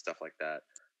Galnica and stuff like that,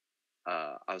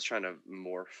 I was trying to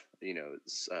morph,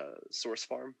 source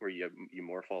farm where you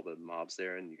morph all the mobs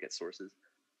there and you get sources.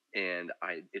 And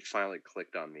it finally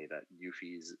clicked on me that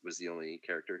Yuffie was the only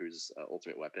character whose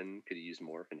ultimate weapon could use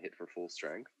morph and hit for full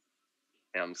strength.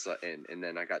 And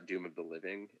then I got Doom of the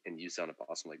Living and used it on a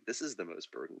boss. I'm like, this is the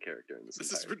most broken character in this.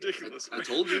 This is ridiculous. I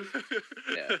told you.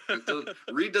 Yeah.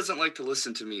 Reed doesn't like to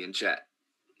listen to me in chat,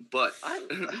 but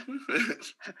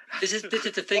this is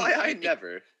the thing. Why I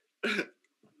never.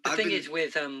 The thing is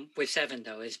with 7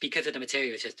 though is because of the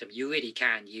material system, you really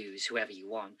can use whoever you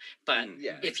want. But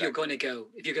if you're gonna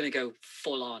go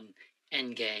full on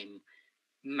end game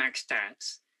max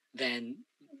stats, then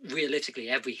realistically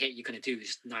every hit you're gonna do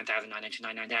is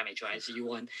 9,999 damage, right? So you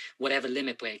want whatever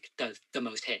limit break does the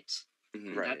most hits.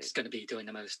 Right. That's gonna be doing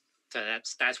the most. So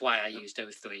that's why I use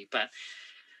those 3. But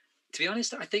to be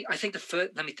honest, I think the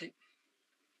first. Let me think.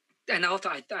 And after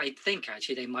I think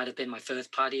actually they might have been my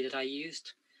first party that I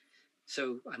used.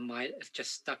 So I might have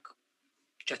just stuck,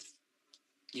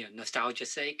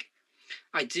 nostalgia's sake.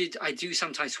 I do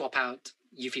sometimes swap out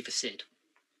Yuffie for Sid.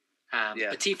 But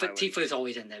Tifa is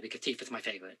always in there because Tifa's my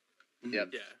favorite.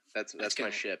 Yep. Yeah. That's my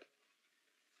ship.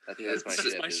 That's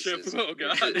my ship. Oh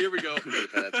god, here we go.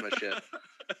 That's my ship.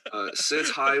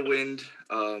 Sid's Highwind,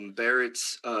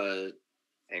 Barrett's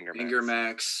Anger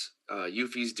Max,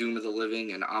 Yuffie's Doom of the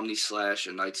Living, and Omni Slash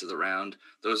and Knights of the Round.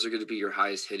 Those are going to be your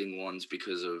highest hitting ones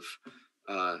because of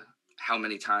how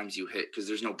many times you hit, because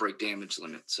there's no break damage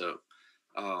limit. So,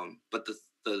 but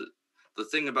the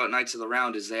thing about Knights of the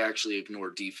Round is they actually ignore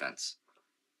defense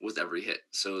with every hit.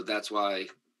 So that's why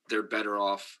they're better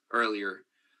off earlier.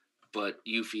 But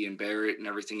Yuffie and Barrett and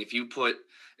everything, if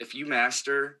you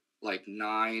master like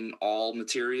 9 all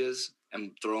materias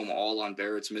and throw them all on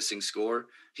Barrett's missing score,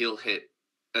 he'll hit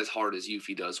as hard as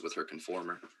Yuffie does with her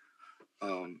Conformer.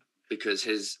 Because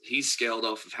he's scaled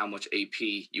off of how much AP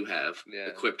you have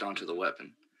equipped onto the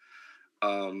weapon.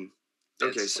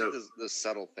 Okay, so like the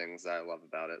subtle things that I love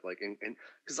about it, like, and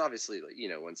because obviously, like,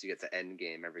 once you get to end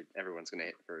game, everyone's gonna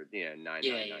hit for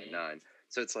 9,999.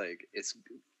 So it's like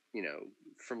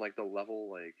from like the level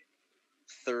like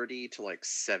 30 to like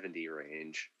 70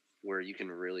 range where you can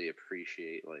really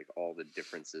appreciate like all the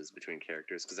differences between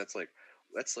characters, because that's like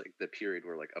the period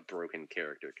where like a broken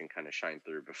character can kind of shine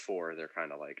through before they're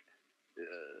kind of like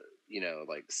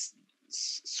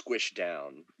squished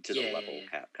down to the level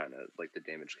cap, kind of like the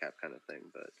damage cap kind of thing.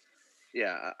 But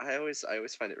yeah, I always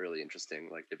find it really interesting,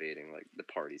 like debating like the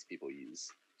parties people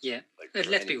use. Yeah, like,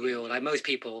 let's be real. Like most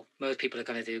people are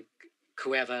going to do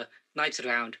whoever Knights of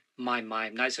the Round, mime,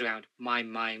 Knights of the Round,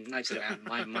 mime, Knights of the Round,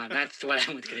 mime. That's what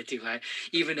everyone's going to do, right?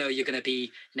 Even though you're going to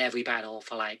be in every battle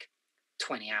for like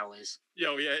 20 hours.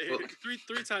 Well,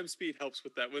 three times speed helps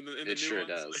with that. It sure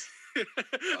does.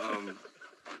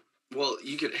 Well,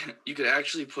 you could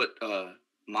actually put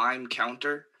mime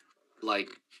counter like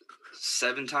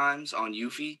 7 times on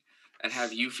Yuffie and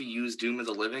have Yuffie use Doom of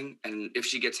the Living, and if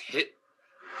she gets hit,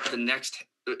 the next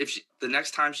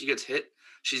time she gets hit,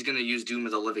 she's gonna use Doom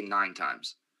of the Living 9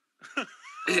 times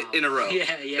in a row.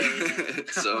 Yeah.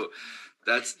 So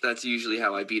that's usually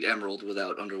how I beat Emerald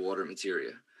without underwater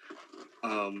materia.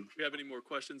 We have any more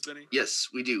questions, Vinny? Yes,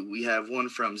 we do. We have one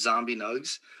from Zombie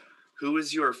Nugs, Who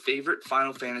is your favorite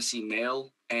Final Fantasy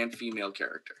male and female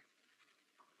character?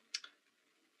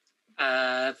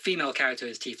 Female character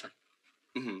is Tifa,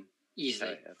 Mm-hmm. easily,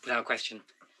 Oh, yeah. without question.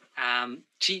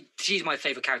 She's my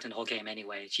favorite character in the whole game.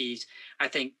 Anyway, I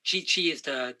think she is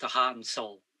the heart and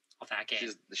soul of that game.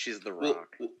 She's the Well,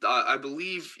 rock. I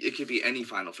believe it could be any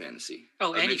Final Fantasy.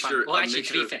 Oh, any Final. Well, actually,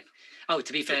 to be fair. Oh,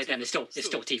 to be fair, Still then it's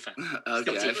still Tifa.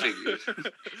 Okay, I Tifa.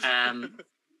 figured.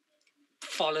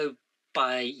 Followed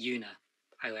by Yuna,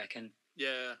 I reckon.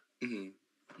 Yeah.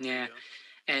 Mm-hmm. Yeah.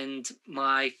 And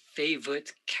my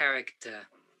favorite character.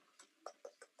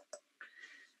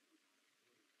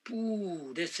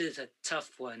 Ooh, this is a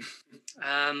tough one.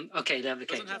 Okay, It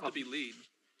doesn't have to be lead.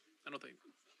 I don't think.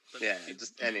 But Yeah,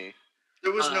 just any.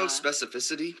 There was no Uh,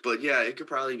 specificity, but yeah, it could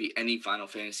probably be any Final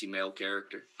Fantasy male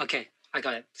character. Okay, I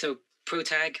got it. So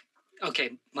protag.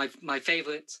 Okay, my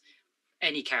favorite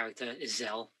any character is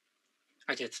Zell.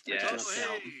 I just Yeah. love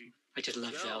Zell. hey, I just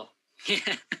love Zell. Zell. Yeah,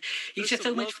 he's there's just so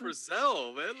some much love fun. for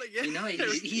Zell, man. Like, yeah. You know,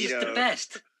 he's You the know,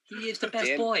 best. He is the best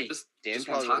Dan- boy. Just, Dan just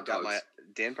probably wants would hot have got dogs.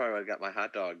 Dan probably would have got my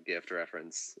hot dog gift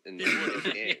reference in He would've.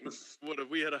 the game. What if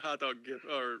we had a hot dog gift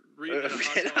or Reed We had a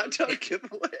had hot dog?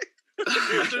 giveaway.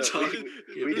 There's No, we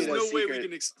there's did a no way we secret-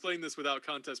 can explain this without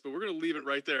context, but we're gonna leave it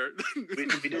right there. We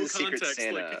did No a secret context,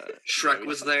 Santa. Shrek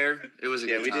was there. It was a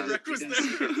Yeah, good we time. did, Shrek we was did a there.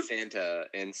 secret Santa,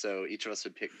 and so each of us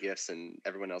would pick gifts, and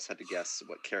everyone else had to guess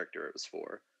what character it was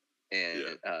for. And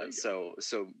Yeah, there you so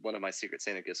one of my secret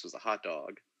Santa gifts was a hot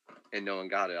dog, and no one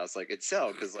got it. I was like, it's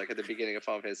Cell, because like at the beginning of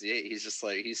Final Fantasy VIII, he's just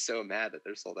like he's so mad that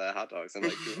they're sold out of hot dogs, and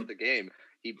like throughout the game,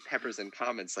 he peppers in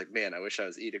comments like, "Man, I wish I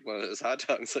was eating one of those hot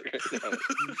dogs like right now."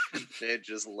 Man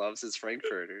just loves his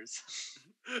frankfurters.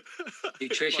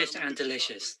 Nutritious Finally and did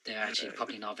delicious. They're actually Right.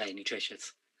 probably not very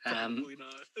nutritious. Probably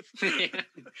not. Yeah.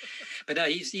 But no,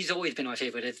 he's always been my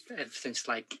favorite ever since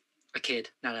like a kid.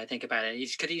 Now that I think about it,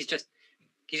 he's just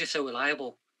so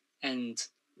reliable and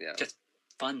Yeah, just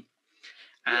fun.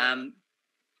 Yeah.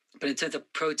 But in terms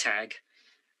of pro tag,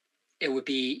 it would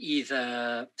be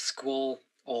either Squall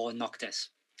or Noctis,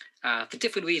 for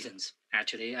different reasons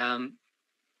actually.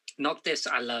 Noctis,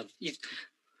 I love.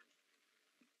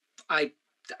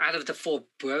 Out of the four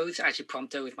bros, actually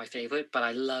Prompto is my favorite, but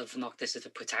I love Noctis as a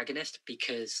protagonist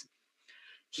because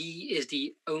he is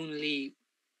the only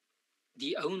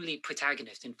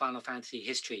protagonist in Final Fantasy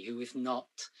history who is not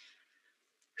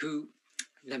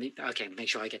make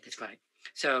sure I get this right.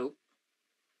 So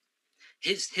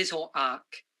his whole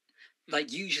arc,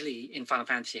 like usually in Final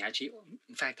Fantasy, actually,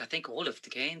 in fact, I think all of the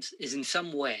games is in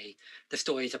some way the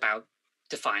story is about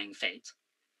defying fate.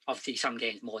 Obviously, some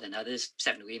games more than others.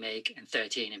 7 Remake and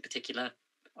 13 in particular,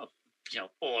 are,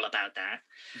 all about that.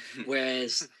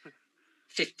 Whereas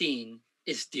 15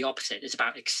 is the opposite. It's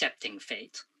about accepting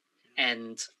fate.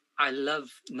 And I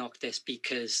love Noctis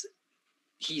because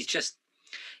he's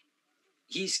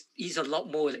a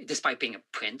lot more, despite being a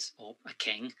prince or a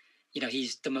king,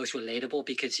 he's the most relatable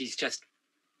because he's just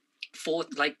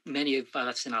forced, like many of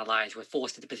us in our lives, we're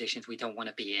forced into positions we don't want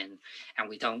to be in and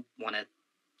we don't want to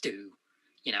do,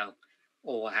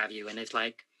 or what have you. And it's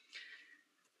like,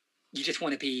 you just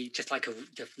want to be just like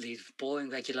just lead boring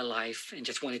regular life and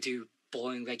just want to do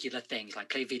boring regular things like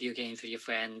play video games with your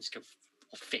friends, go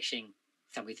or fishing.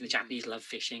 For some reason the Japanese love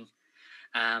fishing.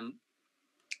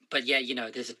 But yeah,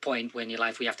 there's a point when in your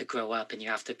life where you have to grow up and you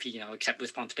have to, accept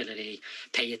responsibility,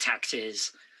 pay your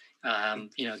taxes,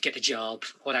 get a job,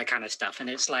 all that kind of stuff. And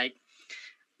it's like,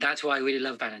 that's why I really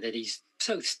love Banner, that he's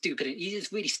so stupid. He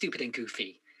is really stupid and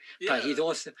goofy. Yeah. But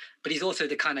he's also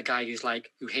the kind of guy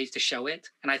who hates to show it.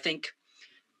 And I think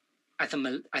a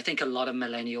lot of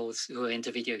millennials who are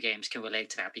into video games can relate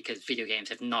to that because video games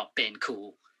have not been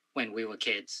cool when we were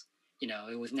kids.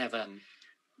 It was never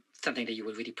something that you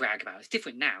would really brag about. It's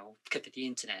different now because of the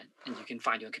internet and you can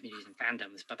find your own communities and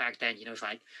fandoms. But back then, it's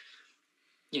like,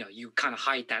 you kind of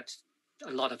hide that.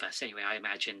 A lot of us, anyway, I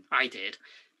imagine I did,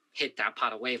 hid that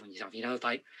part away from yourself.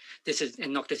 Like this is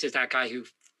that guy who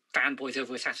fanboys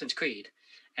over Assassin's Creed,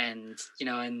 and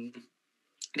and at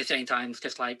the same time,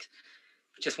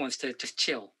 just wants to just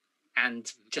chill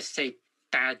and just say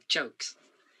bad jokes.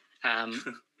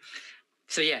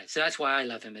 So that's why I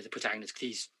love him as a protagonist because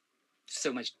he's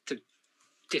so much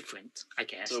different, I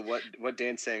guess. So what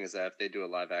Dan's saying is that if they do a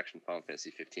live action Final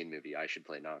Fantasy 15 movie, I should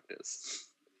play Noctis.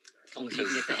 As long as you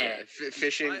can get the hair.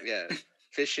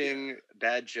 Fishing,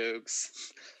 bad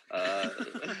jokes.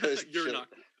 You're not.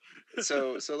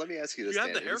 So let me ask you this. You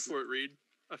have Dan. the hair for it, Reed.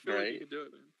 I feel like Right? you can do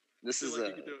it, man. This I is feel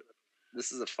like a you can do it.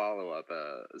 this is a follow up.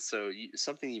 So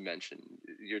something you mentioned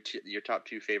your top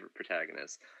two favorite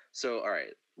protagonists. So all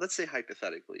right, let's say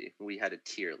hypothetically we had a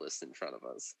tier list in front of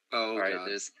us. Oh All right, god.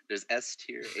 there's S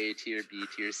tier, A tier, B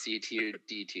tier, C tier,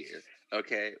 D tier.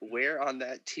 Okay, where on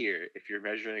that tier, if you're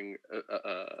measuring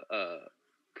a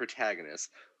protagonist,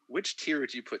 which tier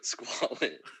would you put Squall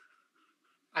in?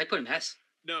 I put an S.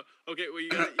 No, okay, well you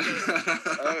got.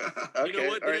 Okay, You know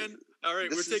what, all right. Dan? All right,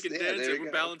 we're This is- taking yeah, Dan's there and you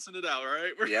we're go. balancing it out. All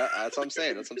right. Yeah, that's what I'm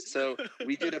saying. So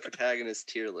we did a protagonist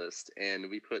tier list, and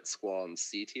we put Squall in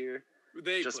C tier.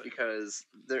 They Just put. because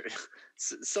there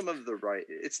some of the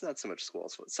it's not so much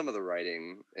Squall's fault. Some of the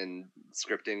writing and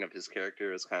scripting of his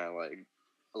character is kind of like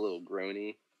a little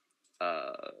groany.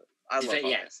 I love Final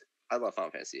Yeah. Fantasy. I love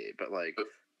Final Fantasy 8, but like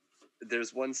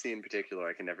there's one scene in particular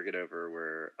I can never get over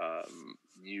where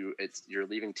you're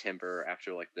leaving Timber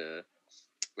after like the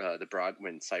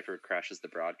when Cypher crashes the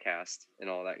broadcast and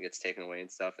all that gets taken away and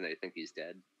stuff, and they think he's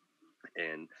dead.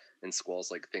 And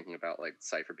Squall's like thinking about like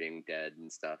Cypher being dead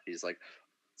and stuff. He's like,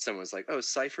 someone's like, "Oh,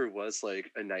 Cypher was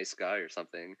like a nice guy or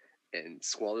something," and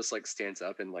Squall just like stands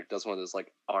up and like does one of those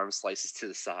like arm slices to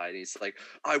the side. And he's like,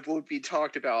 "I won't be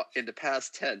talked about in the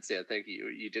past tense." Yeah, thank you.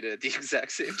 You did it at the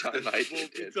exact same time I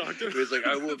Won't be did. talked It was like,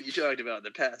 "I will be talked about in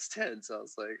the past tense." I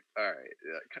was like, "All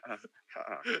right, come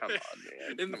on,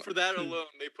 man." And come for on. that alone,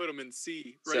 they put him in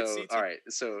C. Right. So C all right,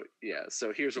 so yeah,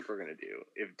 so here's what we're gonna do.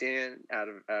 If Dan, out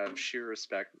of sheer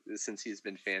respect, since he's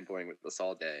been fanboying with us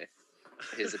all day,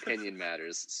 his opinion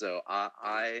matters. So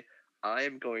I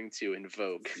am going to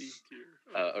invoke C tier.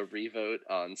 a revote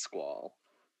on Squall.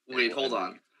 Wait, hold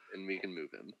on. And we can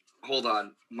move him. Hold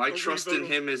on. My A trust in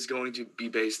revote. him is going to be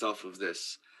based off of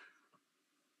this.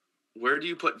 Where do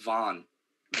you put Vaughn?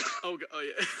 Oh,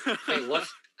 yeah. Wait, what?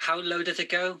 How low does it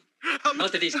go? How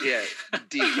Not that he's Yeah,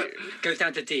 D tier. goes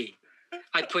down to D.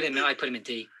 I put him in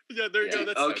D. Yeah, there you Yeah. go.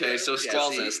 That's Okay, so yeah,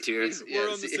 Squall's see, S tier. We're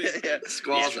on the same page.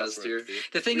 Squall's Yeah. S tier.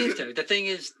 The thing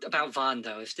is about Vaughn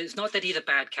though, is it's not that he's a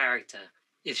bad character.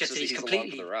 It's just that he's along for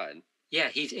completely the ride.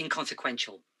 he's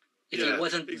inconsequential. If Yeah, he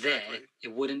wasn't there, exactly. it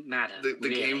wouldn't matter. The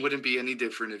really. game wouldn't be any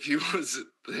different if he was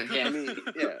there. Yeah. I mean,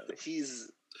 yeah,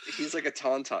 he's like a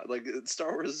tauntaun. Like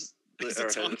Star Wars, He's a or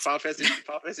tauntaun. Final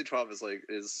Fantasy 12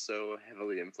 is so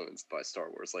heavily influenced by Star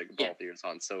Wars. Like Yeah. Balthier's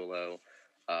Han Solo,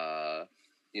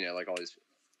 like all these.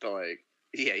 But like,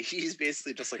 yeah, he's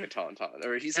basically just like a tauntaun,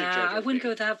 or he's like Jar Jar I wouldn't go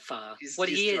Binks. that far. He's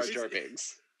He's Jar Jar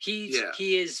Binks. Yeah.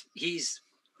 he's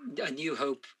a New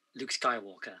Hope Luke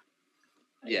Skywalker.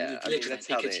 Yeah, I mean Literally, that's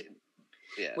how because- they.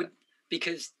 Yeah, Would-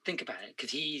 Because think about it,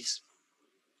 because he's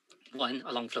one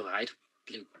along for the ride,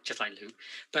 Luke, just like Luke,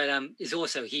 but is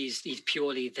also he's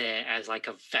purely there as like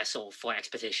a vessel for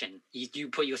exposition. You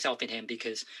put yourself in him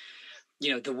because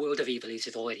the world of Ivalice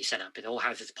is already set up. It all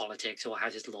has its politics, it all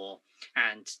has its law,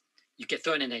 and you get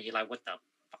thrown in there. You're like, what the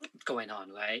fuck is going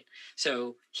on, right?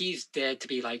 So he's there to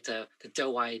be like the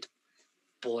doe-eyed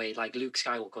boy, like Luke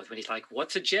Skywalker, when he's like,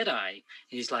 "What's a Jedi?" And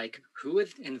he's like,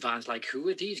 and Van's like, "Who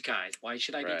are these guys? Why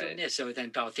should I be doing Right. this?" So then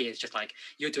Balthier is just like,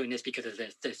 "You're doing this because of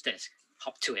this.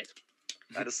 Hop to it."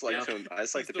 I just like Yeah. him. I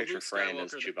just like He's to the picture Luke Fran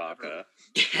as Skywalker that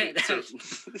Chewbacca. Yeah, So,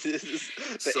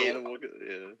 that's- the So- animal.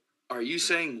 Yeah. Are you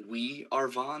saying we are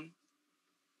Vaughn?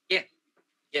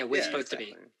 yeah, we're Yeah, supposed to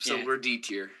exactly. be. So Yeah. we're D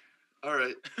tier. All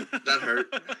right. That hurt.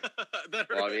 That hurt.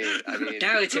 Well, I mean,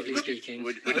 Narratively speaking,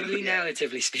 would- only yeah.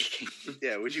 narratively speaking.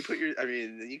 Yeah, would you put your? I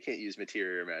mean, you can't use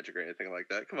materia or magic or anything like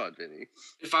that. Come on, Vinny.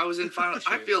 If I was in final,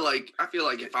 I True. feel like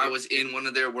if I was in one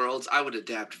of their worlds, I would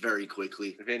adapt very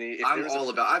quickly. Vinny, if I'm there's all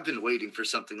about. I've been waiting for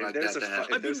something if like there's that to a fi-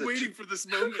 happen. I've there's been a waiting for this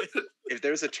moment. if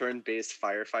there's a turn-based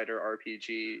firefighter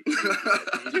RPG,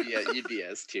 you'd be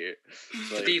S tier.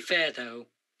 To Like, be fair though,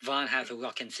 Vaughn has a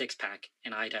rockin' six-pack,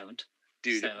 and I don't.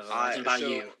 dude, So it wasn't about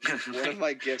you. one of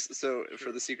my gifts. So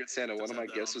for the Secret Santa, one Does of my have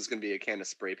that gifts on was going to be a can of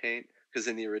spray paint because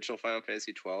in the original Final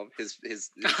Fantasy 12, his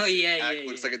Oh, yeah, pack yeah,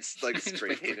 looks yeah. like it's like Spray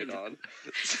spray painted painted. on.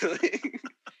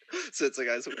 So it's like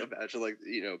I just imagine like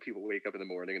people wake up in the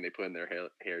morning and they put in their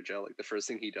hair gel. Like the first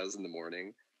thing he does in the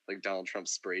morning, like Donald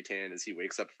Trump's spray tan, is he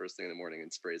wakes up first thing in the morning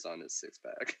and sprays on his six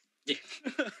pack.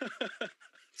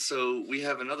 So we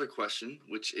have another question,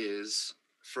 which is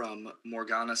from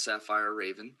Morgana Sapphire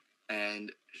Raven,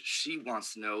 and she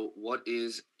wants to know what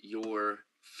is your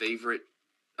favorite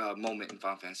moment in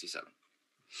Final Fantasy VII.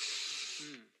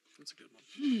 That's a good one.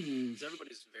 Hmm. Because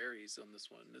everybody's varies on this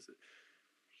one. Is it?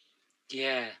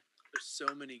 Yeah. There's so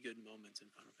many good moments in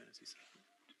Final Fantasy VII.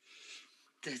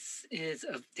 This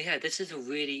is a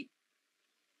really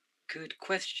good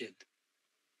question.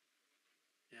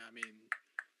 Yeah, I mean,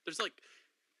 there's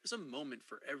a moment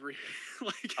for every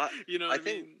like I- what I I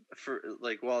think mean. for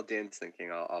like while Dan's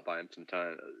thinking, I'll buy him some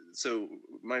time. So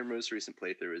my most recent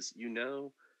playthrough is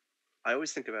I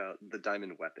always think about the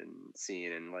diamond weapon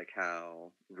scene and like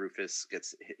how Rufus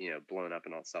gets blown up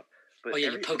and all that stuff. But Oh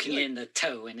yeah, you're poking it in the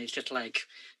toe, and it's just like,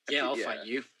 yeah, I'll fight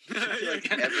you. I feel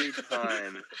like every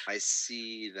time I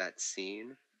see that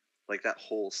scene, like that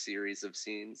whole series of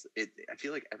scenes, I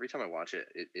feel like every time I watch it,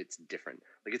 it's different.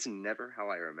 Like it's never how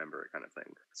I remember it, kind of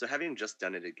thing. So having just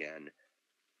done it again,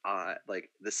 like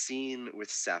the scene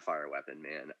with Sapphire Weapon,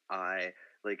 man, I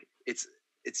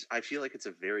feel like it's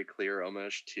a very clear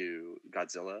homage to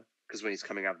Godzilla, because when he's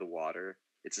coming out of the water,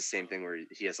 it's the same thing where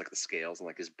he has like the scales and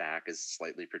like his back is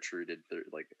slightly protruded through,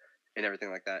 like, and everything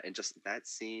like that. And just that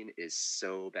scene is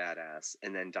so badass.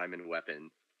 And then Diamond Weapon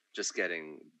just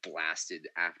getting blasted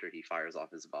after he fires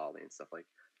off his volley and stuff, like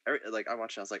I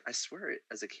watched it, I was like, I swear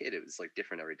as a kid it was like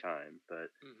different every time, but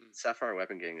Sapphire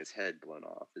Weapon getting his head blown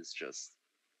off is just,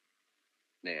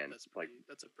 man, that's a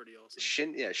pretty awesome.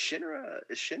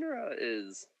 Shinra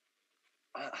is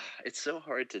it's so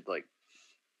hard to like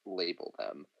label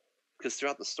them, because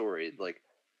throughout the story, like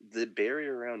the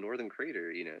barrier around Northern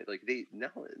Crater, like they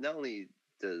not only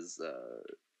does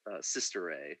Sister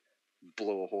Ray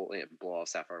blow off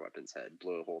Sapphire Weapon's head,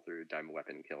 blow a hole through Diamond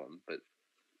Weapon and kill him, but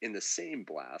in the same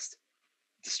blast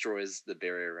destroys the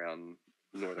barrier around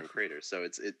Northern Crater. So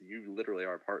you literally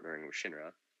are partnering with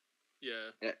Shinra.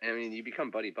 Yeah. I mean, you become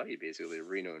buddy basically,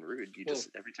 Reno and Rude. You just,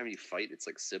 every time you fight, it's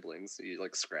like siblings. So you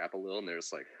like scrap a little, and they're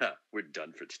just like, we're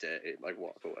done for today. And, like,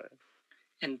 walk away.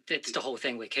 And it's the whole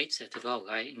thing with Kate Sith as well,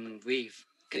 right? And Reeve,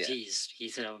 because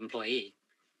he's an employee.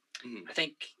 Mm-hmm.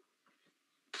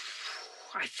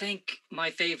 I think my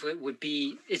favorite would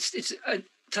be it's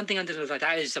something under the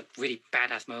that is a really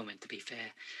badass moment, to be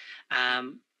fair.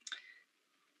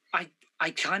 I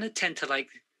kind of tend to like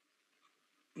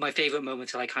my favorite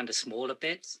moments are like kind of smaller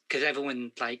bits, because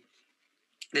everyone, like,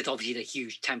 there's obviously the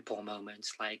huge temporal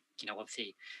moments, like,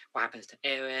 obviously what happens to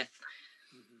Aerith,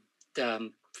 the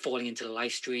falling into the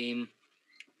live stream,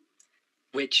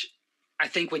 which I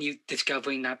think when you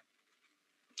discovering that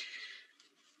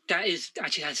is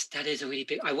actually that is a really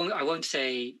big. I won't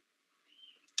say.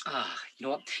 You know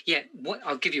what? Yeah,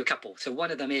 I'll give you a couple. So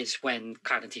one of them is when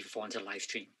Cloud and Tifa fall into the live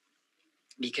stream,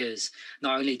 because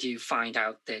not only do you find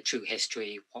out their true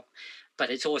history, but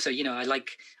it's also, I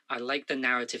like the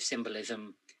narrative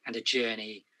symbolism and the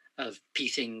journey of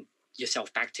piecing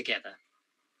yourself back together,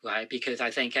 right? Because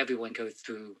I think everyone goes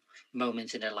through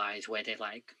moments in their lives where they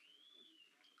like,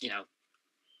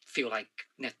 feel like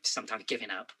sometimes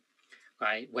giving up,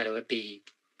 right? Whether it be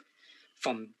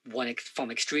from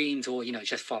extremes, or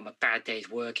just from a bad day's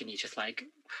work, and you're just like,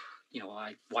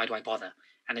 why do I bother?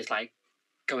 And it's like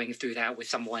going through that with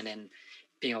someone and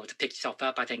being able to pick yourself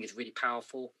up, I think is really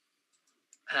powerful.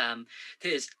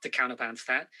 There's the counterbalance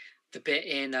that the bit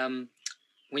in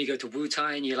when you go to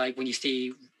Wutai and you're like, when you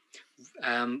see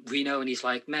Reno and he's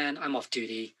like, man, I'm off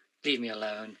duty, leave me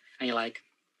alone, and you're like,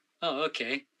 oh,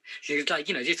 okay. So it's like,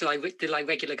 just like they're like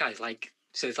regular guys, like,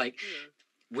 so it's like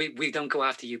we don't go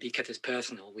after you because it's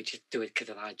personal, we just do it because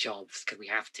of our jobs, because we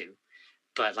have to.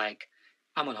 But like,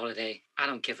 I'm on holiday, I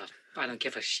don't give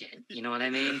a shit, you know what I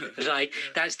mean? Like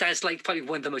that's like probably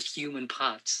one of the most human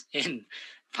parts in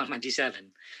Final Fantasy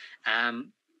VII.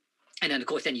 And then of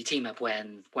course then you team up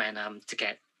when to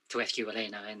get to rescue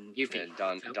Elena and Yuffie. And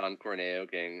Don Corneo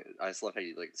getting, I just love how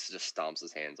he like just stomps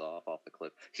his hands off the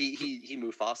cliff. He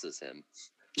Mufasa's him.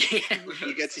 Yeah.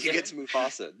 he gets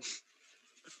Mufasa.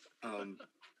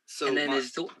 So and then I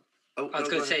was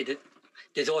going to say that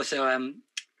there's also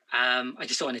I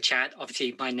just saw in the chat,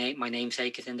 obviously my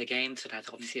namesake is in the game, so that's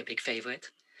obviously a big favorite.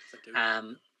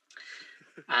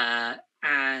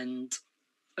 And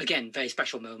again, very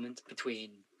special moment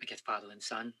between, I guess, father and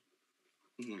son.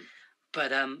 Mm-hmm.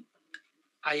 But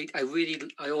I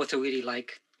also really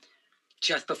like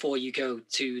just before you go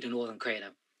to the Northern Crater,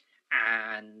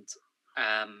 and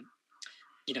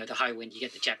the high wind, you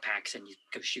get the jetpacks and you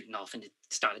go shooting off and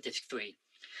start at District 3.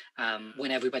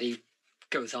 When everybody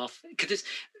goes off, because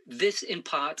this in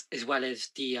part, as well as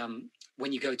the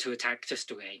when you go to attack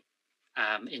Sister Ray,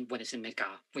 when it's in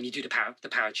Midgar, when you do the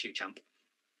parachute jump,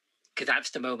 because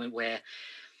that's the moment where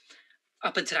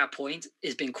up until that point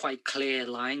it's been quite clear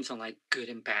lines on like good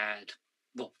and bad.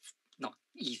 Well, not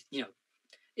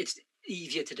it's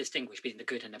easier to distinguish between the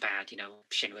good and the bad.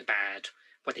 Shinra bad,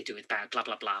 what they do is bad, blah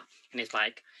blah blah, and it's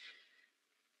like,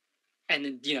 and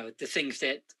then the things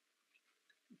that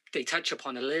they touch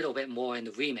upon a little bit more in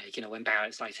the remake, when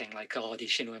Barrett's like saying like, oh,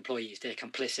 these Shinra employees, they're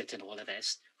complicit in all of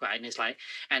this, right? And it's like,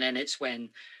 and then it's when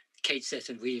Kate Sith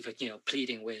and Reeve are,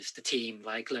 pleading with the team,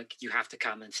 like, look, you have to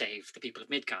come and save the people of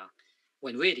Midgar.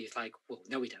 When really it's like, well,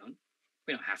 no, we don't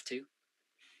have to.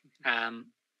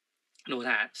 and all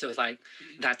that. So it's like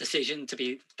that decision to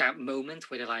be that moment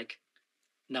where they're like,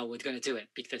 no, we're going to do it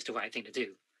because it's the right thing to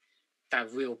do.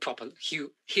 That real proper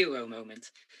hero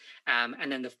moment.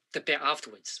 And then the bit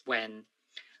afterwards when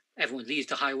everyone leaves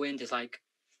the High Wind is like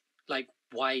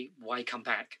why come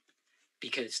back?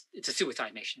 Because it's a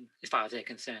suicide mission as far as they're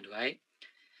concerned, right?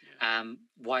 Yeah.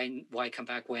 Why come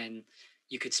back when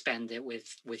you could spend it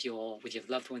with your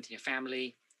loved ones and your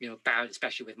family? You know, Barrett,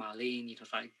 especially with Marlene, you know,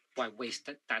 like why waste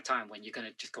that time when you're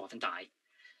gonna just go off and die?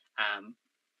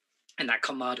 And that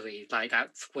camaraderie, like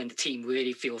that's when the team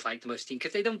really feels like the most team,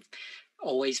 because they don't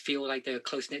always feel like they're a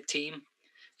close knit team,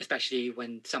 especially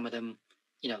when some of them,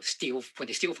 you know, steal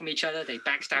from each other, they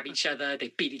backstab each other,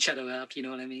 they beat each other up. You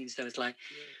know what I mean? So it's like,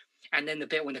 and then the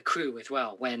bit when the crew as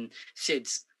well, when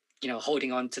Sid's, you know,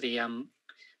 holding on to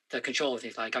the controls,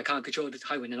 he's like, I can't control the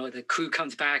High Wind, and all the crew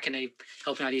comes back and they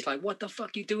help him out. He's like, what the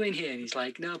fuck you doing here? And he's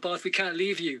like, no, boss, we can't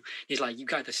leave you. He's like, you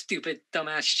got the stupid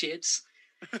dumbass shits.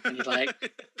 And he's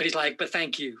like, but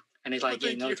thank you. And he's like,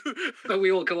 Well, but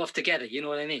we all go off together. You know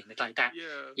what I mean? It's like that. Yeah.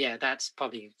 Yeah, that's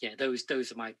probably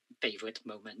those are my favorite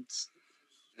moments.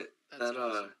 That's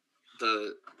awesome.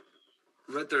 The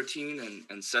Red 13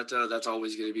 and Seta, that's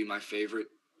always going to be my favorite.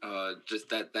 Just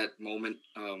that moment.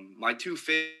 My two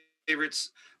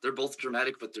favorites, they're both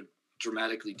dramatic, but they're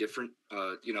dramatically different.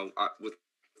 With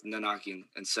Nanaki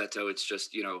and Seto, it's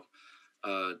just, it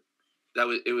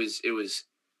was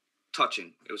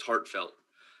touching. It was heartfelt.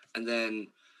 And then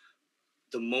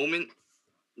the moment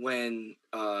when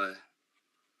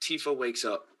Tifa wakes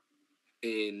up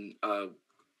in I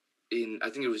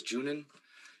think it was Junin.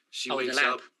 She wakes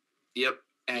up. Yep.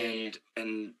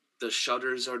 And the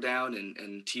shutters are down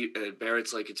and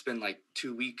Barrett's like, it's been like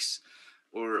 2 weeks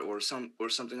or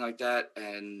something like that.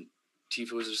 And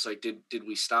Tifa was just like, did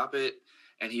we stop it?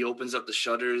 And he opens up the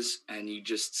shutters and you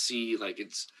just see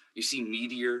you see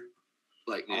Meteor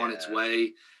like on its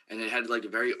way, and it had like a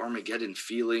very Armageddon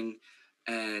feeling.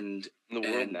 And the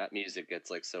world map music gets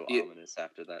like so ominous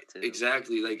after that too.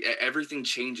 Exactly, like everything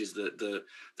changes. The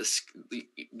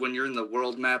when you're in the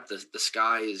world map, the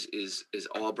sky is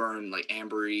auburn, like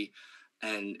ambery,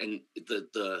 and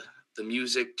the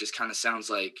music just kind of sounds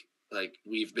like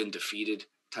we've been defeated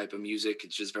type of music.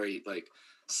 It's just very like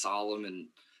solemn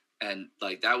and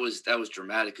like that was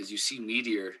dramatic because you see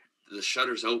Meteor, the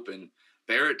shutters open.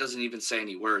 Barrett doesn't even say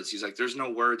any words. He's like, there's no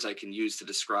words I can use to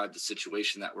describe the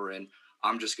situation that we're in.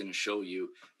 I'm just going to show you.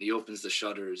 And he opens the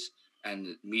shutters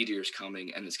and Meteor's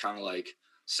coming, and it's kind of like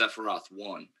Sephiroth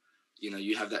won. You know,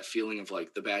 you have that feeling of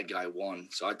like the bad guy won.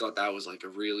 So I thought that was like a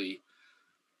really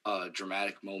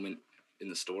dramatic moment in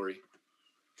the story.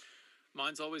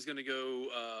 Mine's always going to go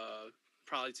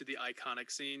probably to the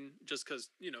iconic scene, just because,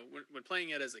 you know, when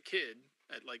playing it as a kid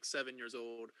at like 7 years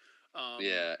old.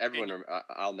 Everyone.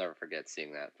 I'll never forget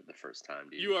seeing that for the first time.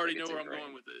 Dude. You already know where I'm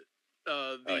going with it.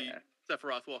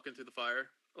 Sephiroth walking through the fire,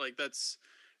 like that's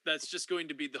just going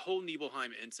to be the whole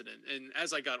Nibelheim incident. And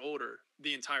as I got older,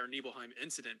 the entire Nibelheim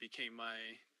incident became my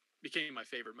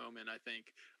favorite moment, I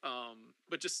think.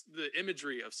 But just the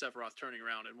imagery of Sephiroth turning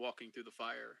around and walking through the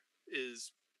fire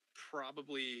is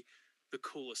probably the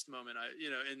coolest moment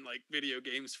in like video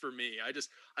games for me.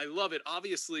 I love it.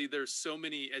 Obviously there's so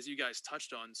many, as you guys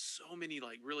touched on, so many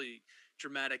like really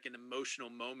dramatic and emotional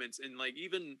moments. And like,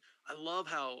 even I love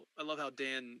how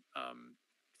Dan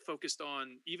focused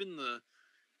on even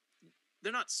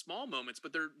they're not small moments,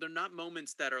 but they're not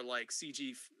moments that are like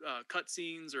CG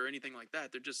cutscenes or anything like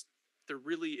that. They're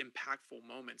really impactful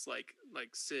moments, like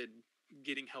Sid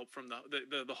getting help from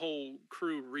the whole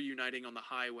crew reuniting on the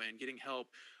highway and getting help,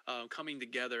 coming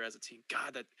together as a team.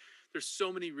 God, that there's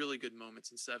so many really good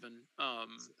moments in 7.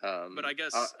 But I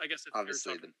guess if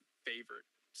you're talking favorite,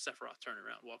 Sephiroth turning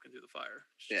around, walking through the fire.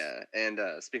 Yeah, and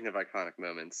speaking of iconic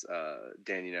moments,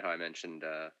 Dan, you know how I mentioned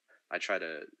I try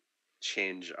to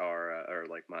change our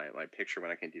like my picture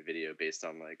when I can do video based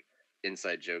on like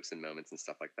inside jokes and moments and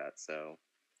stuff like that. So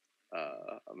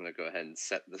I'm gonna go ahead and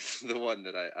set the one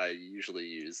that I usually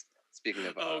use. Speaking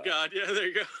of God, yeah, there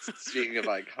you go. Speaking of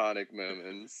iconic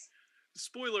moments.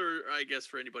 Spoiler, I guess,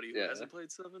 for anybody who hasn't played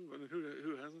 7.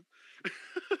 Who hasn't?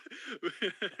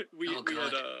 we had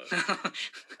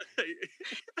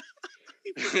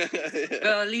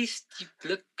Well, at least you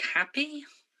look happy.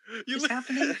 What's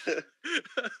happening?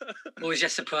 Or was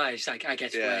just surprised? Like, I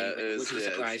guess. Yeah, was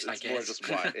surprised. It's more just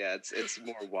wide. Yeah, it's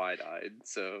more wide-eyed.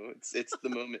 So it's the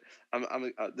moment.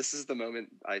 This is the moment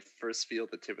I first feel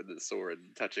the tip of the sword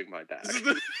touching my back.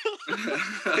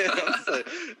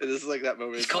 This is like that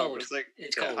moment. It's cold. It's like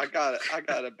it's cold. I got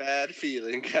a bad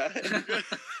feeling, guys.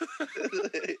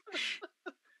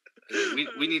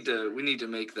 we need to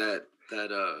make that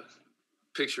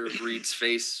picture of Reed's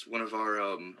face, one of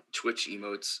our Twitch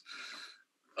emotes.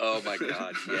 Oh my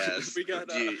god, yes. We got,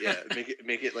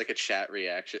 make it like a chat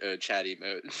reaction, chat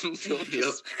emote. So Yep.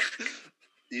 just-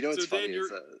 you know what's So, Dan, funny is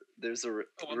you're- there's a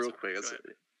I'm real sorry, quick. go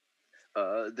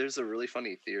ahead. There's a really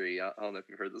funny theory. I don't know if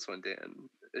you've heard this one, Dan.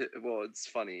 Well, it's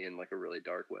funny in like a really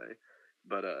dark way,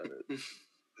 but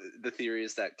the theory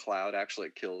is that Cloud actually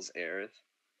kills Aerith.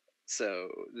 So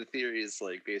the theory is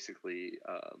like basically,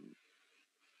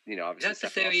 obviously That's the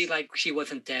theory, Sephiroth- like she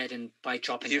wasn't dead, and by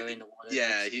dropping her in the water.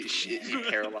 Yeah, that's- he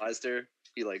paralyzed her.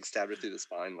 He like stabbed her through the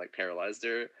spine, like paralyzed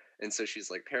her, and so she's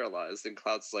like paralyzed. And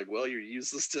Cloud's like, "Well, you're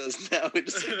useless to us now." And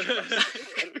just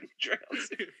like, drowns.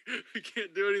 We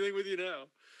can't do anything with you now.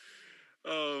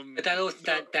 But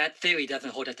that theory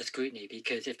doesn't hold up to scrutiny,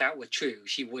 because if that were true,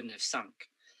 she wouldn't have sunk,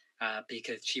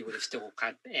 because she would have still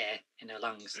had air in her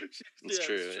lungs. It's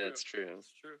true. It's true.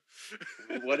 It's true.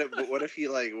 What if he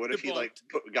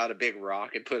got a big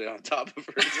rock and put it on top of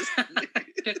her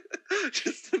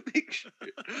just to make sure?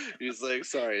 He's like,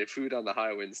 sorry, food on the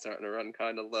highway's starting to run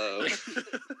kind of low.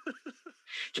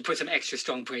 To put some extra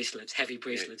strong bracelets, heavy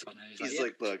bracelets on her. He's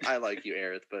like, look, I like you,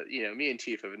 Aerith, but me and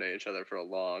Tifa have known each other for a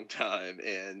long time,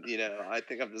 and I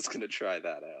think I'm just gonna try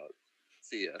that out.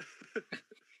 See ya.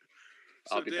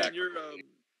 So I'll be Dan, back.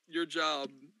 your job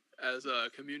as a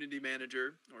community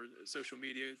manager or social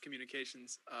media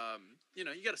communications, you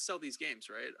got to sell these games,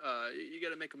 right? You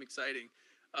got to make them exciting.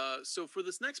 So for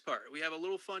this next part, we have a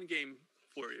little fun game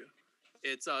for you.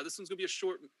 It's this one's gonna be a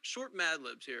short Mad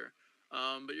Libs here,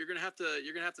 but you're gonna have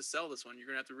to sell this one. You're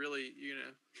gonna have to really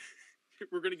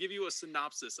we're gonna give you a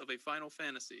synopsis of a Final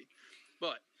Fantasy,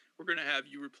 but we're gonna have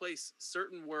you replace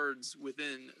certain words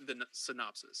within the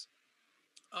synopsis.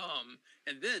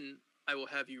 And then I will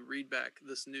have you read back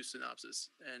this new synopsis,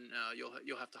 and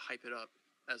you'll have to hype it up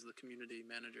as the community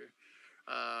manager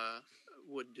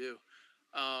would do.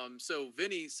 So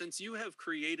Vinny, since you have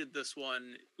created this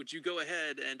one, would you go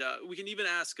ahead and we can even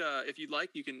ask if you'd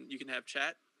like, you can have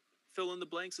chat fill in the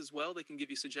blanks as well. They can give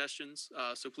you suggestions.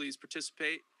 So please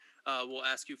participate. We'll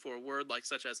ask you for a word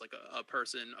such as like a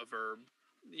person, a verb,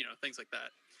 things like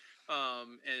that.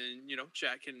 And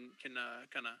chat can kind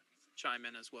of chime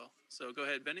in as well. So go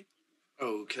ahead, Benny.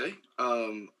 Okay.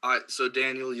 So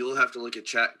Daniel, you'll have to look at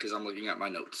chat because I'm looking at my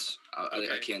notes.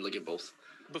 I can't look at both.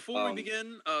 Before we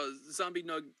begin, Zombie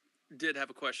Nug did have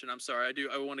a question. I'm sorry.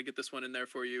 I want to get this one in there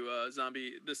for you,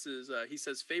 Zombie. This is he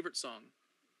says favorite song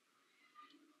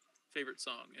in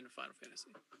Final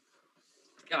Fantasy.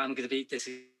 Yeah, I'm gonna be this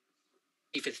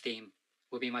Tifa's theme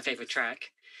will be my favorite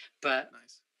track, but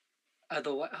Nice.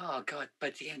 otherwise, oh god,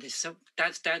 but the end is so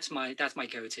that's my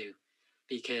go-to,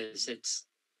 because it's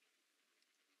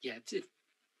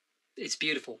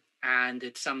beautiful, and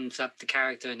it sums up the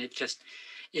character, and it's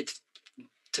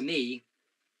to me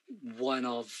one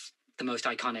of the most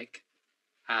iconic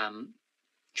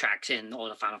tracks in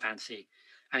all of Final Fantasy.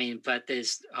 I mean, but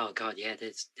there's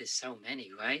so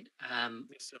many, right?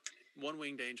 So, One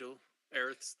Winged Angel,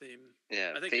 Aerith's theme.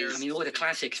 Yeah, I think Phase- I mean, all the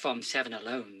classics from 7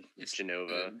 alone. It's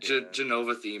Genova.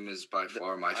 Genova theme is by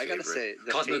far my favorite. I gotta say,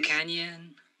 the Cosmo Phase-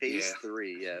 Canyon. Phase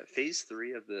 3, yeah, Phase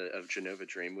 3 of Genova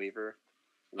Dreamweaver,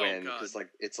 when God. because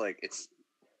it's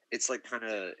like kind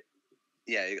of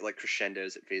it like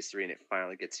crescendos at Phase 3, and it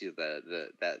finally gets you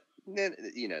the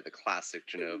classic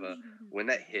Genova when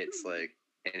that hits, like,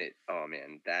 and it, oh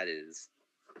man, that is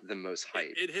the most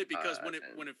hype. It hit because and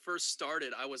when it first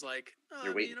started, I was like, oh,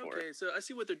 You're waiting for okay, so I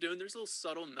see what they're doing. There's little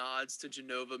subtle nods to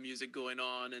Genova music going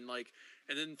on, and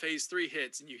then Phase 3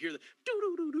 hits, and you hear the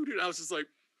doo doo doo doo. I was just like,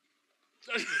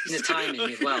 In the timing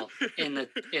as well. In that,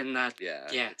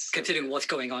 yeah, it's so considering good.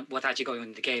 what's actually going on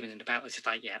in the game and in the battle, it's just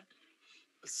like, yeah.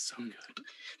 it's so good.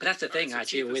 But that's the Alright, thing, so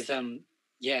actually, Tifa's with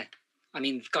I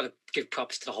mean, got to give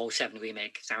props to the whole 7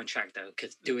 remake soundtrack, though,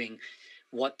 because doing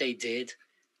what they did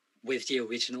with the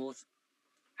originals,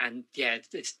 and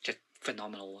it's just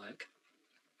phenomenal work.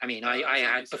 I mean, I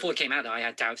had, before it came out, I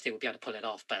had doubts they would be able to pull it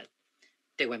off, but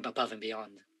they went above and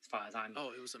beyond, as far as I'm.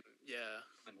 Oh, it was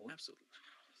absolutely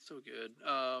so good.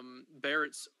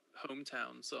 Barrett's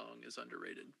hometown song is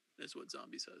underrated, is what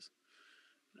Zombie says.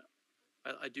 No,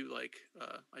 I do like.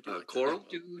 I do like Coral? Coral.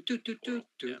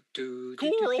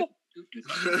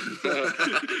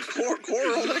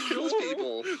 Coral that kills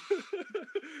people.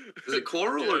 Is it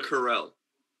Coral or Corel?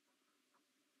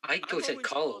 I thought it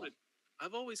Coral.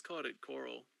 I've always called it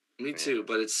Coral. Me too,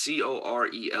 but it's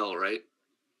Corel, right?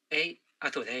 I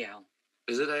thought AL.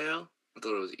 Is it AL? I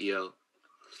thought it was EL.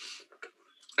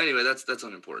 Anyway, that's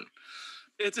unimportant.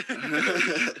 It's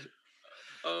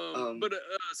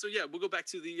so yeah, we'll go back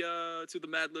to the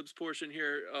Mad Libs portion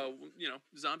here.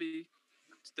 Zombie,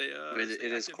 Stay. It Stay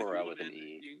is active. Korra Cool, with an man.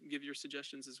 E. You can give your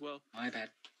suggestions as well. My bad.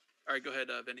 All right, go ahead,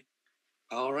 Vinny.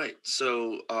 All right.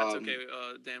 So That's okay,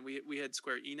 Dan. We had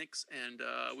Square Enix and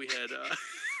we had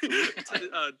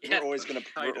Yeah. We're always gonna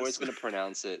Titus.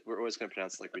 pronounce it. We're always gonna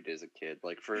pronounce it like we did as a kid.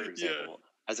 Like for example,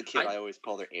 as a kid, I always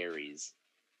called her Aries.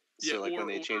 So like when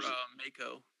they changed,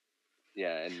 Mako.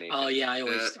 yeah, and Mako. Oh yeah, I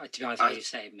always. To be honest, I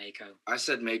used to say Mako. I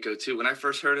said Mako too. When I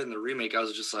first heard it in the remake, I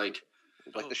was just like,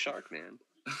 like the shark man.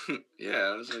 yeah,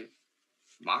 I was like,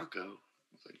 Mako.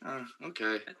 I was like,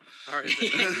 okay. All right.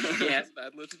 Yeah.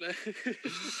 Let's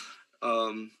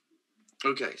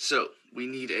Okay, so we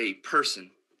need a person.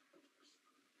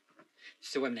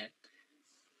 So wait a minute.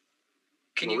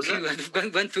 Can What you was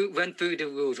run through the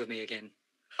rules with me again?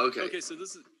 Okay. Okay, so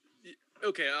this is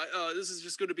okay. This is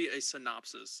just going to be a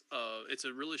synopsis. It's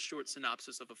a really short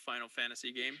synopsis of a Final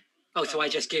Fantasy game. Oh, so I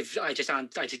just give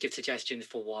suggestions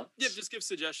for what? Yeah, just give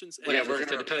suggestions. And Whatever. We're for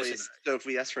gonna the person. replace. So if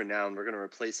we ask for a noun, we're gonna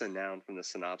replace a noun from the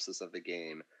synopsis of the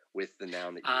game with the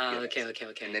noun that you give us.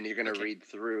 Okay. And then you're gonna read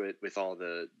through it with all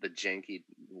the janky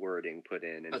wording put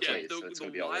in. And Okay. Yeah, so it's gonna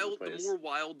be all over the the place. more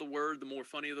wild the word, the more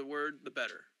funny the word, the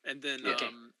better. And then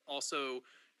also,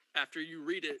 after you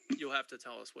read it, you'll have to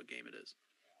tell us what game it is.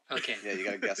 Okay. Yeah, you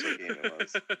gotta guess what game it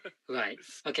was. Right.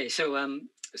 Okay. So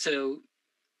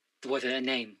was it a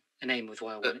name? A name was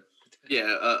what I wanted.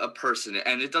 Yeah, a person,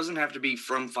 and it doesn't have to be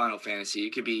from Final Fantasy. It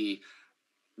could be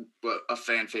a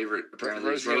fan favorite.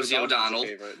 Apparently, it's Rosie O'Donnell.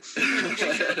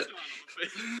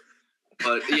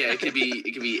 But yeah, it could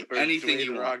be Or anything Dwayne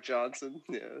you Rock want. Johnson.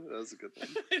 Yeah, that was a good one.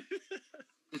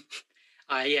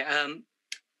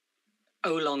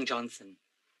 Olong Johnson.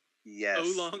 Yes.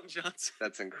 Olong Johnson.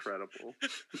 That's incredible.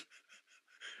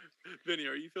 Vinny,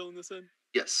 are you filling this in?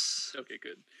 Yes. Okay,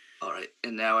 good. All right,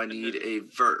 and now I need a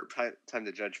verb. Time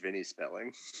to judge Vinny's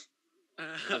spelling.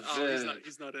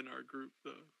 He's not in our group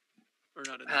though, or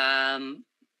not in.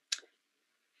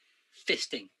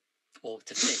 Fisting, or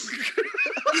to fist.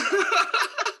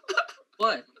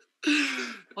 What?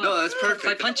 No, that's perfect. It's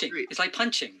like punching. Great. It's like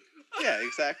punching. Yeah,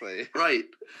 exactly. Right.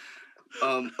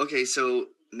 Okay, so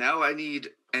now I need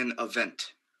an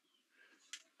event.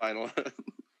 Final.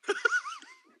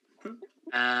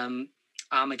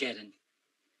 Armageddon.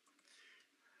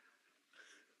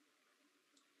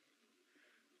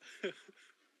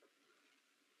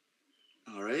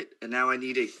 All right, and now I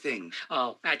need a thing.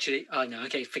 Oh, actually, no.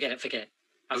 Okay, forget it.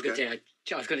 I was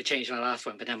going to change my last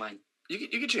one, but never mind. You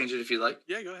can change it if you like.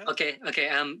 Yeah, go ahead. Okay.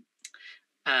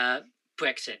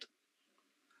 Brexit.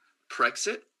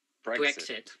 Brexit.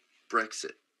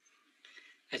 Brexit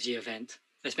as the event.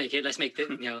 Let's make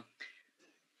the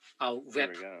I'll There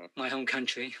rep we go. my home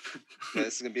country. Yeah,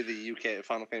 this is gonna be the UK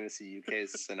Final Fantasy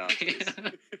UK's synopsis.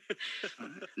 I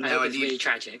Now hope I it's need really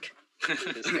tragic.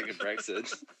 Just make a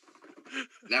Brexit.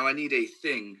 now I need a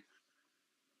thing.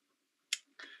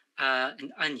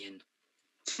 An onion.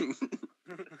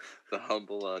 The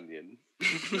humble onion.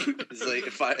 It's like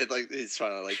he's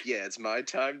finally like, yeah, it's my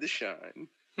time to shine.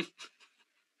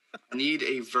 I need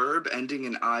a verb ending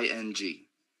in ing.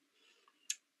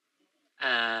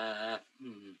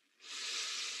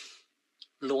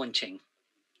 Launching.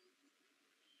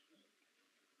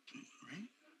 Right.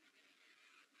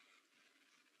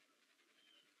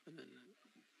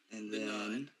 And And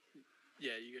then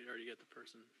yeah, you already get the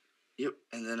person. yep,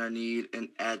 and then I need an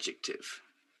adjective.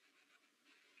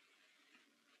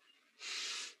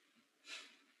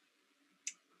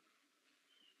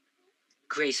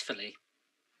 Gracefully.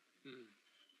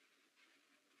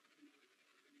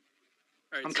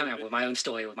 All right, I'm coming up with my own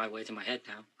story with my words in my head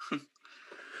now.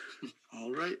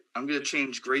 All right, I'm gonna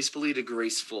change gracefully to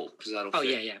graceful because that'll Oh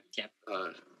fit yeah.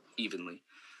 evenly.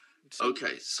 So-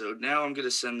 Okay, so now I'm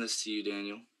gonna send this to you,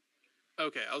 Daniel.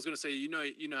 Okay, I was gonna say you know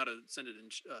how to send it in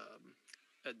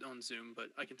on Zoom, but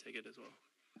I can take it as well.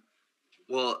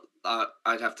 Well,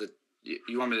 I'd have to.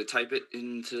 You want me to type it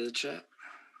into the chat?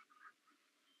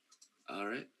 All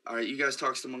right. You guys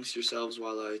talk amongst yourselves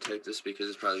while I type this because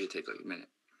it's probably gonna take like a minute.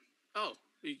 Oh,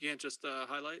 you can't just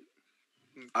highlight.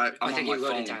 I'm I on think my you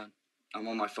wrote phone. it down. I'm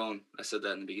on my phone. I said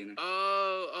that in the beginning.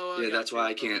 Oh, yeah, got that's you. why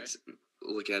I Okay. can't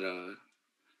look at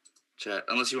chat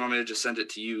unless you want me to just send it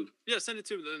to you. Yeah, send it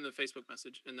to me in the Facebook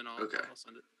message, and then I'll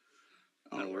send it.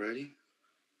 Alrighty.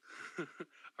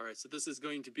 All right, so this is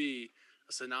going to be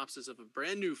a synopsis of a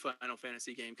brand new Final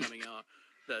Fantasy game coming out.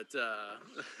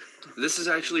 This is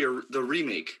actually the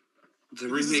remake. The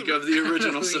This is remake a- of the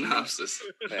original synopsis.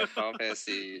 Yeah, Final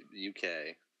Fantasy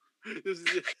UK. This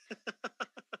is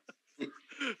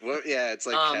Well, yeah, it's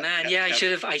like. Oh man, yeah, I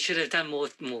should have done more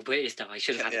British stuff. I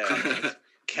should have had Yeah. context.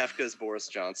 Kafka's Boris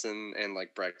Johnson and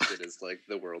like Brexit is like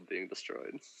the world being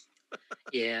destroyed.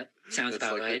 Yeah, sounds It's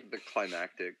about like right. the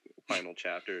climactic final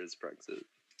chapter is Brexit.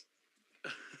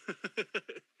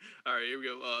 All right, here we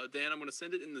go. Dan, I'm going to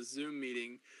send it in the Zoom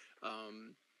meeting,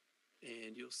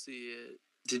 and you'll see it.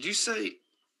 Did you say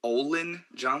Olin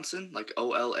Johnson, like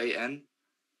Olan?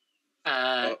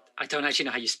 I don't actually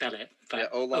know how you spell it, but Yeah,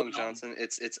 Olong Johnson.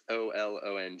 It's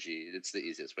Olong. It's the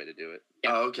easiest way to do it.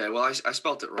 Yeah. Oh, okay. Well, I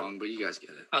spelt it wrong, but you guys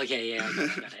get it. Oh yeah,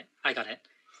 I got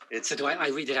it. So do I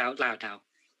read it out loud now?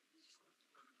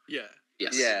 Yeah.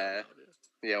 Yes.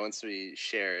 Yeah. Once we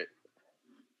share it,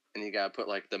 and you gotta put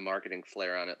like the marketing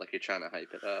flair on it, like you're trying to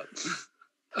hype it up.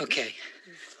 Okay.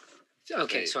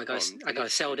 Okay, Wait, so I gotta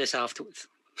sell this afterwards.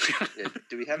 Yeah,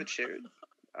 do we have it shared?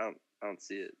 I don't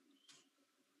see it.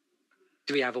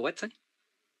 Do we have a website?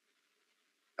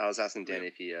 I was asking Danny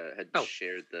if he had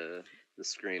shared the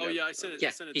screen. Oh yeah, I sent it. Yeah,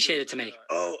 I sent it he shared it to me.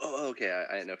 Okay.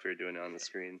 I didn't know if we were doing it on the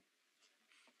screen.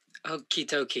 Okie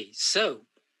dokie. So,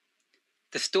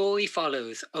 the story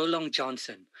follows Olong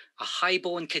Johnson, a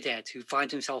highborn cadet who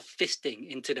finds himself fisting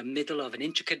into the middle of an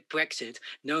intricate Brexit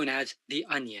known as the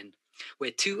Onion,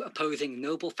 where two opposing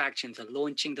noble factions are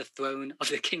launching the throne of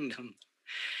the kingdom.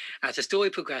 As the story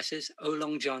progresses,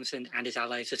 Olong Johnson and his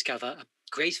allies discover a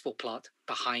graceful plot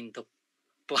behind the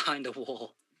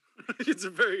wall. It's a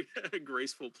very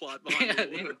graceful plot behind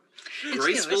the wall.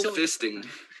 Graceful fisting.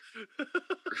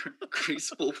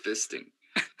 Graceful fisting.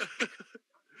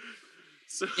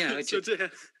 So, Yeah, so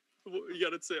Dan, you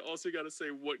gotta say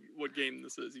what game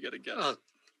this is. You gotta guess.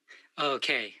 Oh,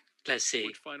 okay. Let's see.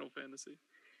 Which Final Fantasy?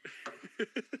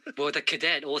 Well, the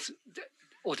cadet also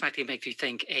automatically makes you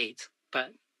think 8,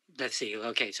 but let's see.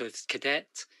 Okay, so it's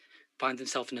cadet finds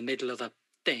himself in the middle of a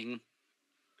thing.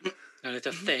 No, it's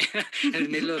a thing. He's in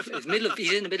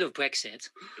the middle of Brexit.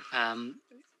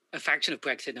 A faction of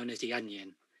Brexit known as the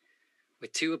Onion,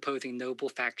 with two opposing noble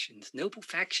factions. Noble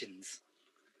factions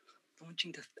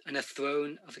launching and a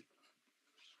throne of a.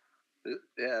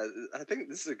 Yeah, I think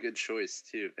this is a good choice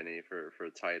too, Vinny, for a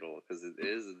title, because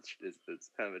it's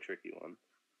kind of a tricky one.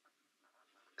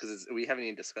 Because we haven't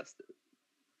even discussed it.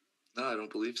 No, I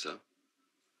don't believe so.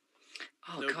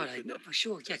 Oh Noble God, I'm cadet not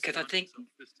sure. Yeah, because I think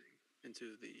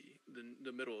into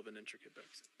the middle of an intricate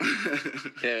Brexit.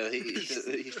 Yeah,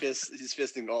 he's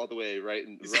fisting all the way right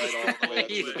all the way up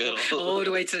to the middle, all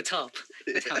the way to the top.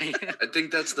 I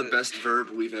think that's the best verb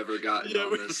we've ever gotten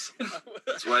on this.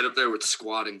 It's right up there with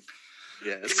squatting.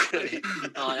 Yeah, that's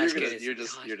good. You're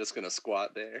just gonna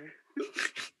squat there.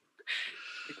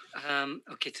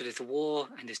 Okay, so there's a war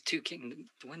and there's two king,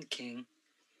 one king.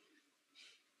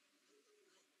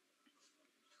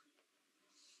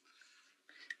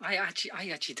 I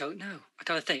actually don't know. I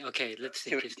gotta think. Okay, let's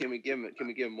see. Can we give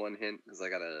him one hint? Because I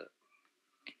gotta.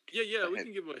 Yeah, we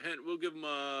can give him a hint. We'll give him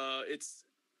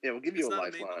we'll give you a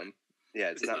lifeline.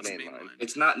 Yeah, it's not mainline.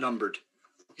 It's not numbered.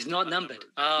 It's not numbered.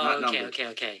 Oh, not okay, numbered.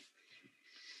 okay.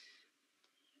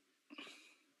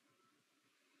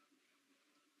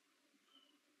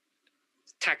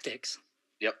 Tactics.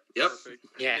 Yep. Perfect.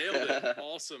 Yeah. Nailed it.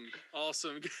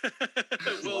 Awesome.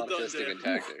 Well done, Dan.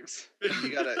 Tactics.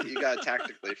 You gotta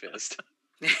tactically fist.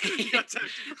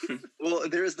 Well,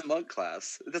 there is the monk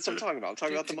class. That's what I'm talking about. I'm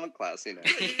talking about the monk class. You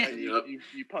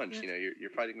punch. You're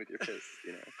fighting with your fists.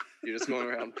 You're just going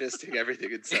around fisting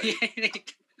everything in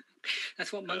sight.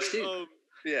 That's what monks do.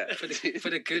 Yeah, for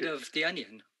the good of the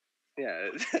onion. Yeah.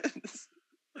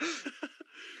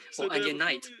 Or Onion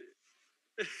Knight.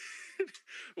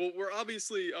 Well, we're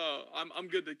obviously. I'm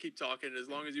good to keep talking as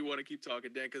long as you want to keep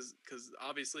talking, Dan. Because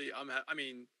obviously,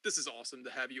 this is awesome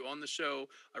to have you on the show.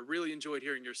 I really enjoyed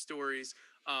hearing your stories.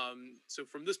 So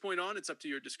from this point on, it's up to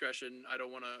your discretion. I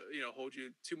don't want to, hold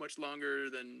you too much longer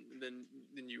than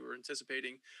you were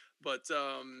anticipating. But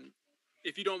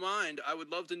if you don't mind, I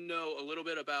would love to know a little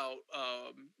bit about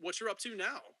what you're up to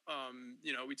now.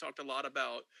 We talked a lot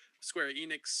about Square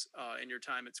Enix and your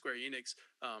time at Square Enix.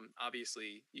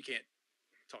 Obviously, you can't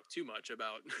talk too much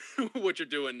about what you're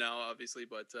doing now, obviously,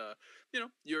 but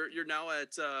you're now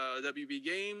at WB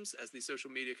Games as the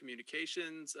social media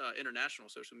communications, international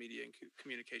social media and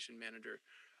communication manager.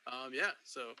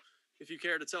 So if you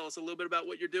care to tell us a little bit about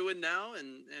what you're doing now,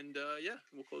 and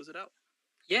we'll close it out.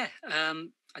 Yeah,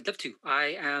 I'd love to.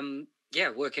 I am,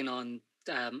 working on,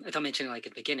 as I mentioned, like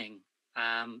at the beginning,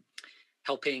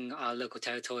 helping our local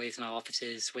territories and our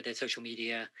offices with their social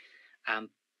media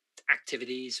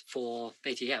activities for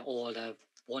basically, all the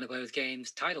Warner Bros.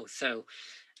 Games titles. So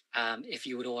if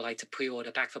you would all like to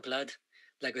pre-order Back 4 Blood,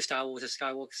 Lego Star Wars: The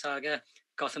Skywalker Saga,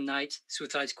 Gotham Knights,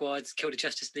 Suicide Squads, Kill the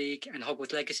Justice League, and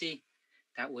Hogwarts Legacy,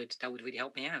 that would really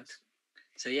help me out.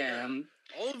 So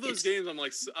all of those games,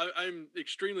 I'm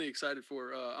extremely excited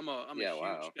for. I'm a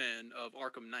huge fan of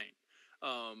Arkham Knight.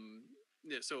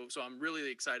 Yeah, so I'm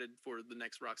really excited for the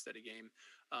next Rocksteady game,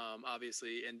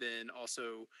 obviously, and then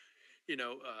also,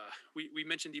 we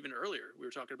mentioned even earlier we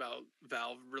were talking about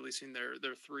Valve releasing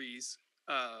their threes,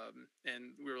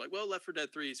 and we were like, well, Left 4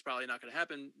 Dead 3 is probably not going to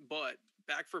happen, but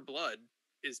Back 4 Blood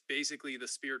is basically the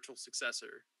spiritual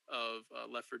successor of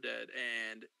Left 4 Dead,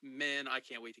 and man, I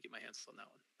can't wait to get my hands on that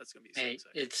one. That's going to be so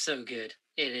exciting. It's so good.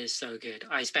 It is so good.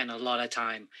 I spent a lot of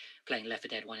time playing Left 4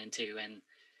 Dead 1 and 2, and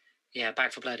yeah,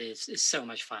 Back 4 Blood is so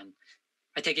much fun.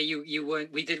 I take it you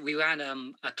weren't. We ran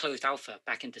a closed alpha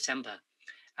back in December.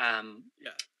 Yeah,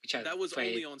 which that was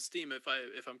only on Steam, if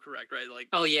I'm correct, right? Like,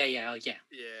 yeah.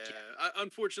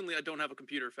 Unfortunately, I don't have a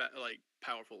computer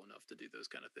powerful enough to do those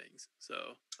kind of things.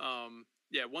 So,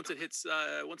 yeah, once it hits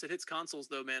consoles,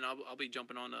 though, man, I'll be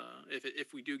jumping on.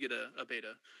 If we do get a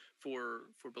beta for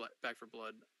Back 4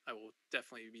 Blood, I will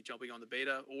definitely be jumping on the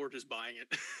beta or just buying it.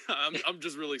 I'm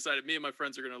just really excited. Me and my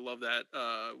friends are gonna love that.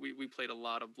 We played a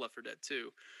lot of Left 4 Dead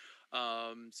 2.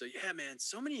 So yeah, man,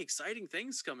 so many exciting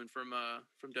things coming from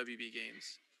WB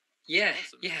Games. Yeah,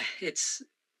 awesome.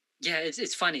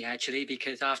 It's funny actually,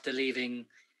 because after leaving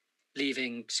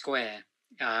Square,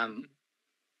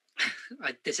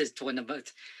 this is one of the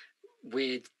most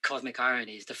weird cosmic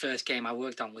ironies. The first game I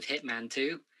worked on was Hitman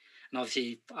 2, and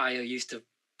obviously IO used to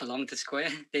belong to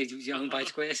Square. They were owned by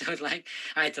Square, so it's like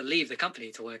I had to leave the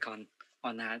company to work on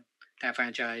that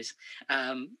franchise.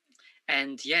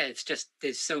 And yeah, it's just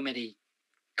there's so many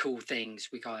cool things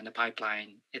we got in the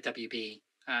pipeline at WB.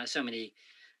 So many.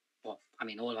 Well, I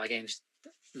mean, all of our games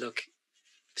look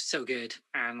so good,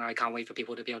 and I can't wait for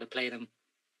people to be able to play them.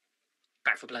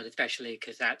 Back 4 Blood, especially,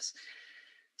 because that's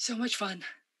so much fun.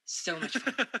 So much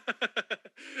fun.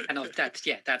 And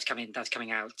that's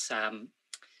coming out.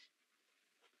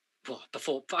 Well,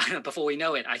 before we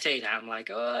know it, I say that I'm like,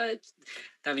 oh,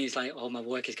 that means like, oh, my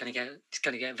work is gonna get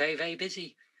very, very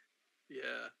busy.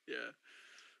 Yeah.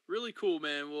 Really cool,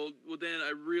 man. Well, Dan, I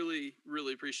really,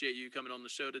 really appreciate you coming on the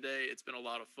show today. It's been a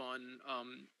lot of fun.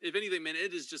 If anything, man,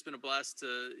 it has just been a blast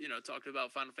to, talk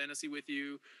about Final Fantasy with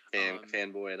you.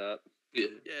 Fanboy it up. Yeah,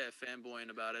 fanboying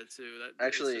about it too.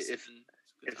 Actually,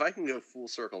 if I can go full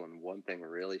circle on one thing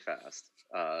really fast,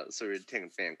 so we're taking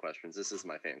fan questions. This is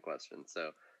my fan question.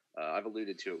 So I've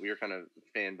alluded to it. We were kind of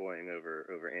fanboying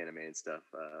over anime and stuff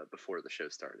before the show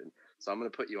started. So I'm going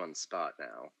to put you on the spot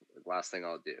now. Last thing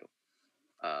I'll do.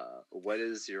 What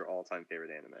is your all-time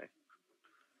favorite anime?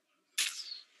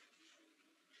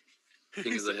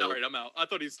 King of the Hill. All right, I'm out. I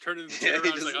thought he's turning the chair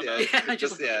around.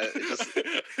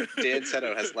 Dan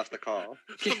Seto has left the call.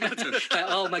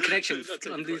 Oh, my connection.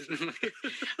 I'm losing.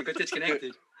 I got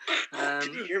disconnected.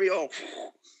 Can you hear me? Oh,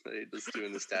 just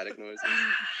doing the static noises.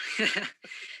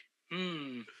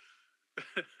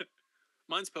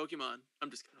 Mine's Pokemon. I'm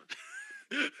just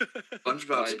kidding.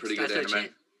 SpongeBob's a pretty good anime.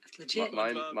 Legit.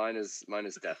 Mine is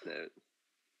Death Note.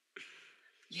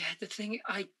 Yeah, the thing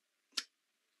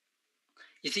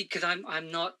you see, because I'm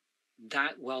not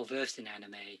that well versed in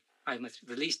anime. I must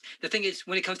release. The thing is,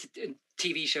 when it comes to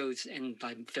TV shows and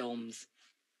like films,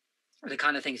 the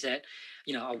kind of things that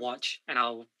I'll watch and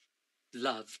I'll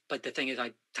love, but the thing is,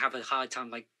 I have a hard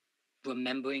time like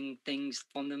remembering things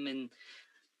from them and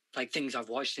like things I've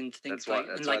watched and things.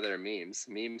 That's why they're memes.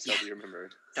 Memes help you remember.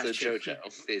 So JoJo,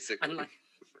 basically. And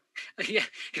yeah,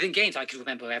 because in games I could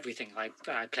remember everything I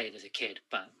played as a kid,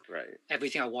 but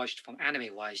everything I watched from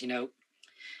anime wise,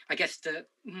 I guess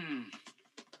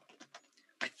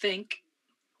I think,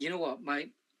 what,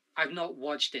 I've not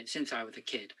watched it since I was a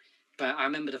kid, but I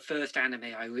remember the first anime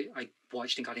I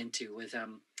watched and got into was,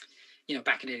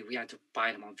 back in the day we had to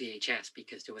buy them on VHS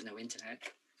because there was no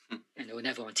internet and they were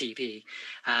never on TV,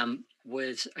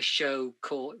 was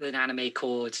an anime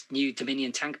called New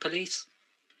Dominion Tank Police,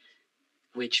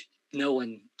 which no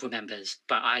one remembers,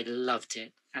 but I loved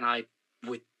it, and I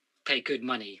would pay good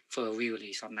money for a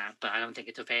re-release on that, but I don't think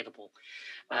it's available.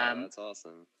 That's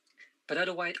awesome. But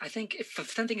otherwise, I think if for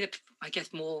something that I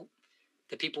guess more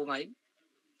that people might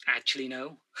actually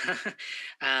know,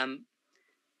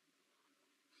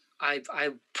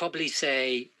 I probably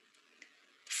say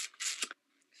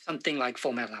something like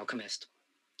Fullmetal Alchemist,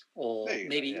 or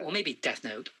maybe Death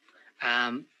Note,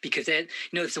 because they're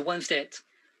it's the ones that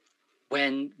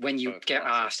when you get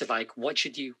asked like what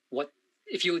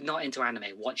if you're not into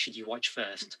anime, what should you watch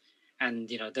first? And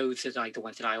those are like the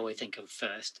ones that I always think of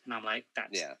first, and I'm like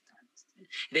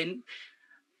then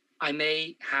I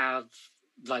may have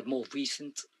like more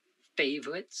recent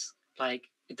favorites, like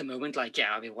at the moment, like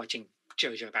I've been watching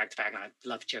JoJo back to back, and I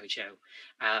love JoJo.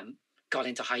 Got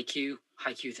into Haikyuu.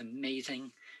 Haikyuu's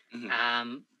amazing.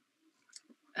 Mm-hmm.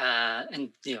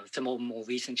 And some more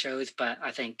recent shows, but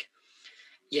I think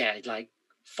yeah, like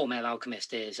Full Metal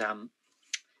Alchemist is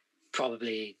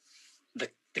probably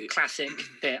the classic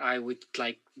that I would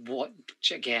like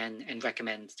watch again and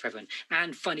recommend to everyone.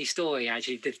 And funny story,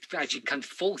 actually, this actually comes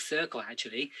full circle.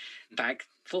 Actually, back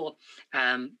for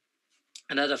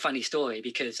another funny story,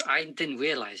 because I didn't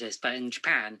realize this, but in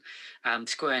Japan,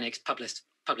 Square Enix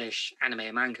publish anime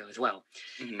and manga as well.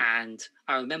 Mhm. And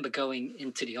I remember going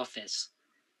into the office.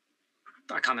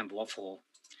 I can't remember what for,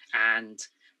 and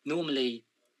normally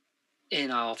in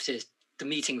our offices, the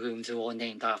meeting rooms are all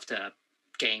named after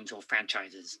games or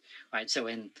franchises, right? So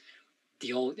in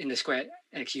the Square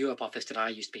Enix Europe office that I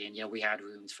used to be in, we had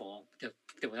rooms for there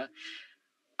were,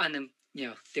 and then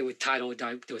they were titled.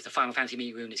 There was the Final Fantasy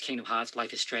meeting room, there's Kingdom Hearts,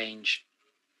 Life is Strange,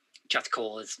 Just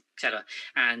Cause, etc.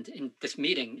 And in this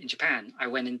meeting in Japan, I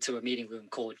went into a meeting room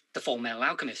called the Full Metal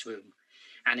Alchemist room,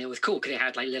 and it was cool because it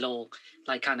had like little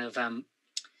kind of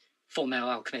Full Metal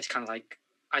Alchemist kind of like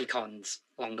icons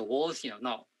along the walls.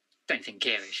 Not anything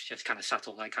garish, just kind of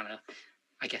subtle, like kind of,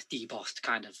 I guess, debossed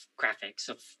kind of graphics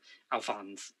of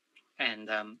Alphonse and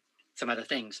some other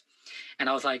things. And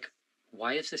I was like,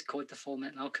 why is this called the Full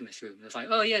Metal Alchemist room? It was like,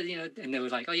 oh yeah, and they were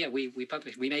like, oh yeah, we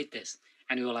made this.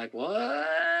 And we were like, what?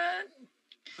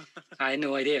 I had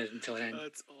no idea until then.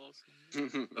 That's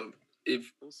awesome.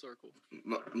 If Full circle.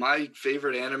 my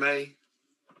favorite anime,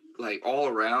 like all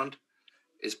around,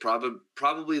 is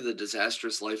probably The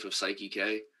Disastrous Life of Psyche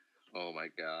K. Oh my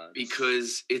god.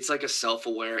 Because it's like a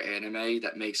self-aware anime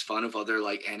that makes fun of other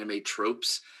like anime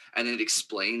tropes, and it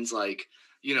explains like,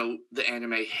 the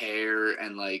anime hair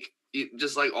and like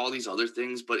just like all these other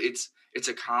things, but it's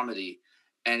a comedy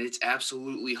and it's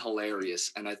absolutely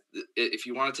hilarious. And if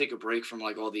you want to take a break from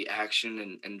like all the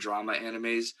action and drama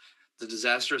animes, The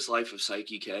Disastrous Life of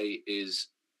Psyche K is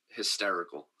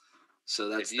hysterical. So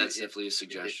that's definitely a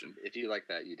suggestion. If you like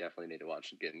that, you definitely need to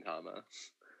watch Gintama.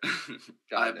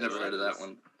 I've never heard of that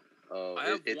one. Oh, I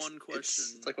have one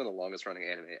question. It's like one of the longest running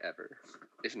anime ever,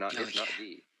 if not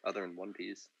the other than One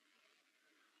Piece.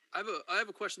 I have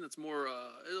a question that's more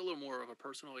a little more of a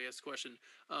personal question.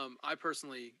 I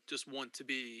personally just want to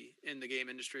be in the game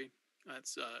industry.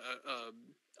 That's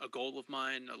a goal of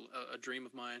mine, a dream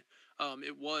of mine.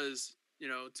 It was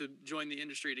to join the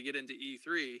industry, to get into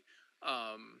E3.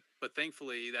 But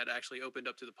thankfully, that actually opened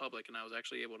up to the public, and I was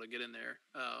actually able to get in there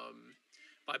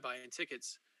by buying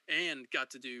tickets, and got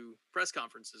to do press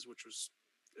conferences, which was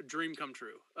a dream come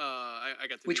true. I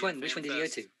got to. Which one did you go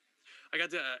to? I got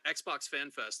to Xbox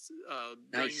Fan Fest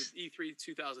Nice. during E3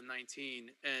 2019,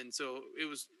 and so it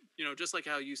was just like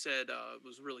how you said, it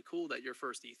was really cool that your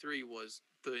first E3 was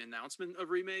the announcement of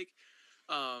Remake.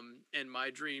 And my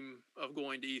dream of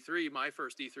going to E3, my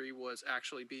first E3 was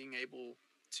actually being able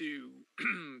to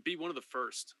be one of the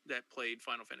first that played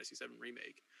Final Fantasy VII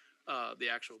Remake, the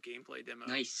actual gameplay demo.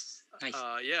 Nice.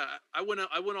 Yeah, I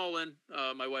went all in.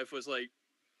 My wife was like,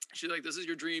 she's like, "This is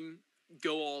your dream.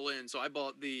 Go all in." So I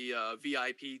bought the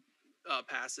VIP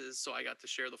passes, so I got to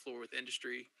share the floor with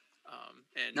industry,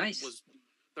 and Nice. was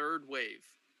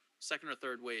second or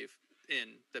third wave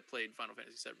that played Final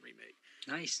Fantasy VII Remake.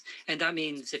 Nice. And that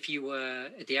means if you were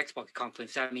at the Xbox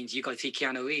conference, that means you got to see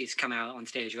Keanu Reeves come out on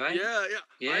stage, right?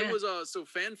 Yeah. I was so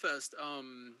FanFest.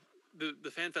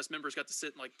 The FanFest members got to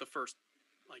sit in like the first,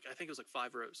 like I think it was like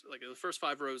 5 rows, like the first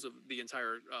 5 rows of the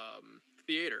entire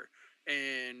theater,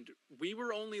 and we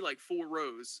were only like 4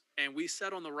 rows, and we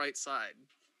sat on the right side.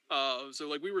 So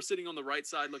like we were sitting on the right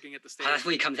side looking at the stage. That's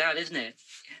where he comes out, isn't it?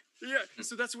 Yeah,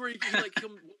 so that's where he like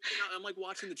I'm like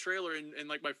watching the trailer, and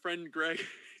like my friend Greg,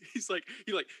 he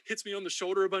hits me on the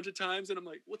shoulder a bunch of times, and I'm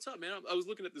like, "What's up, man?" I was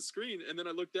looking at the screen, and then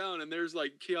I looked down, and there's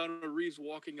like Keanu Reeves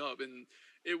walking up, and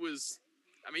it was,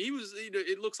 I mean, he was,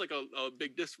 it looks like a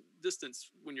big distance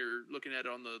when you're looking at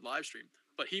it on the live stream,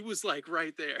 but he was like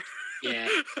right there. Yeah.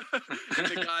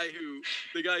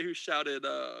 the guy who shouted,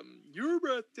 "You're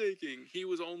breathtaking," he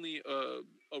was only a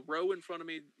row in front of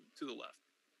me to the left.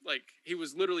 Like he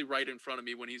was literally right in front of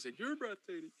me when he said, "You're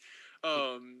breathtaking."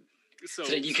 So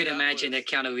you can imagine that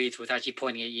Keanu Reeves was actually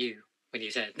pointing at you when you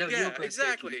said, "No, you're breathtaking."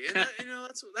 Exactly. And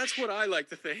that's what I like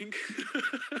to think.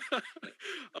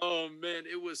 Oh man,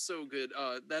 it was so good.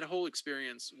 That whole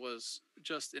experience was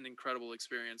just an incredible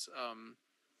experience.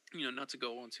 Not to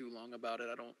go on too long about it.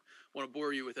 I don't want to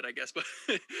bore you with it, I guess, but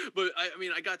I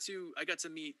mean, I got to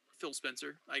meet Phil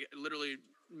Spencer. I literally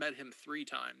met him 3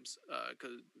 times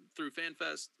because through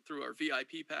FanFest, through our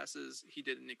VIP passes, he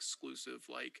did an exclusive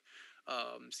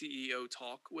CEO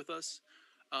talk with us.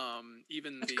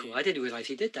 That's cool. I didn't realize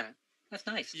he did that. That's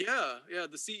nice. Yeah,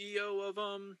 the CEO of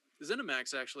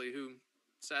ZeniMax, actually, who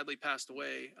sadly passed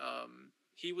away.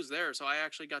 He was there, so I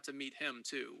actually got to meet him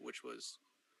too, which was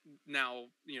now,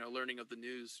 learning of the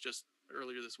news just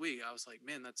earlier this week, I was like,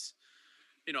 man, that's,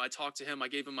 I talked to him, I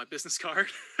gave him my business card,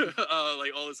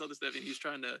 like all this other stuff. And he's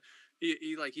trying to,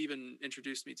 he like even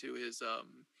introduced me to his,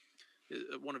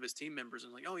 one of his team members,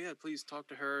 and like, oh yeah, please talk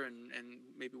to her, and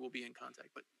maybe we'll be in contact.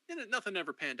 But nothing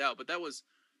ever panned out. But that was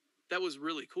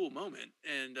really cool moment.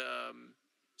 And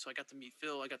so I got to meet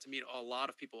Phil. I got to meet a lot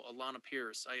of people. Alana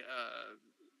Pierce. I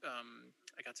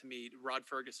got to meet Rod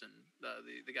Ferguson,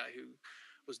 the guy who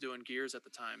was doing Gears at the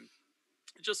time.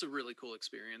 Just a really cool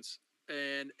experience.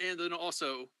 And then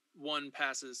also won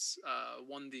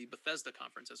the Bethesda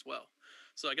conference as well.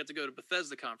 So I got to go to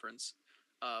Bethesda conference,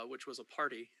 which was a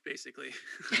party basically.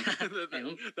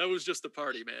 that was just a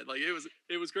party, man. Like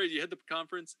it was crazy. You had the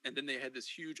conference, and then they had this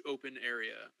huge open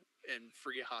area and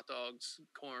free hot dogs,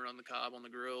 corn on the cob on the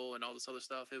grill, and all this other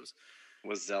stuff.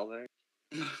 Was Zell there?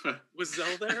 Was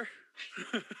Zell there?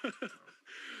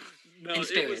 No, in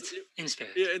spirit.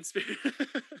 Yeah, in spirit.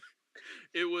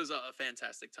 It was a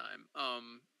fantastic time.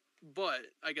 But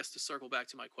I guess to circle back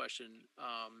to my question,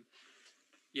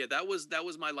 yeah, that was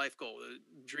my life goal. The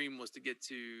dream was to get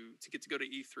to go to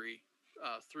E3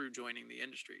 through joining the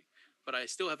industry. But I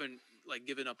still haven't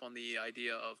given up on the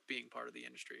idea of being part of the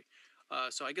industry.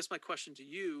 So I guess my question to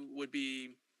you would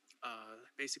be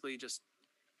basically just,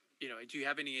 do you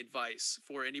have any advice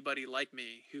for anybody like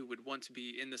me who would want to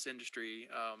be in this industry?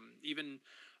 Even,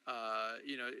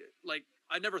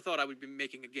 I never thought I would be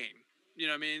making a game. You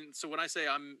know what I mean? So when I say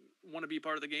want to be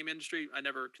part of the game industry, I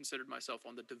never considered myself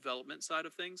on the development side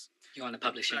of things. You're on the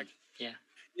publishing, yeah.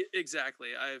 Exactly.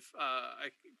 I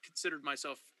considered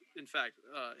myself, in fact,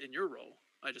 in your role.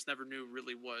 I just never knew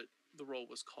really what the role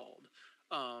was called.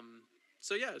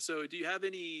 So yeah. So do you have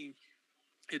any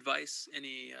advice?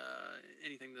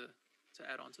 Anything to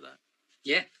add on to that?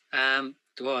 Yeah.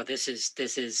 Well, this is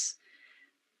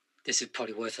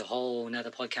probably worth a whole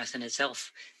another podcast in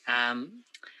itself.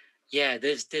 Yeah,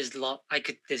 there's lots I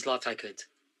could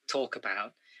talk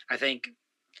about. I think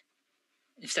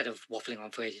instead of waffling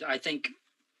on for ages, I think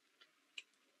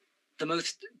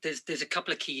there's a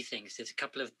couple of key things. There's a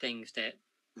couple of things that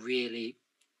really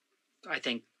I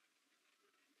think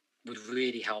would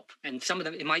really help. And some of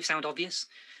them, it might sound obvious,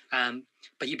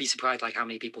 but you'd be surprised how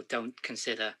many people don't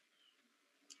consider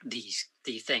these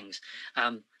things.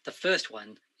 The first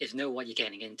one is know what you're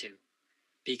getting into,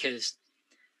 because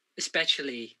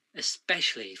especially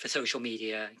for social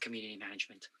media and community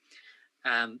management,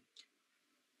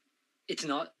 it's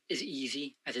not as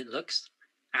easy as it looks.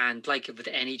 And like with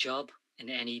any job in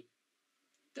any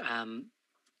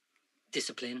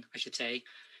discipline, I should say,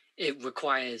 it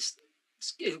requires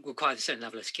a certain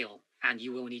level of skill, and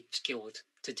you will need skill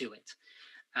to do it.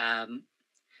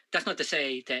 That's not to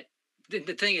say that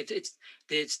the thing is,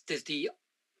 there's the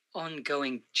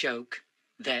ongoing joke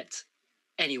that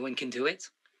anyone can do it,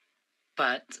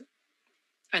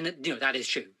 and that is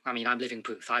true. I mean, I'm living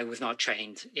proof. I was not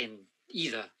trained in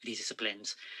either of these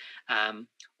disciplines,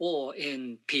 or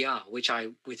in PR, which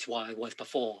what I was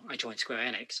before I joined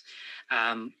Square Enix.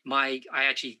 I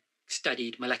actually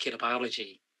studied molecular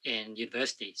biology in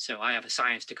university, so I have a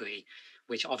science degree,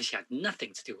 which obviously had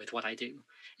nothing to do with what I do,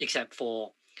 except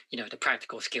for the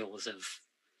practical skills of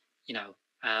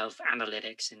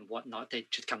analytics and whatnot. They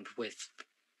just come with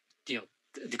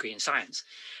a degree in science.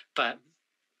 But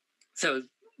so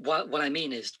what I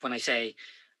mean is, when I say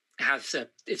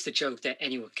it's the joke that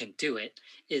anyone can do it,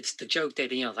 it's the joke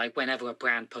that whenever a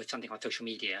brand posts something on social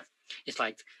media, it's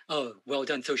like, oh, well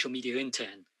done, social media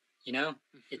intern.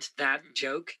 It's that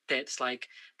joke that's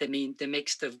that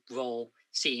makes the role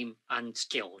seem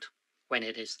unskilled when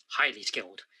it is highly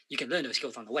skilled. You can learn those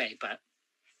skills on the way, but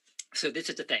so this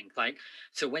is the thing.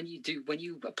 So when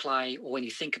you apply, or when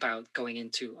you think about going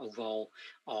into a role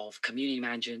of community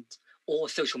management or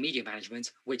social media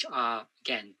management, which are,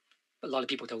 again, a lot of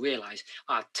people don't realize,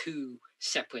 are two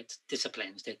separate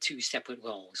disciplines. They're two separate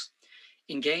roles.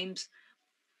 In games,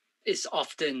 it's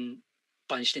often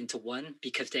bunched into one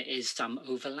because there is some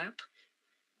overlap,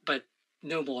 but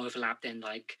no more overlap than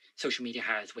social media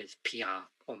has with PR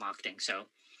or marketing. So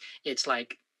it's a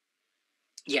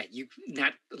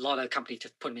lot of companies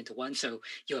just put them into one, so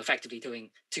you're effectively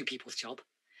doing two people's job.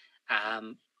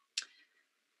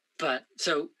 But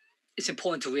so it's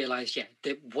important to realize,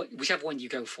 that whichever one you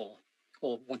go for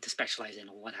or want to specialize in,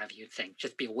 or what have you,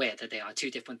 just be aware that there are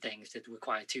two different things that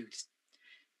require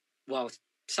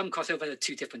some crossover, are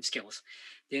two different skills.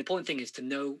 The important thing is to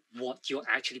know what you'll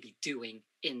actually be doing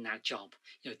in that job.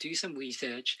 Do some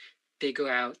research, figure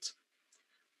out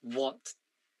what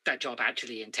that job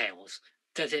actually entails.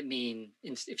 does it mean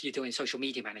if you're doing social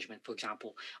media management, for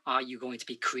example, are you going to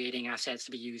be creating assets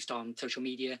to be used on social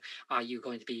media? Are you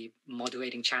going to be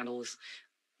moderating channels,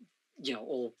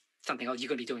 or something else? You're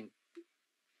going to be doing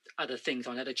other things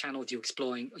on other channels. You're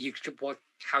exploring.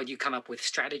 How do you come up with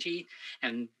strategy?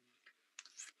 And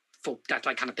for that,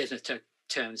 like kind of business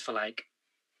terms for like,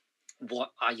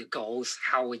 what are your goals?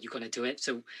 How are you going to do it?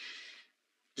 So,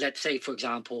 let's say, for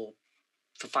example,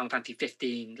 for Final Fantasy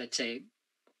 15, let's say.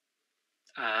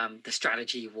 The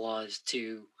strategy was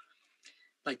to,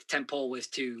 like, the tempo was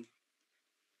to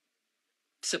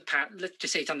surpass, let's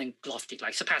just say something lofty,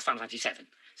 like surpass Final Fantasy 7.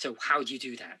 So how do you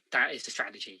do that? That is the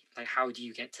strategy. Like, how do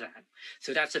you get to that?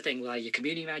 So that's the thing, like your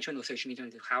community management or social media,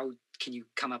 how can you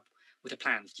come up with a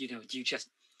plan?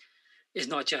 It's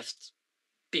not just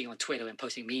being on Twitter and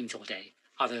posting memes all day,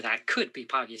 although that could be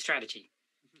part of your strategy,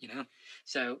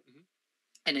 So,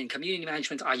 and in community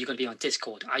management, are you going to be on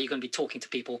Discord? Are you going to be talking to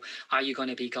people? Are you going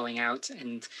to be going out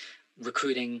and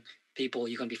recruiting people?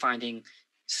 You're going to be finding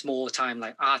small time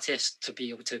like artists to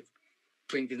be able to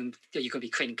bring them. You're going to be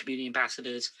creating community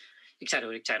ambassadors, et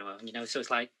cetera, et cetera. So it's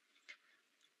like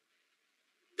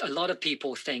a lot of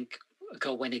people think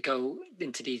when they go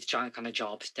into these giant kind of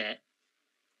jobs that,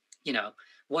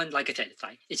 one, like I said,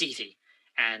 it's easy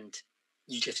and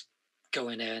you just go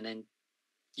in there and then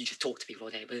you just talk to people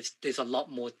all day, but there's a lot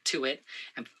more to it,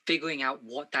 and figuring out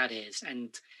what that is. And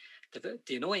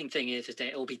the annoying thing is that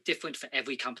it will be different for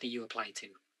every company you apply to.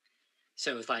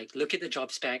 So it's like, look at the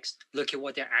job specs, look at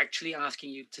what they're actually asking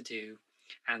you to do,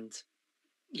 and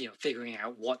figuring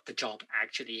out what the job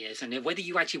actually is and whether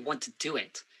you actually want to do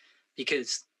it,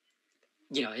 because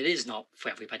it is not for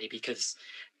everybody, because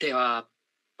there are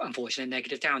unfortunate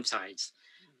negative downsides,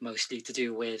 mostly to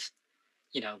do with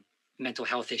mental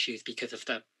health issues because of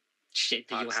the shit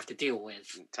that you'll have to deal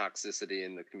with. Toxicity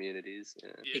in the communities. Yeah.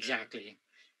 Exactly.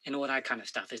 And all that kind of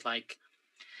stuff is like,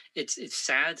 it's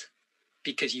sad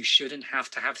because you shouldn't have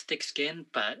to have thick skin,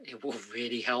 but it will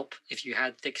really help if you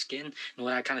had thick skin and all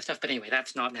that kind of stuff. But anyway,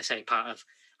 that's not necessarily part of,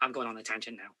 I'm going on a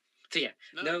tangent now. So yeah,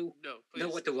 know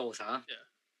what the roles are.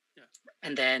 Yeah.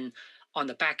 And then on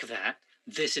the back of that,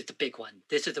 this is the big one.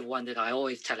 This is the one that I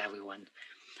always tell everyone.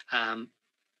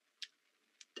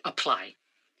 Apply.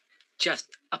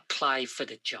 Just apply for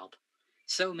the job.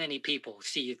 So many people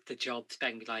see the job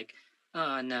spec and be like,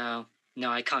 oh, no,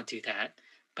 I can't do that.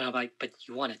 But I'm like, but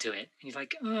you want to do it. And he's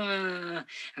like, and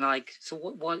I'm like, so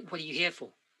what are you here for?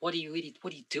 What are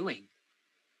you doing?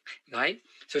 Right?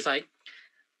 So it's like,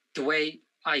 the way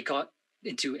I got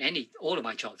into all of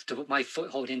my jobs, my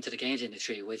foothold into the games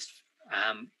industry was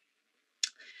a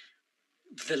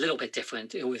little bit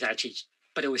different. It was actually,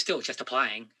 but it was still just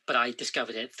applying. But I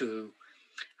discovered it through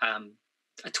a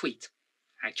tweet.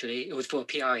 Actually, it was for a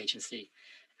PR agency,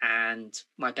 and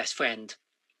my best friend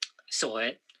saw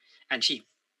it, and she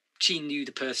knew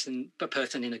the person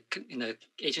in the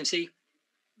agency,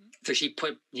 so she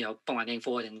put my name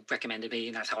forward and recommended me,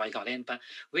 and that's how I got in. But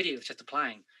really, it was just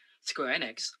applying. Square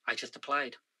Enix, I just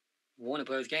applied. Warner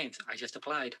Bros. Games, I just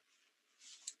applied.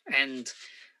 And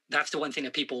that's the one thing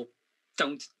that people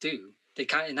don't do. They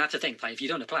can't, and that's the thing. Like, if you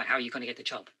don't apply, how are you going to get the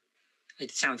job?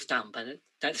 It sounds dumb, but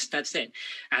that's it.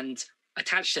 And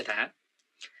attached to that,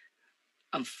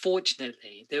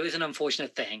 unfortunately, there is an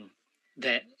unfortunate thing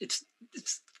that it's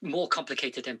more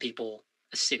complicated than people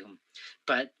assume.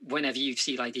 But whenever you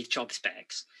see like these job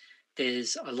specs,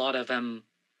 there's a lot of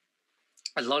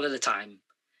the time,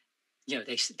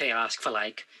 they ask for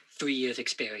like 3 years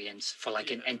experience for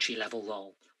like an entry level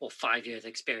role, or 5 years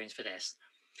experience for this.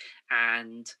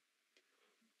 And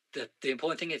the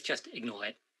important thing is just ignore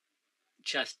it.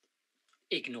 Just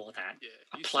ignore that.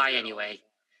 Apply anyway.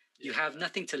 You have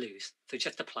nothing to lose, so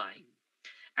just apply.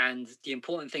 And the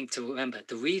important thing to remember,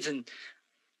 the reason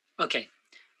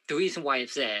why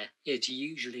it's there is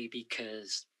usually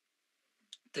because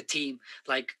the team,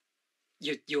 like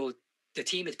the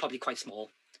team is probably quite small.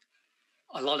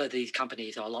 A lot of these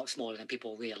companies are a lot smaller than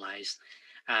people realize.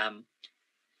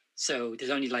 So there's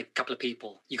only like a couple of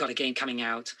people. You got a game coming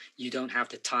out. You don't have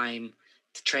the time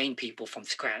to train people from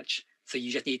scratch. So you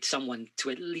just need someone to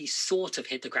at least sort of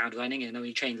hit the ground running and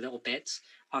only train little bits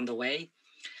on the way,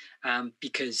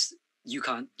 because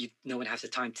no one has the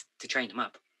time to train them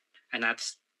up. And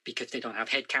that's because they don't have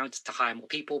headcounts to hire more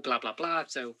people, blah, blah, blah.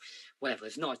 So whatever,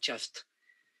 it's not just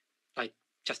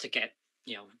to get,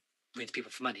 rinse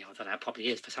people for money, although that probably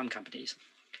is for some companies.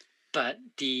 But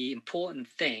the important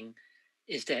thing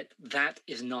is that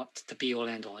is not the be all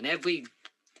end all. And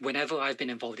whenever I've been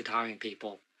involved in hiring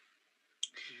people,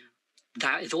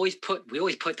 we always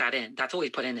put that in. That's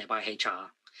always put in there by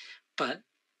HR. But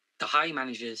the hiring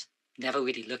managers never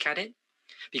really look at it.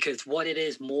 because what it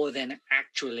is more than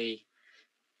actually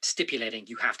stipulating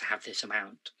you have to have this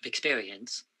amount of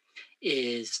experience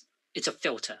is it's a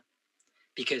filter.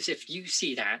 Because if you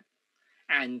see that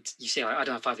and you say, I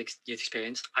don't have 5 years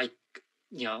experience, I'm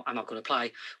not going to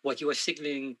apply, what you are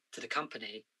signaling to the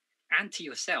company and to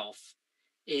yourself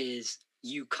is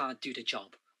you can't do the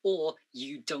job, or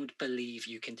you don't believe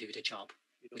you can do the job,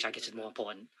 which I guess is more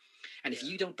important. And if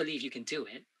you don't believe you can do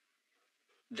it,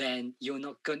 then you're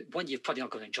not going. One, you're probably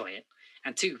not going to enjoy it,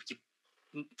 and two,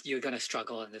 you're going to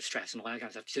struggle and the stress and all that kind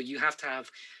of stuff. So you have to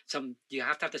have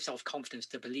the self-confidence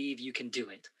to believe you can do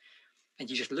it. And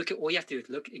you just look at, all you have to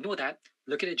do is ignore that,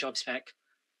 look at a job spec,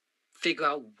 figure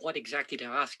out what exactly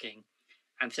they're asking,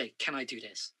 and say, can I do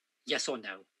this? Yes or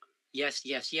no? Yes,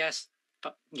 yes, yes.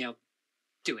 But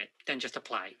do it. Then just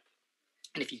apply.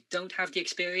 And if you don't have the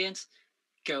experience,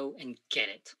 go and get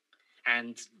it.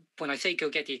 And when I say go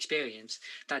get the experience,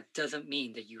 that doesn't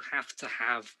mean that you have to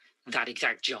have that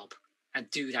exact job and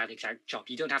do that exact job.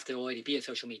 You don't have to already be a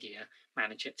social media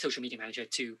manager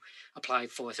to apply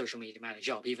for a social media manager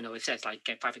job, even though it says like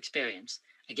get 5 experience.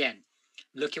 Again,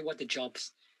 look at what the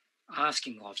job's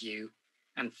asking of you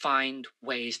and find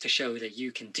ways to show that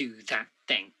you can do that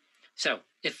thing. So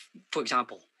if, for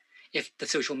example, if the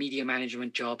social media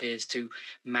management job is to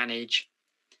manage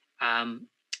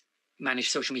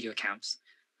social media accounts,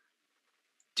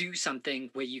 do something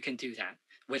where you can do that,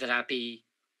 whether that be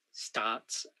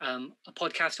start a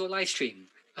podcast or a live stream,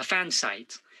 a fan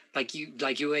site, like you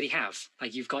already have,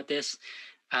 like you've got this.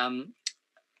 I'd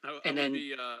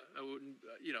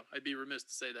be remiss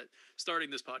to say that starting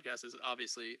this podcast is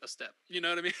obviously a step. You know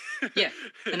what I mean? Yeah,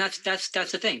 and that's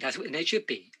the thing. That's what it should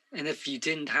be. And if you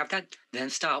didn't have that, then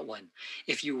start one.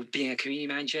 If you're being a community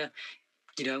manager,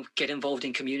 get involved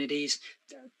in communities,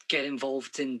 get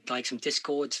involved in like some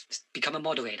Discords, become a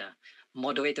moderator,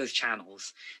 moderate those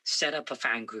channels, set up a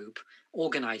fan group,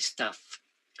 organize stuff.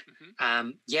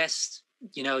 Mm-hmm. Yes,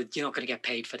 you're not going to get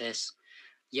paid for this.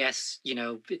 Yes,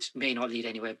 it may not lead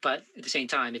anywhere, but at the same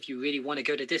time, if you really want to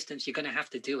go the distance, you're going to have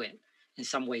to do it in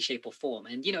some way, shape, or form.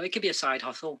 And it could be a side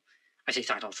hustle. I say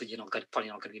side hustle, probably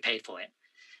not going to be paid for it,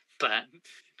 but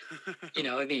what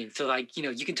I mean. So like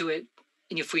you can do it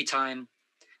in your free time,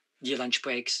 your lunch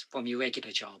breaks from your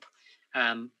regular job.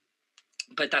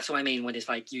 But that's what I mean when it's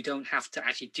like you don't have to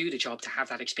actually do the job to have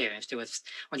that experience.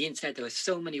 On the internet, there are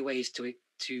so many ways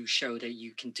to show that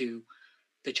you can do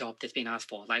the job that's been asked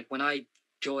for. Like when I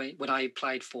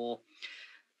applied for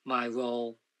my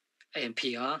role in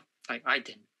PR, like I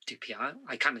didn't do PR.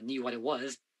 I kind of knew what it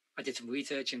was. I did some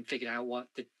research and figured out what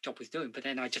the job was doing. But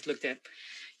then I just looked at,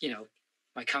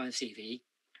 my current CV.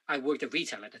 I worked at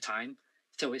retail at the time.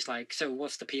 So it's like, so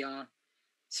what's the PR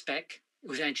spec? It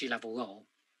was an entry-level role.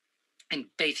 And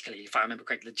basically, if I remember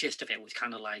correctly, the gist of it was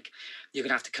kind of like you're going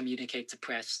to have to communicate to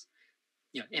press,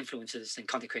 influencers and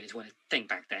content creators weren't a thing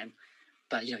back then.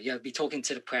 But, you'll be talking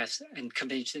to the press and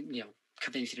convincing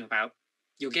them about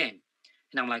your game.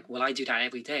 And I'm like, well, I do that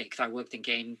every day because I worked in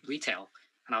game retail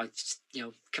and I was,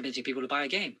 convincing people to buy a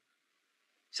game.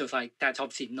 So it's like, that's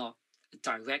obviously not a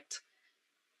direct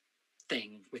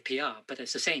thing with PR, but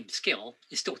it's the same skill.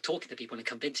 It's still talking to people and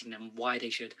convincing them why they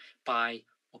should buy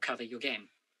or cover your game.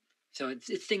 So it's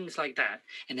things like that.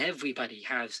 And everybody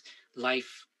has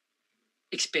life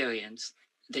experience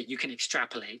that you can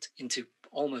extrapolate into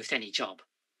almost any job.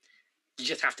 You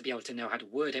just have to be able to know how to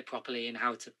word it properly and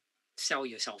how to sell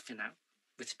yourself in that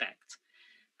respect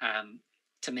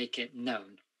to make it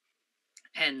known.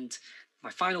 And my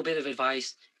final bit of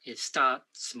advice is start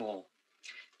small.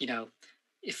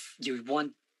 If you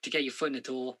want to get your foot in the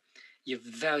door, you're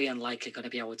very unlikely going to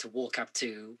be able to walk up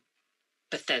to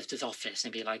Bethesda's office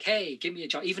and be like, hey, give me a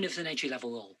job, even if it's an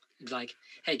entry-level role. It's like,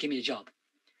 hey, give me a job.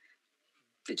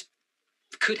 It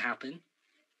could happen,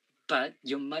 but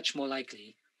you're much more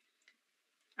likely,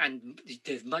 and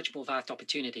there's much more vast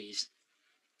opportunities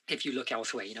if you look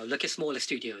elsewhere. Look at smaller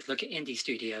studios, look at indie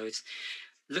studios,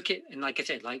 and like I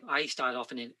said, like I started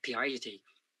off in a PR agency.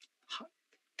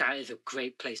 That is a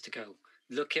great place to go.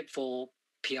 Look for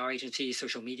PR agencies,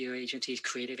 social media agencies,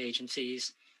 creative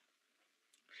agencies,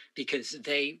 because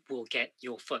they will get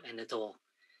your foot in the door.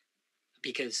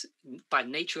 Because by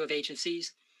nature of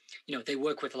agencies, they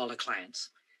work with a lot of clients.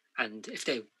 And if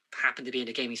they happen to be in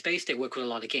the gaming space, they work with a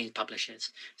lot of games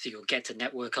publishers. So you'll get to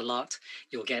network a lot.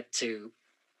 You'll get to,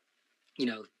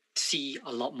 see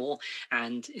a lot more.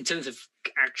 And in terms of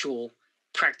actual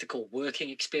practical working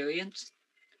experience,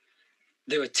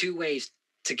 there are 2 ways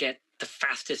to get the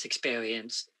fastest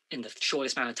experience in the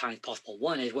shortest amount of time possible.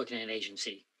 One is working in an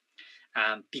agency.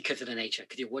 Because of the nature,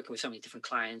 because you're working with so many different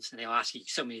clients and they'll ask you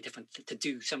to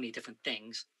do so many different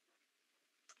things.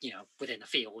 within a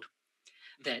field,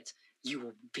 that you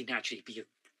will be naturally be.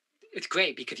 It's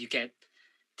great because you get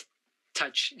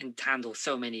touch and handle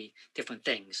so many different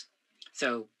things.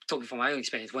 So talking from my own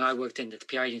experience, when I worked in the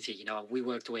PR agency, we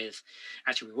worked with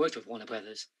Warner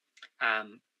Brothers.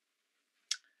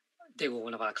 They were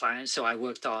one of our clients. So I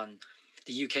worked on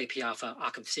the UK PR for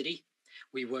Arkham City.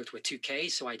 We worked with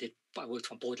 2K. So I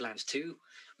worked on Borderlands 2.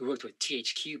 We worked with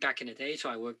THQ back in the day. So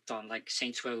I worked on like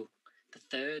Saints Row the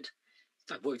Third.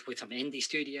 I worked with some indie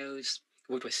studios.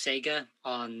 I worked with Sega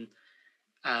on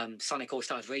Sonic All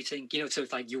Stars Racing. So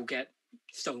it's like you'll get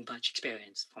so much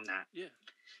experience from that. Yeah.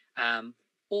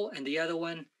 And the other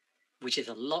one, which is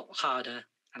a lot harder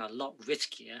and a lot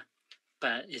riskier,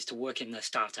 but is to work in a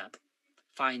startup.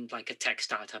 Find like a tech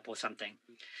startup or something.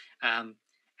 And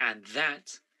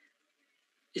that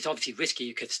is obviously risky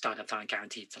because startups aren't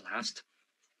guaranteed to last.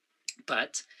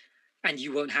 And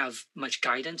you won't have much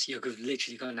guidance. You're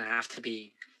literally going to have to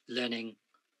be learning.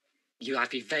 You have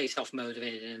to be very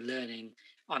self-motivated and learning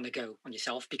on the go on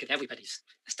yourself, because everybody's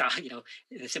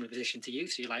in a similar position to you.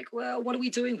 So you're like, well, what are we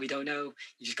doing? We don't know.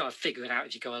 You just got to figure it out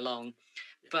as you go along.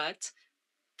 Yeah. But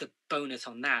the bonus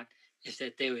on that is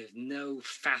that there is no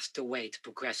faster way to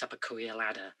progress up a career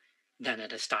ladder than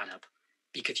at a startup,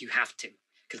 because you have to.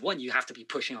 Because one, you have to be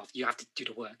pushing off. You have to do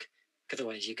the work, because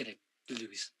otherwise you're going to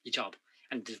lose your job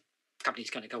and the company's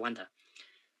going to go under.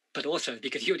 But also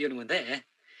because you're the only one there,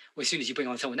 well, as soon as you bring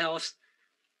on someone else,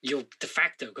 you're de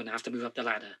facto going to have to move up the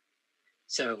ladder.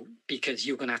 So because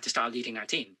you're going to have to start leading that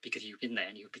team, because you've been there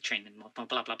and you've been trained and blah,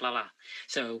 blah, blah, blah, blah.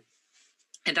 So,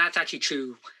 and that's actually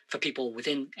true for people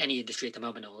within any industry at the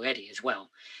moment already as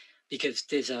well, because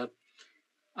there's a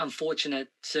unfortunate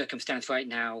circumstance right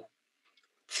now.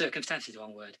 Circumstance is the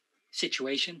wrong word.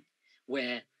 Situation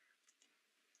where,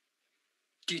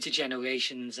 due to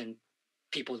generations and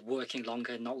people working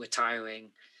longer, not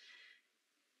retiring,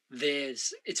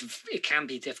 it can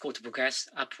be difficult to progress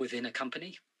up within a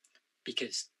company,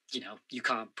 because you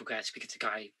can't progress because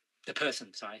the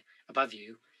person above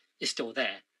you is still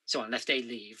there. So unless they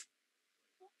leave,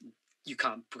 you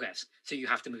can't progress. So you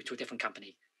have to move to a different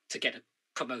company to get a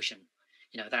promotion.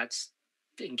 That's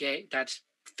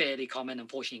fairly common,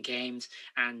 unfortunately, in games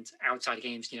and outside of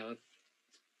games.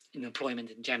 In employment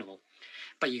in general.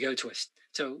 But you go to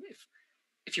so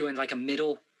if you're in like a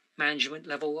middle management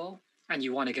level role, and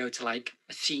you want to go to like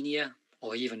a senior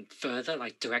or even further,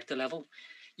 like director level,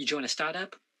 you join a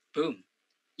startup, boom,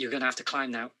 you're going to have to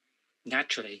climb that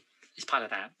naturally. It's part of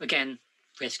that. Again,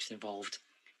 risks involved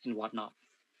and whatnot.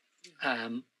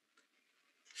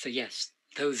 So yes,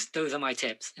 those are my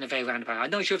tips in a very roundabout.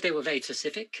 I'm not sure if they were very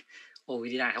specific or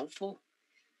really that helpful.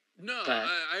 No, but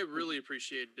I really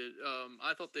appreciated it.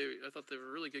 I thought they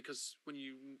were really good, because when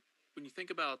you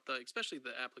think about especially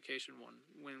the application one,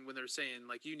 when they're saying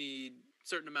like you need a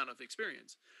certain amount of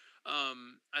experience,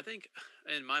 I think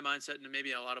in my mindset, and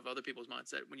maybe a lot of other people's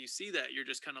mindset, when you see that, you're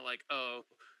just kind of like, oh,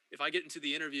 if I get into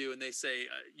the interview and they say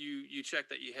you check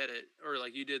that you hit it, or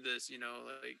like you did this,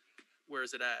 like where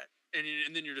is it at,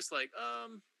 and then you're just like,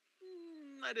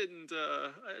 I didn't.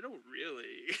 I don't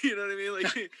really. You know what I mean?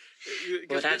 Like,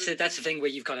 well, that's it. That's the thing where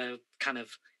you've got to kind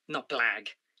of not blag,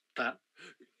 but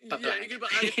yeah.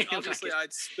 Obviously,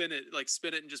 I'd spin it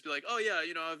and just be like, oh yeah,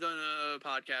 I've done a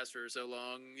podcast for so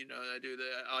long.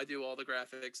 I do all the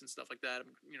graphics and stuff like that.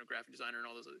 I'm graphic designer and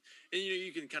all those. And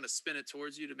you can kind of spin it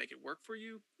towards you to make it work for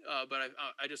you. But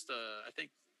I think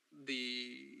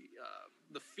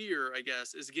the fear, I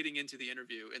guess, is getting into the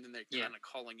interview and then they're kind of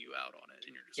calling you out on it,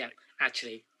 and you're just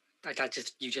actually,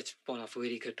 you just brought off a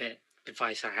really good bit of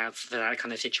advice I have for that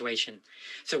kind of situation.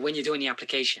 So when you're doing the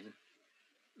application,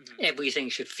 everything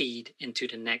should feed into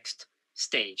the next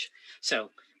stage. So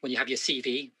when you have your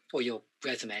CV or your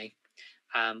resume,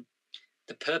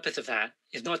 the purpose of that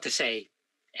is not to say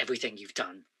everything you've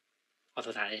done,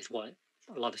 although that is what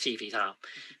a lot of CVs are.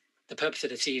 The purpose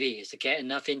of the CV is to get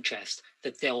enough interest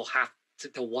that they'll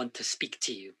want to speak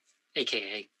to you,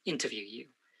 aka interview you.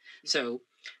 So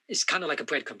it's kind of like a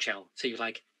breadcrumb trail. So you're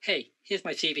like, hey, here's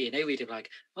my CV, and they read it like,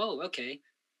 oh, okay,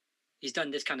 he's done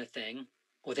this kind of thing,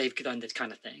 or they've done this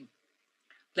kind of thing.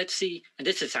 Let's see, and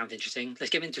this sounds interesting.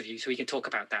 Let's give an interview so we can talk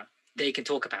about that. They can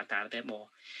talk about that a bit more.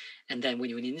 And then when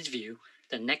you're in an interview,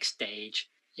 the next stage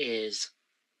is,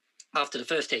 after the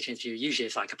first stage interview, usually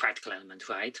it's like a practical element,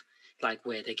 right? Like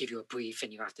where they give you a brief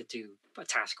and you have to do a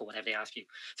task or whatever they ask you.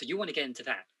 So you want to get into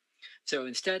that. So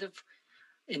instead of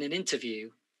in an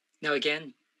interview, now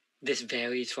again, this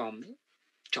varies from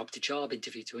job to job,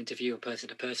 interview to interview, or person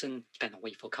to person, depending on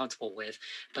what you feel comfortable with.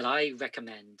 But I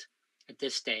recommend at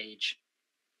this stage,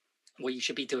 what you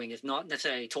should be doing is not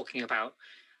necessarily talking about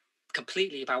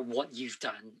completely about what you've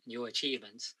done, your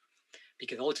achievements,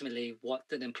 because ultimately what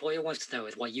an employer wants to know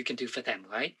is what you can do for them,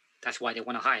 right? That's why they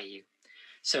want to hire you.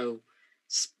 So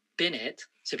spin it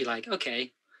to be like,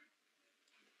 okay,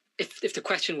 if the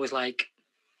question was like,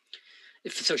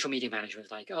 if the social media manager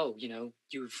was like, oh,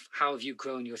 how have you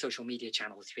grown your social media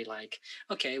channels? To be like,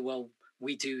 okay, well,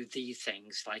 we do these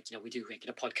things, like, we do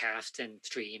regular podcasts and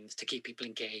streams to keep people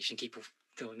engaged and keep people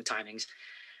doing the timings.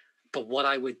 But what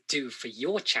I would do for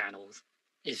your channels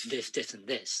is this, this, and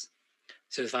this.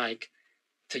 So it's like,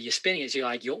 so you're spinning it,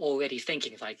 so you're already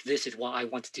thinking, like, this is what I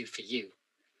want to do for you.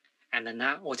 And then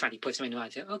that automatically puts them in the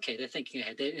mind, okay, they're thinking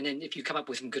ahead. And then if you come up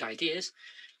with some good ideas,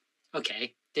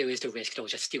 okay, there is the risk they'll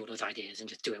just steal those ideas and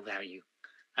just do it without you.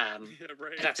 Yeah,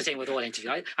 right. And that's the same with all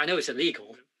interviews. I know it's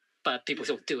illegal, but people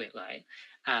still do it, right?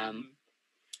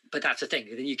 But that's the thing.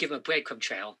 Then you give them a breadcrumb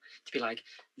trail to be like,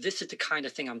 this is the kind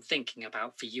of thing I'm thinking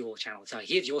about for your channel. So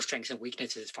here's your strengths and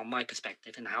weaknesses from my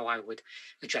perspective and how I would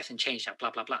address and change that,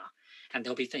 blah, blah, blah. And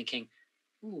they'll be thinking,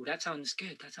 ooh, that sounds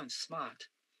good. That sounds smart.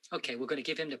 Okay, we're going to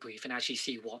give him the brief and actually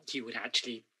see what he would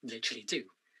actually literally do.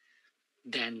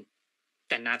 Then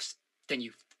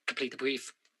you complete the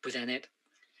brief, present it,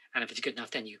 and if it's good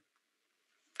enough, then you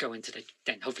go into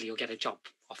then hopefully you'll get a job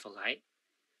offer, right?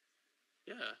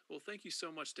 Yeah, well, thank you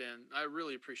so much, Dan. I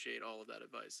really appreciate all of that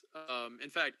advice. In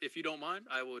fact, if you don't mind,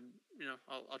 I would,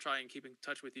 I'll try and keep in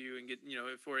touch with you and get,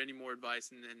 for any more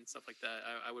advice and stuff like that.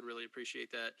 I would really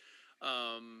appreciate that.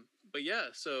 But yeah,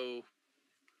 so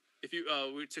if you,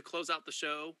 to close out the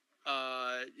show,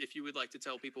 if you would like to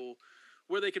tell people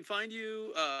where they can find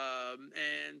you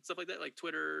and stuff like that, like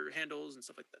Twitter handles and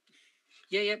stuff like that.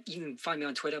 Yeah, you can find me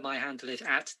on Twitter. My handle is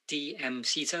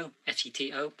 @DMSeto,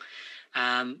 SETO.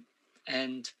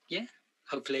 And yeah,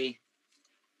 hopefully,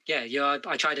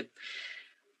 I try to.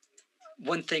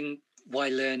 One thing what I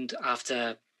learned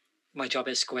after my job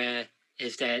at Square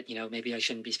is that maybe I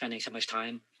shouldn't be spending so much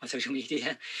time on social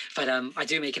media, but I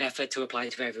do make an effort to reply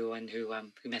to everyone who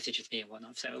messages me and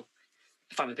whatnot. So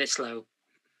if I'm a bit slow,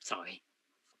 sorry.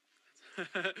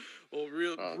 Well,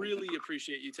 really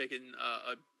appreciate you taking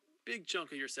a big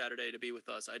chunk of your Saturday to be with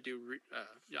us. I do.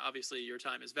 Obviously, your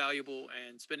time is valuable,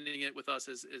 and spending it with us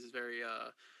is very.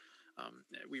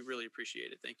 We really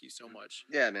appreciate it. Thank you so much.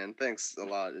 Yeah, man. Thanks a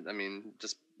lot. I mean,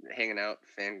 just hanging out,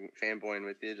 fanboying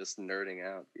with you, just nerding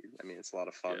out. I mean, it's a lot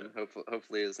of fun. Yeah.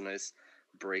 Hopefully, it's a nice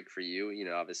break for you.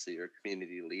 Obviously, you're a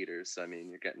community leader, so I mean,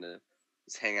 you're getting to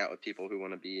just hang out with people who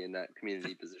want to be in that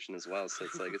community position as well. So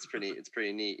it's like it's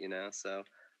pretty neat, So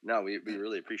no, we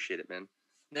really appreciate it, man.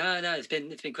 No, it's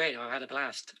been great. I had a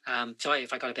blast. Sorry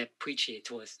if I got a bit preachy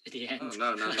towards the end. Oh,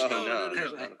 no, No,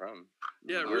 not a problem.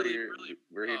 Yeah, we're really,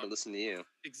 we're here to listen to you.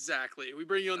 Exactly. We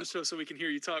bring you on the show so we can hear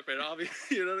you talk, man.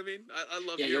 Obviously, you know what I mean? I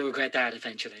love. Yeah, you'll regret that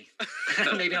eventually.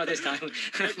 Maybe not this time.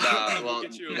 We'll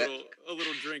get you a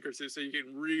little drink or two so you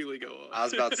can really go on. I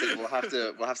was about to say we'll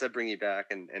have to bring you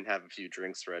back and have a few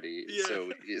drinks ready,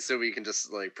 so we can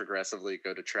just like progressively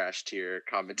go to trash tier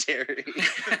commentary.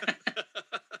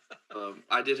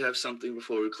 I did have something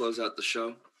before we close out the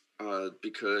show,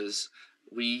 because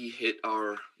we hit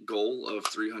our goal of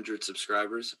 300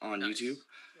 subscribers on YouTube.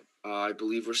 I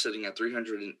believe we're sitting at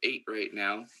 308 right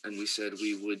now, and we said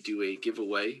we would do a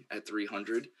giveaway at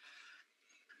 300.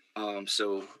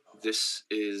 So this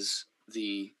is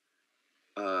the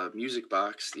music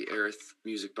box, the Aerith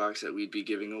music box that we'd be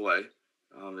giving away.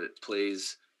 It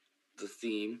plays the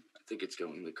theme. I think it's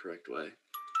going the correct way.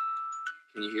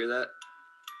 Can you hear that?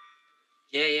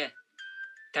 Yeah.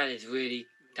 That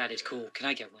is cool. Can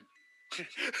I get one?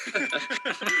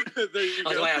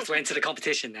 Otherwise, I have to enter the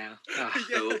competition now.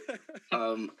 Oh.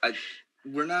 So,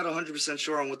 we're not 100%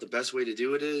 sure on what the best way to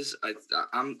do it is.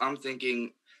 I'm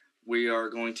thinking we are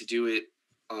going to do it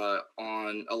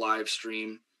on a live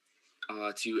stream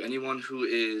to anyone who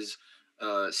is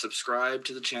subscribed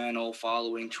to the channel,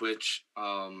 following Twitch.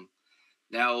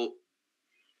 Now,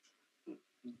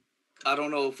 I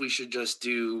don't know if we should just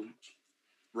do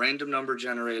random number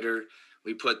generator.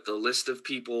 We put the list of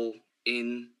people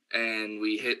in and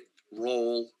we hit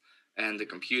roll and the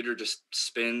computer just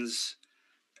spins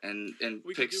and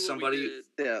picks somebody.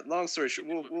 Yeah, long story short,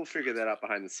 we'll figure that out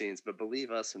behind the scenes, but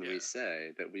believe us when we say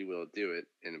that we will do it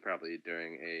probably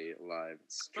during a live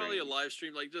stream. Probably a live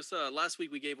stream. Like just last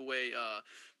week we gave away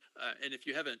and if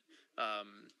you haven't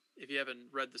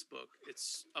read this book,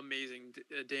 it's amazing.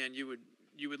 Dan, you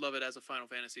would love it as a Final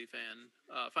Fantasy fan,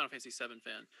 Final Fantasy VII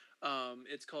fan.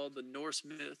 It's called The Norse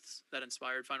Myths That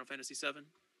Inspired Final Fantasy VII.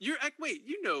 Wait,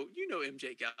 you know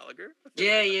MJ Gallagher. I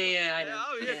feel Yeah. I know.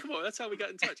 Oh yeah, come on, that's how we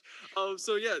got in touch.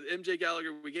 So yeah, MJ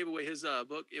Gallagher, we gave away his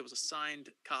book. It was a signed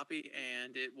copy,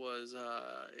 and it was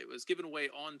given away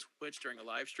on Twitch during a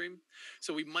live stream.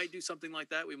 So we might do something like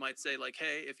that. We might say like,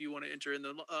 hey, if you want to enter in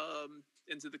the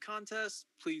into the contest,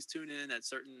 please tune in at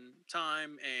certain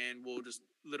time, and we'll just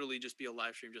literally just be a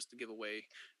live stream just to give away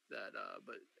that.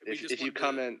 But if you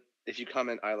comment,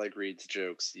 I like Reed's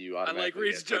jokes, you I like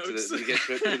Reed's jokes. You get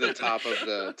put to the top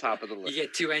of the list. You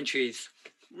get 2 entries.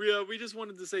 We just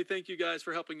wanted to say thank you guys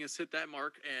for helping us hit that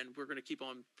mark, and we're going to keep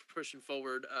on pushing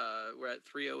forward. We're at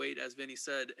 308, as Vinny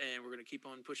said, and we're going to keep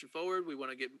on pushing forward. We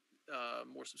want to get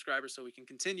more subscribers so we can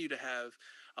continue to have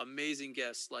amazing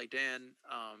guests like Dan.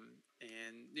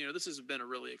 And this has been a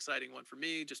really exciting one for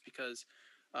me, just because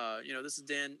this is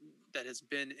Dan that has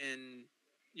been in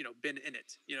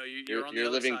it. You're on the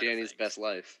other living side of Danny's things. best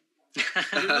life.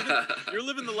 You're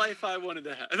living the life I wanted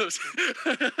to have.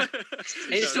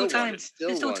 It's still time.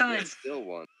 Still time. Still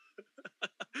one.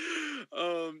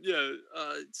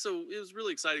 So it was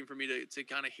really exciting for me to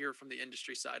kind of hear from the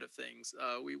industry side of things.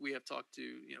 We have talked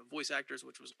to voice actors,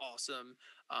 which was awesome,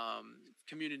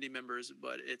 community members,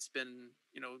 but it's been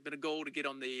a goal to get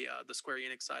on the Square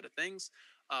Enix side of things,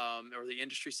 or the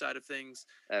industry side of things,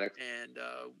 and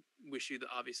wish you the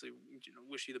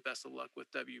best of luck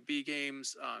with WB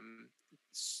Games.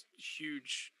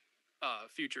 Huge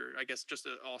future, I guess, just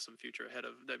an awesome future ahead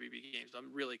of WB Games.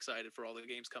 I'm really excited for all the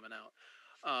games coming out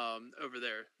over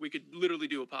there. We could literally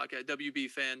do a podcast, WB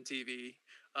Fan TV.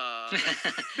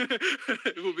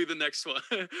 It will be the next one.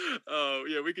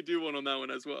 We could do one on that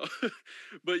one as well.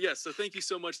 But yes, so thank you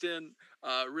so much, Dan.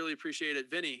 Really appreciate it.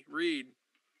 Vinny, Reed,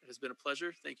 it has been a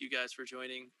pleasure. Thank you guys for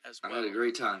joining as well. I had a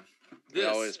great time.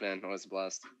 Always a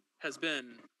blast. Has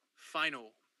been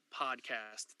Final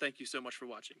Podcast. Thank you so much for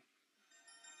watching.